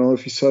 I don't know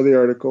if you saw the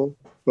article,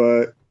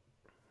 but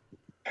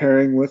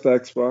pairing with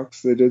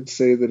Xbox, they did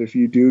say that if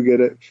you do get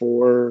it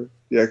for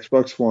the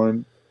Xbox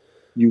One,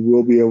 you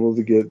will be able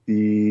to get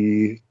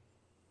the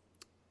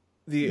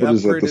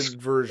upgraded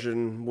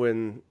version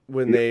when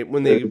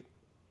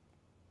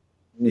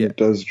it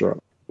does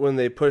drop. When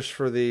they push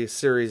for the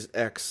Series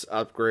X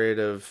upgrade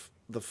of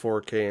the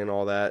 4K and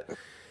all that.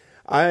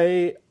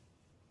 I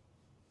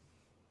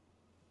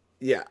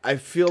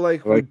feel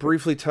like we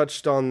briefly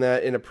touched on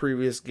that in a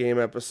previous game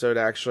episode,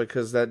 actually,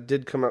 because that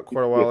did come out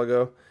quite a while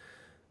ago.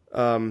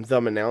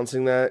 Them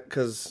announcing that,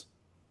 because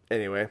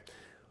anyway,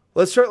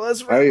 go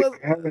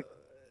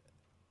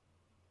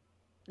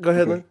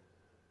ahead, Lynn.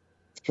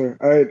 Sure.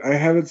 I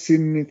haven't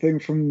seen anything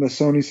from the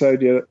Sony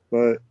side yet,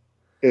 but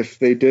if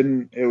they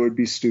didn't, it would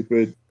be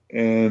stupid,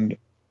 and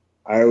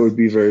I would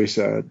be very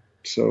sad.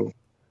 So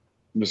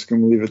I'm just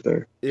gonna leave it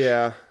there.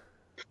 Yeah.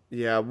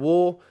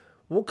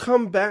 We'll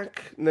come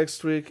back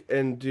next week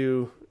and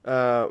do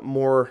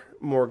more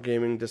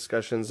gaming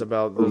discussions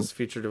about those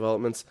future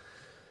developments.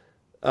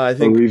 I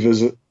think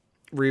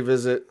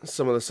revisit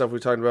some of the stuff we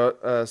talked about,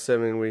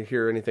 assuming we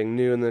hear anything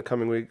new in the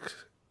coming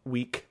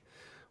week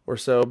or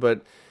so.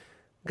 But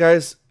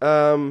guys,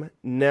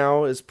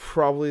 now is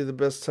probably the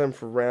best time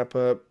for wrap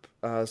up,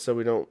 so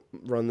we don't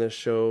run this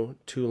show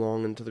too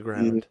long into the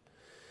ground.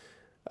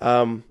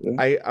 I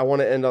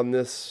want to end on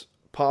this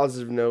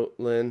positive note,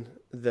 Lynn,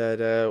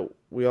 that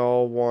we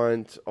all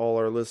want all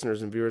our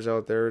listeners and viewers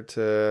out there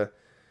to.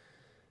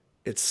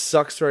 It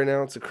sucks right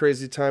now. It's a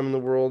crazy time in the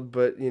world,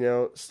 but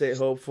stay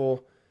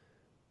hopeful,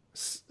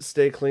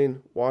 stay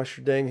clean, wash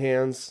your dang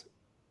hands,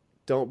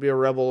 don't be a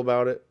rebel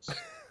about it.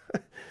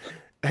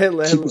 And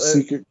keep it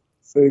secret,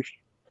 safe.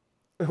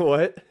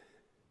 What?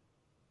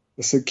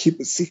 I said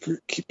keep it secret,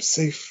 keep it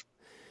safe.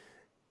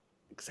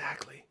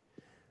 Exactly.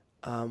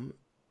 But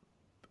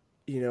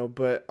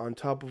on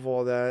top of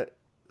all that,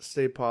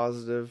 stay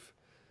positive.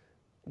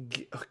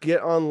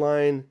 Get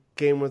online,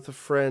 game with a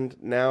friend.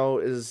 Now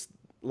is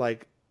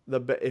like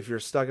if you're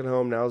stuck at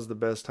home, now's the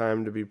best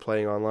time to be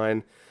playing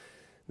online.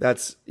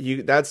 That's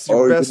your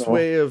Oh, best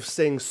way of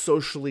staying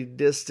socially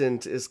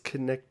distant is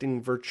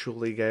connecting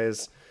virtually,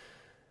 guys.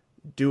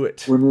 Do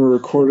it. when we're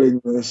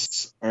recording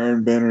this,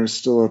 Iron Banner is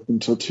still up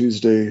until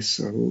Tuesday,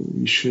 so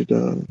we should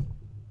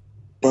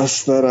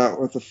bust that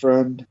out with a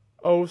friend.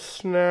 Oh,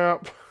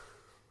 snap.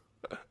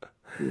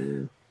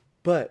 Yeah.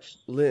 But,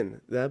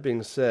 Lynn, that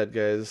being said,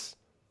 guys,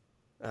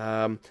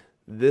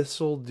 this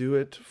will do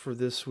it for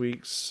this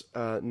week's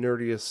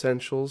Nerdy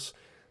Essentials.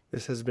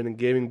 This has been a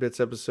Gaming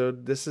Bits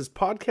episode. This is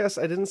podcast,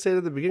 I didn't say it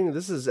at the beginning,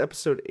 this is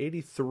episode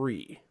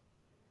 83.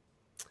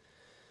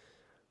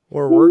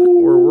 We're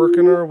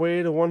working our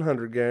way to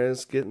 100,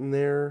 guys. Getting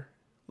there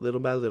little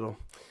by little.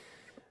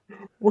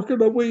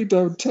 Working our way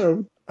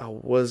downtown. I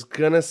was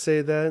going to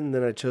say that, and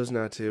then I chose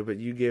not to, but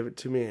you gave it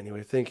to me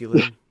anyway. Thank you,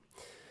 Lynn.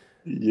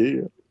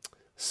 Yeah.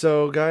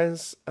 So,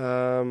 guys,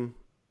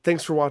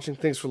 thanks for watching.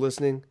 Thanks for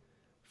listening.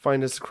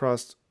 Find us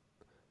across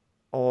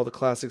all the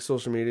classic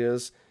social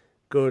medias.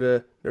 Go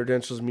to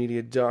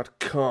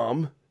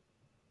nerdentialsmedia.com.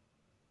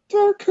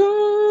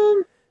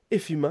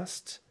 If you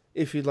must.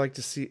 If you'd like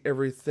to see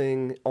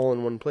everything all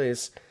in one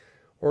place.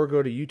 Or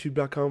go to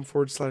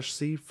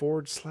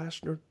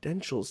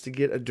youtube.com/c/nerdentials to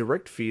get a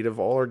direct feed of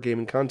all our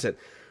gaming content.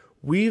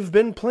 We've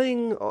been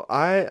playing,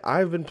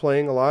 I've been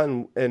playing a lot,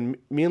 and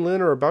me and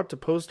Lynn are about to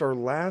post our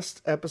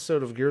last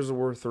episode of Gears of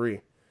War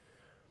 3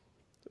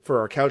 for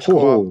our couch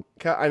co-op.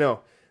 I know,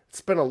 it's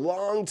been a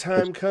long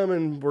time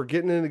coming. We're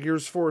getting into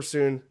Gears 4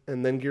 soon,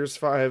 and then Gears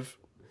 5,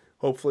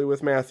 hopefully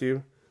with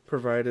Matthew,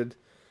 provided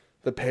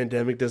the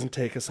pandemic doesn't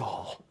take us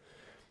all.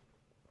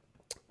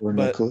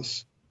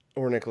 Nicholas.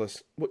 Or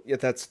Nicholas. Yeah,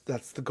 that's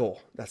the goal.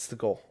 That's the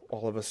goal.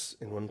 All of us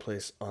in one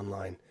place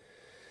online.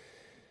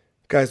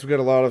 Guys, we've got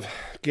a lot of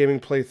gaming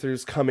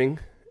playthroughs coming.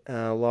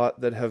 A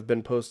lot that have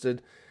been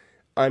posted.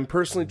 I'm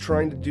personally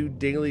trying to do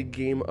daily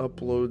game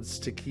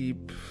uploads to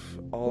keep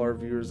all our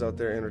viewers out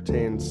there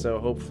entertained. So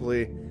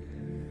hopefully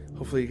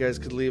you guys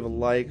could leave a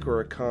like or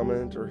a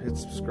comment or hit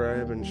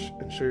subscribe and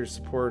show your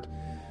support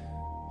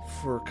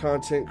for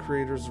content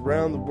creators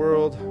around the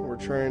world. We're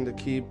trying to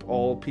keep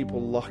all people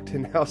locked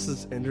in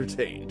houses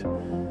entertained.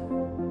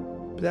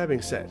 But that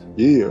being said,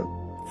 Yeah.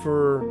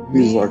 For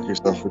Please me, lock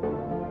yourself in.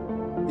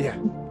 yeah,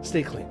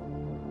 stay clean.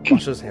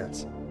 Wash those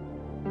hands.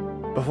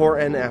 Before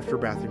and after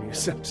bathroom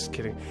use. I'm just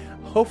kidding.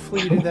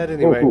 Hopefully you do that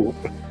anyway.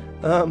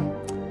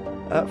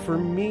 For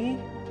me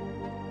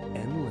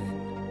and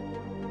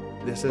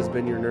Lynn, this has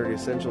been your Nerdy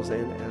Essentials,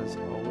 and as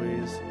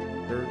always,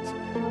 nerds,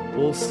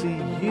 we'll see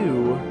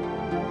you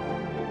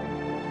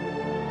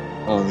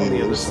on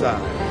the other side.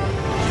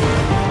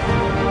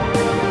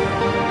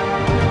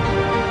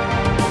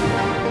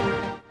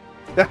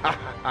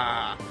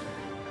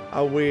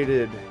 I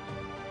waited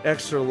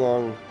extra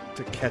long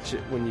to catch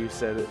it when you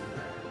said it.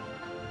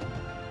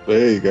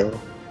 There you go.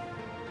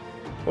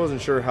 I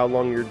wasn't sure how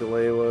long your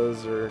delay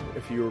was or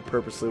if you were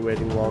purposely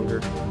waiting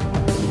longer.